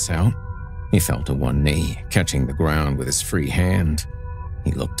to pass out. He fell to one knee, catching the ground with his free hand.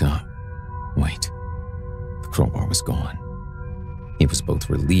 He looked up. Wait, the crowbar was gone. He was both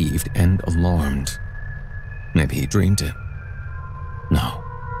relieved and alarmed. Maybe he dreamed it. No,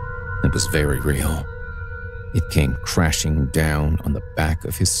 it was very real. It came crashing down on the back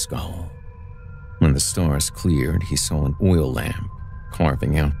of his skull. When the stars cleared, he saw an oil lamp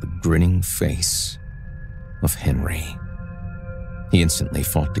carving out the grinning face of Henry. He instantly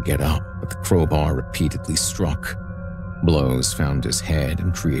fought to get up, but the crowbar repeatedly struck. Blows found his head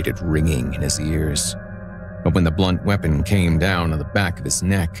and created ringing in his ears. But when the blunt weapon came down on the back of his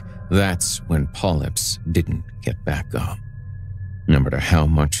neck, that's when Polyps didn't get back up, no matter how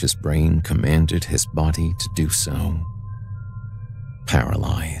much his brain commanded his body to do so.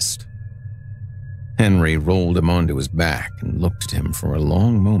 Paralyzed. Henry rolled him onto his back and looked at him for a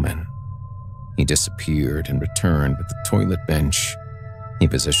long moment. He disappeared and returned with the toilet bench. He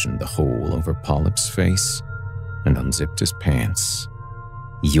positioned the hole over Polyps' face and unzipped his pants.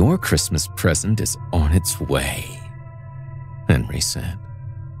 "Your Christmas present is on its way," Henry said.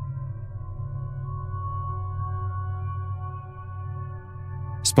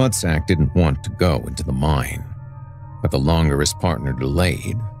 Spudsack didn't want to go into the mine, but the longer his partner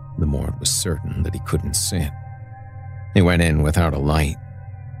delayed, the more it was certain that he couldn't sit. He went in without a light.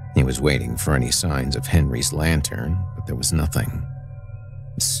 He was waiting for any signs of Henry's lantern, but there was nothing.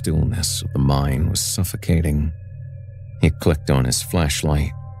 The stillness of the mine was suffocating. He clicked on his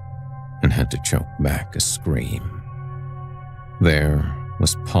flashlight and had to choke back a scream. There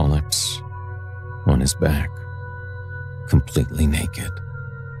was Polyps on his back, completely naked.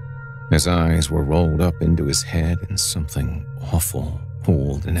 His eyes were rolled up into his head and something awful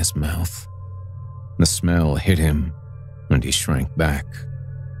pulled in his mouth. The smell hit him and he shrank back.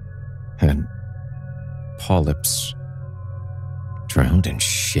 Had Polyps drowned in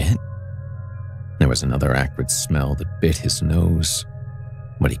shit? There was another acrid smell that bit his nose,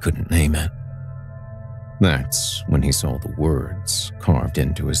 but he couldn't name it. That's when he saw the words carved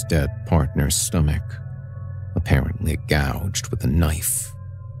into his dead partner's stomach, apparently gouged with a knife.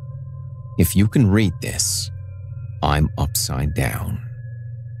 "If you can read this, I'm upside down."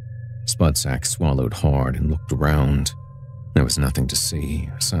 Spudsack swallowed hard and looked around. There was nothing to see,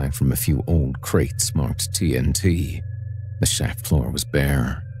 aside from a few old crates marked TNT. The shaft floor was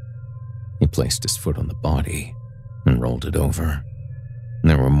bare. He placed his foot on the body and rolled it over.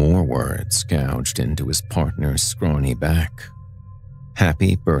 There were more words gouged into his partner's scrawny back.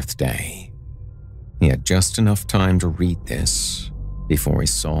 "Happy birthday." He had just enough time to read this before he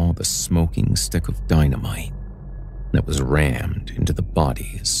saw the smoking stick of dynamite that was rammed into the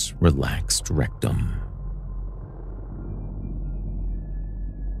body's relaxed rectum.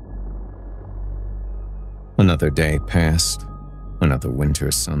 Another day passed. Another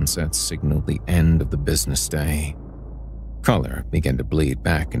winter sunset signaled the end of the business day. Color began to bleed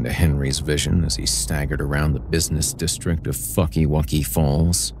back into Henry's vision as he staggered around the business district of Fucky Wucky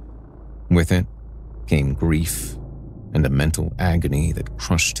Falls. With it came grief and a mental agony that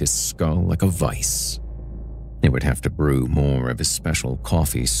crushed his skull like a vice. He would have to brew more of his special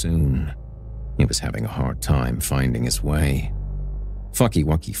coffee soon. He was having a hard time finding his way. Fucky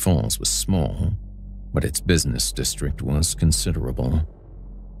Wucky Falls was small, but its business district was considerable.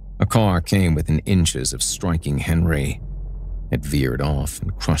 A car came within inches of striking Henry. It veered off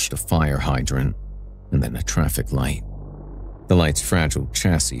and crushed a fire hydrant, and then a traffic light. The light's fragile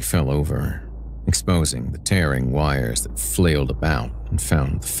chassis fell over, exposing the tearing wires that flailed about and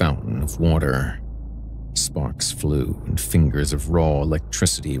found the fountain of water. Sparks flew, and fingers of raw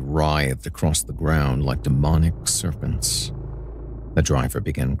electricity writhed across the ground like demonic serpents. The driver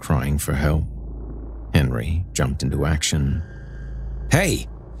began crying for help. Henry jumped into action. "Hey,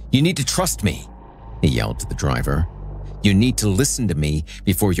 you need to trust me," he yelled to the driver. "You need to listen to me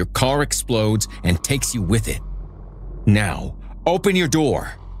before your car explodes and takes you with it. Now, open your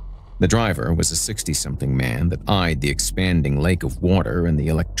door." The driver was a 60-something man that eyed the expanding lake of water and the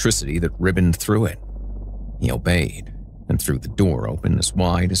electricity that ribboned through it. He obeyed and threw the door open as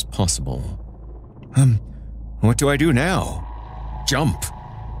wide as possible. What do I do now?" "Jump!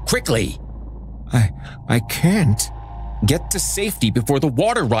 Quickly!" I can't. Get to safety before the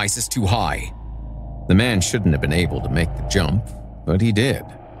water rises too high." The man shouldn't have been able to make the jump, but he did.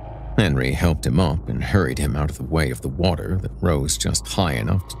 Henry helped him up and hurried him out of the way of the water that rose just high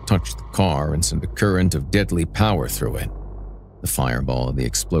enough to touch the car and send a current of deadly power through it. The fireball of the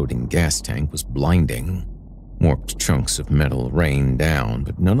exploding gas tank was blinding. Warped chunks of metal rained down,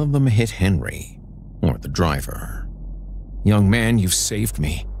 but none of them hit Henry or the driver. "Young man, you've saved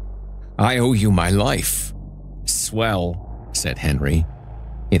me. I owe you my life." "Swell," said Henry.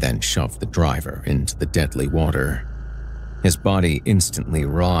 He then shoved the driver into the deadly water. His body instantly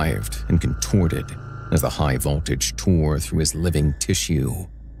writhed and contorted as the high voltage tore through his living tissue.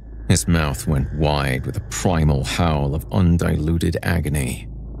 His mouth went wide with a primal howl of undiluted agony.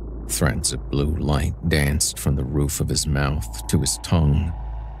 Threads of blue light danced from the roof of his mouth to his tongue.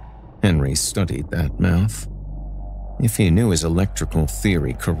 Henry studied that mouth. If he knew his electrical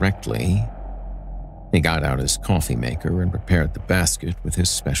theory correctly, he got out his coffee maker and prepared the basket with his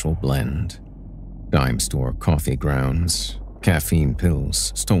special blend. Dime store coffee grounds, caffeine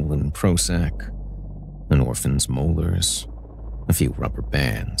pills, stolen Prozac, an orphan's molars, a few rubber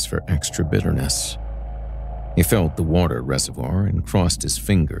bands for extra bitterness. He filled the water reservoir and crossed his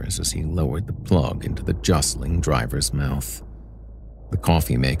fingers as he lowered the plug into the jostling driver's mouth. The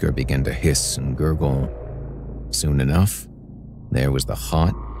coffee maker began to hiss and gurgle. Soon enough, there was the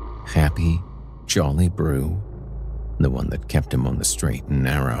hot, happy, jolly brew, the one that kept him on the straight and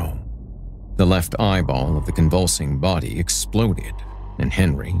narrow. The left eyeball of the convulsing body exploded, and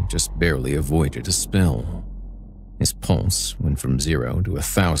Henry just barely avoided a spill. His pulse went from 0 to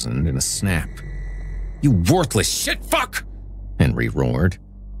 1,000 in a snap. "You worthless shitfuck!" Henry roared.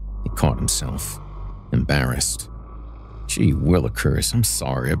 He caught himself, embarrassed. "Gee willikers, I'm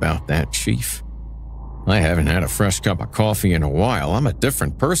sorry about that, Chief. I haven't had a fresh cup of coffee in a while. I'm a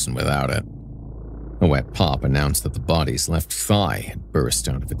different person without it." A wet pop announced that the body's left thigh had burst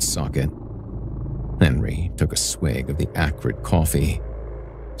out of its socket. Henry took a swig of the acrid coffee.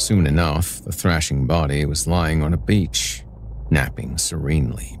 Soon enough, the thrashing body was lying on a beach, napping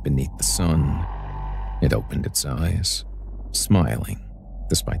serenely beneath the sun. It opened its eyes, smiling,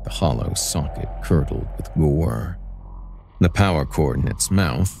 despite the hollow socket curdled with gore. The power cord in its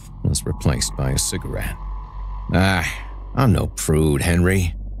mouth was replaced by a cigarette. I'm no prude,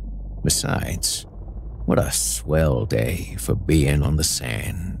 Henry. Besides, what a swell day for being on the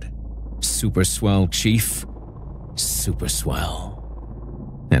sand. Super swell, Chief. Super swell.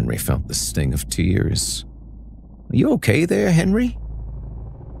 Henry felt the sting of tears. Are you okay there, Henry?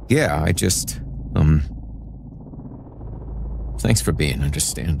 Yeah, I just, Thanks for being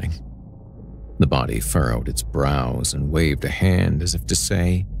understanding. The body furrowed its brows and waved a hand as if to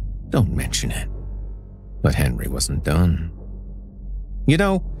say, don't mention it. But Henry wasn't done. You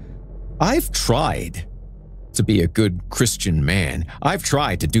know, I've tried to be a good Christian man. I've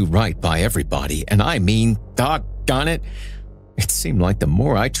tried to do right by everybody, and I mean, doggone it, it seemed like the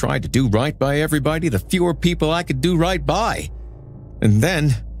more I tried to do right by everybody, the fewer people I could do right by. And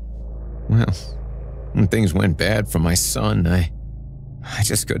then, well, when things went bad for my son, I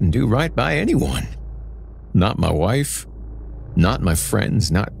just couldn't do right by anyone. Not my wife, not my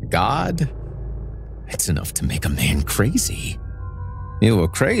friends, not God. It's enough to make a man crazy. You were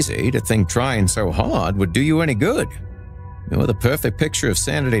crazy to think trying so hard would do you any good. You're the perfect picture of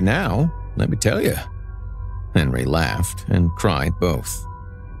sanity now, let me tell you. Henry laughed and cried both.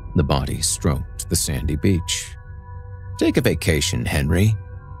 The body stroked the sandy beach. Take a vacation, Henry.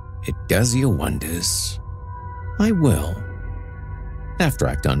 It does you wonders. I will. After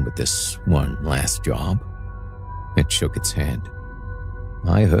I've done with this one last job. It shook its head.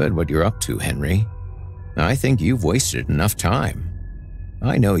 I heard what you're up to, Henry. I think you've wasted enough time.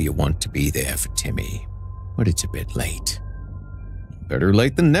 I know you want to be there for Timmy, but it's a bit late. Better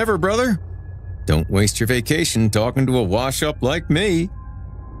late than never, brother. Don't waste your vacation talking to a wash-up like me.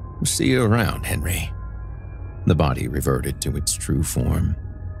 See you around, Henry. The body reverted to its true form,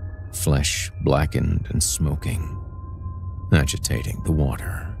 flesh blackened and smoking, agitating the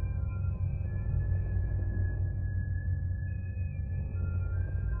water.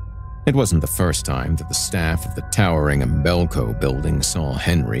 It wasn't the first time that the staff of the towering Embelco building saw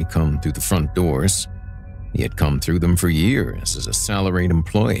Henry come through the front doors. He had come through them for years as a salaried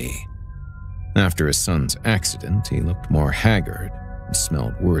employee. After his son's accident, he looked more haggard and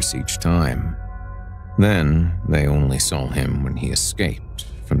smelled worse each time. Then, they only saw him when he escaped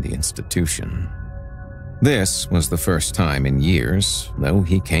from the institution. This was the first time in years, though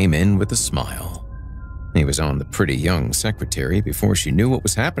he came in with a smile. He was on the pretty young secretary before she knew what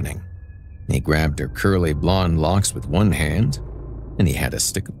was happening. He grabbed her curly blonde locks with one hand, and he had a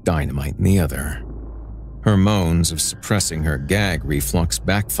stick of dynamite in the other. Her moans of suppressing her gag reflux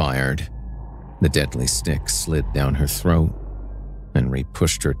backfired. The deadly stick slid down her throat. Henry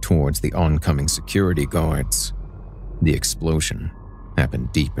pushed her towards the oncoming security guards. The explosion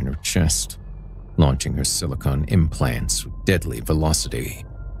happened deep in her chest, launching her silicone implants with deadly velocity.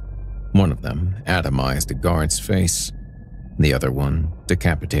 One of them atomized a guard's face. The other one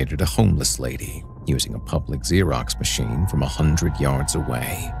decapitated a homeless lady using a public Xerox machine from 100 yards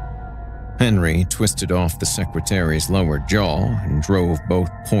away. Henry twisted off the secretary's lower jaw and drove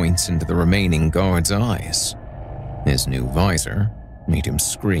both points into the remaining guard's eyes. His new visor made him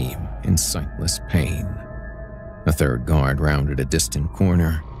scream in sightless pain. A third guard rounded a distant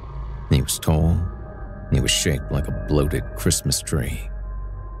corner. He was tall. He was shaped like a bloated Christmas tree.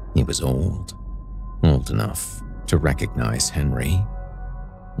 He was old enough to recognize Henry.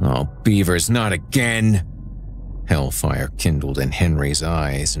 Oh, Beavers, not again! Hellfire kindled in Henry's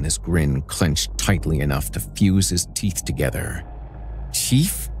eyes, and his grin clenched tightly enough to fuse his teeth together.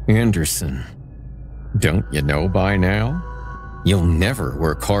 Chief Anderson. Don't you know by now? You'll never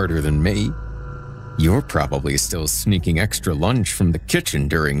work harder than me. You're probably still sneaking extra lunch from the kitchen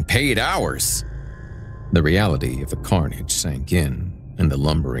during paid hours. The reality of the carnage sank in, and the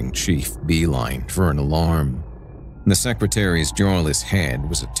lumbering chief beelined for an alarm. The secretary's jawless head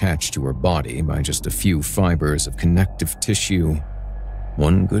was attached to her body by just a few fibers of connective tissue.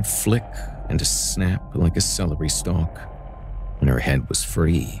 One good flick and a snap like a celery stalk, and her head was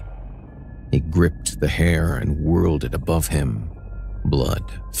free. He gripped the hair and whirled it above him,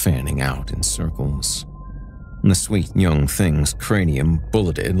 blood fanning out in circles. The sweet young thing's cranium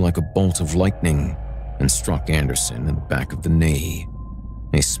bulleted like a bolt of lightning and struck Anderson in the back of the knee.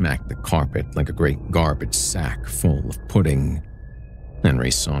 He smacked the carpet like a great garbage sack full of pudding. Henry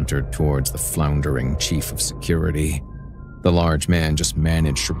sauntered towards the floundering chief of security. The large man just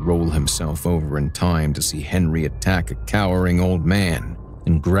managed to roll himself over in time to see Henry attack a cowering old man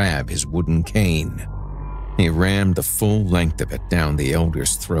and grab his wooden cane. He rammed the full length of it down the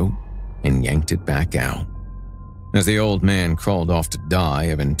elder's throat and yanked it back out. As the old man crawled off to die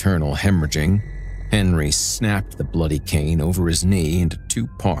of internal hemorrhaging, Henry snapped the bloody cane over his knee into two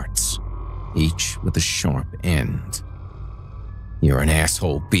parts, each with a sharp end. You're an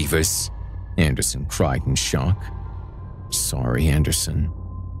asshole, Beavers, Anderson cried in shock. Sorry, Anderson.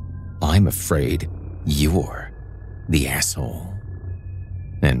 I'm afraid you're the asshole.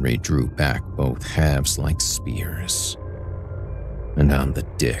 Henry drew back both halves like spears. And on the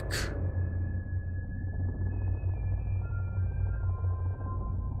dick.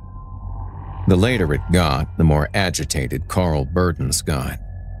 The later it got, the more agitated Carl Burdens got.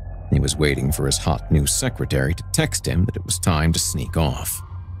 He was waiting for his hot new secretary to text him that it was time to sneak off.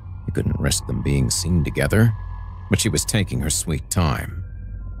 He couldn't risk them being seen together, but she was taking her sweet time.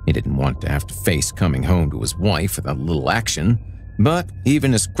 He didn't want to have to face coming home to his wife without a little action, but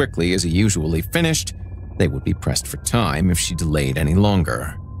even as quickly as he usually finished, they would be pressed for time if she delayed any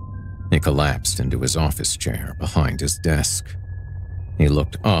longer. He collapsed into his office chair behind his desk. He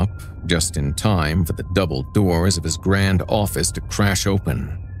looked up just in time for the double doors of his grand office to crash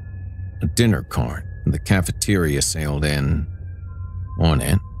open. A dinner cart from the cafeteria sailed in. On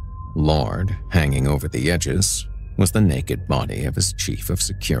it, lard hanging over the edges, was the naked body of his chief of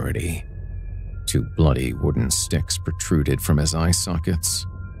security. Two bloody wooden sticks protruded from his eye sockets.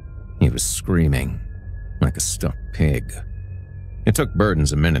 He was screaming like a stuck pig. It took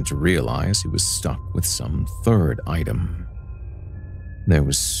Burdens a minute to realize he was stuck with some third item. There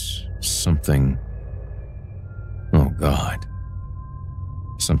was something. Oh, God.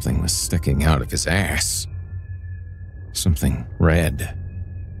 Something was sticking out of his ass. Something red.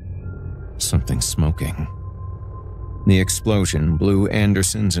 Something smoking. The explosion blew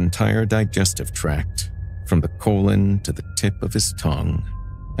Anderson's entire digestive tract, from the colon to the tip of his tongue,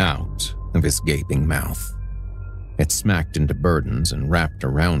 out of his gaping mouth. It smacked into Burden's and wrapped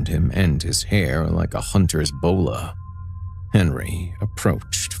around him and his hair like a hunter's bola. Henry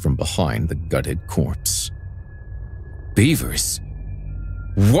approached from behind the gutted corpse. Beavers?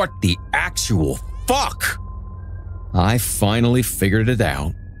 What the actual fuck? I finally figured it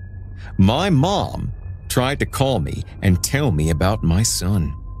out. My mom tried to call me and tell me about my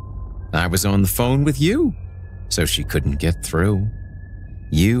son. I was on the phone with you, so she couldn't get through.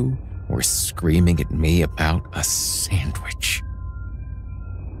 You were screaming at me about a sandwich.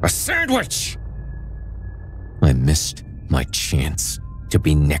 A sandwich! I missed my chance to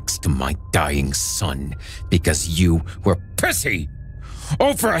be next to my dying son because you were pissy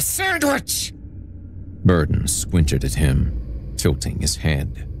over a sandwich! Burden squinted at him, tilting his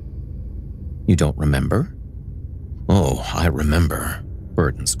head. You don't remember? Oh, I remember,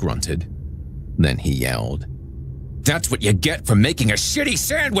 Burdens grunted. Then he yelled, That's what you get for making a shitty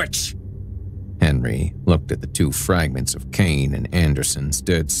sandwich! Henry looked at the two fragments of Kane and Anderson's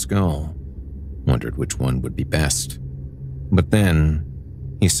dead skull, wondered which one would be best. But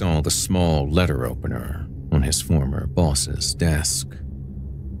then he saw the small letter opener on his former boss's desk.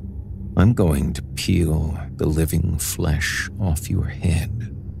 I'm going to peel the living flesh off your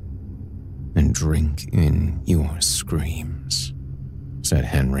head and drink in your screams, said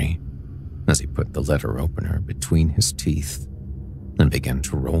Henry as he put the letter opener between his teeth and began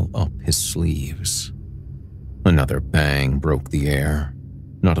to roll up his sleeves. Another bang broke the air,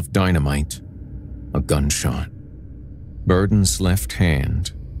 not of dynamite, a gunshot. Burden's left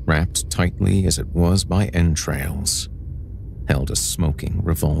hand, wrapped tightly as it was by entrails, held a smoking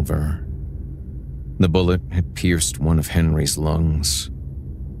revolver. The bullet had pierced one of Henry's lungs.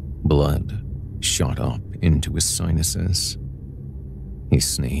 Blood shot up into his sinuses. He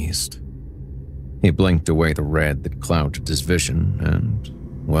sneezed. He blinked away the red that clouded his vision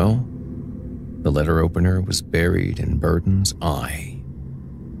and, well, the letter opener was buried in Burden's eye.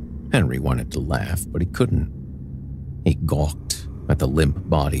 Henry wanted to laugh, but he couldn't. He gawked at the limp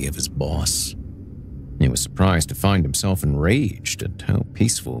body of his boss. He was surprised to find himself enraged at how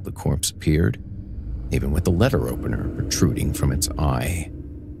peaceful the corpse appeared, even with the letter opener protruding from its eye.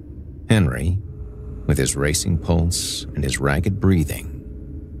 Henry, with his racing pulse and his ragged breathing,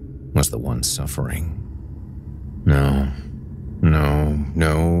 was the one suffering. No.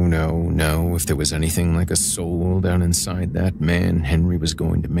 If there was anything like a soul down inside that man, Henry was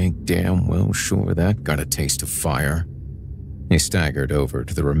going to make damn well sure that got a taste of fire. He staggered over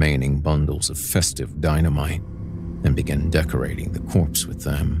to the remaining bundles of festive dynamite and began decorating the corpse with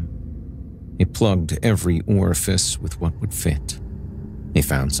them. He plugged every orifice with what would fit. He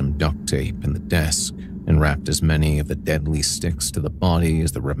found some duct tape in the desk and wrapped as many of the deadly sticks to the body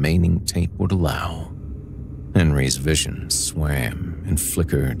as the remaining tape would allow. Henry's vision swam and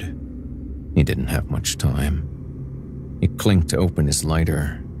flickered. He didn't have much time. He clinked to open his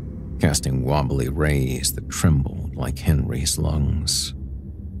lighter, casting wobbly rays that trembled like Henry's lungs.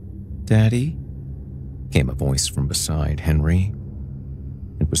 "Daddy?" came a voice from beside Henry.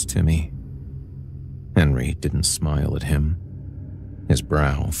 It was Timmy. Henry didn't smile at him. His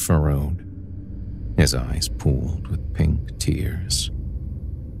brow furrowed. His eyes pooled with pink tears.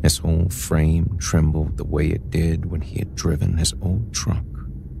 His whole frame trembled the way it did when he had driven his old truck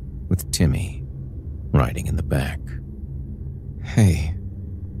with Timmy riding in the back. Hey,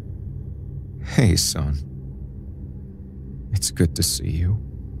 son. It's good to see you.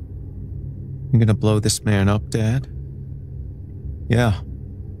 You gonna blow this man up, Dad?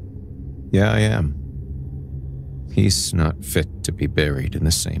 Yeah, I am. He's not fit to be buried in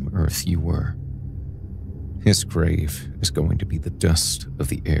the same earth you were. His grave is going to be the dust of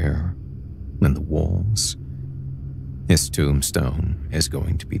the air and the walls. His tombstone is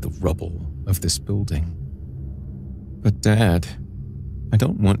going to be the rubble of this building. But Dad, I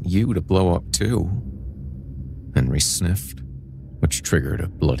don't want you to blow up too. Henry sniffed, which triggered a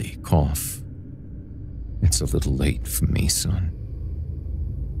bloody cough. It's a little late for me, son.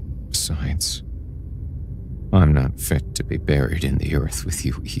 Besides, I'm not fit to be buried in the earth with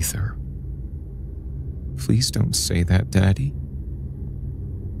you either. Please don't say that, Daddy.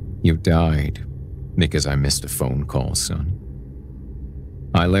 You died because I missed a phone call, son.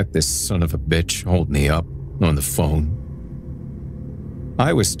 I let this son of a bitch hold me up on the phone.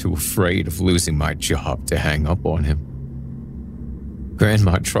 I was too afraid of losing my job to hang up on him.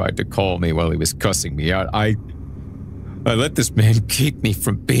 Grandma tried to call me while he was cussing me out. I let this man keep me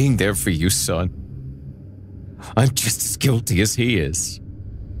from being there for you, son. I'm just as guilty as he is.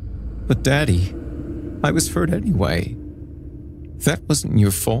 But Daddy, I was hurt anyway. That wasn't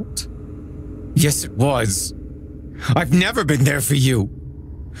your fault. Yes, it was. I've never been there for you.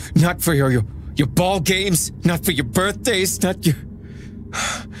 Not for your ball games, not for your birthdays, not your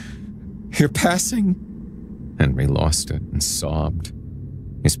passing. Henry lost it and sobbed,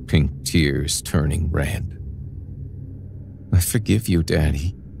 his pink tears turning red. I forgive you,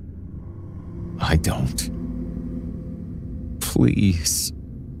 Daddy. I don't. Please.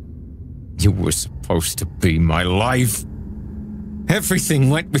 You were supposed to be my life. Everything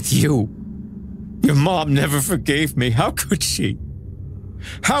went with you. Your mom never forgave me. How could she?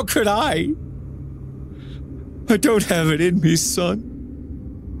 How could I? I don't have it in me, son.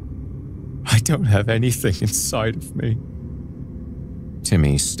 I don't have anything inside of me.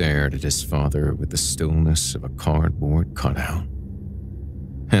 Timmy stared at his father with the stillness of a cardboard cutout.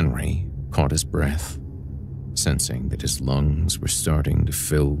 Henry caught his breath, sensing that his lungs were starting to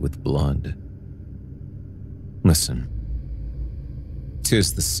fill with blood. Listen,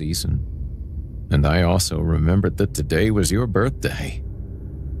 'tis the season, and I also remembered that today was your birthday.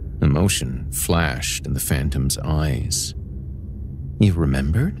 Emotion flashed in the phantom's eyes. You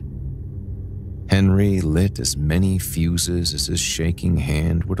remembered? Henry lit as many fuses as his shaking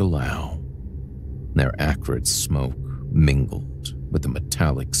hand would allow. Their acrid smoke mingled with the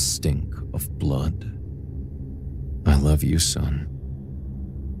metallic stink of blood. I love you, son.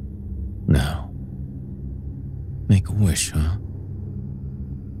 Now, make a wish, huh?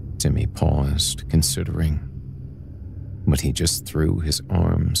 Timmy paused, considering, but he just threw his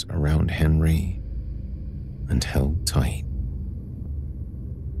arms around Henry and held tight.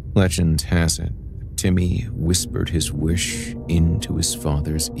 Legend has it that Timmy whispered his wish into his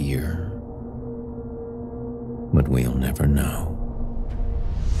father's ear, but we'll never know.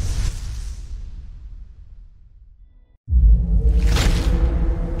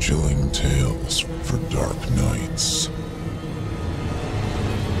 Chilling tales for dark nights.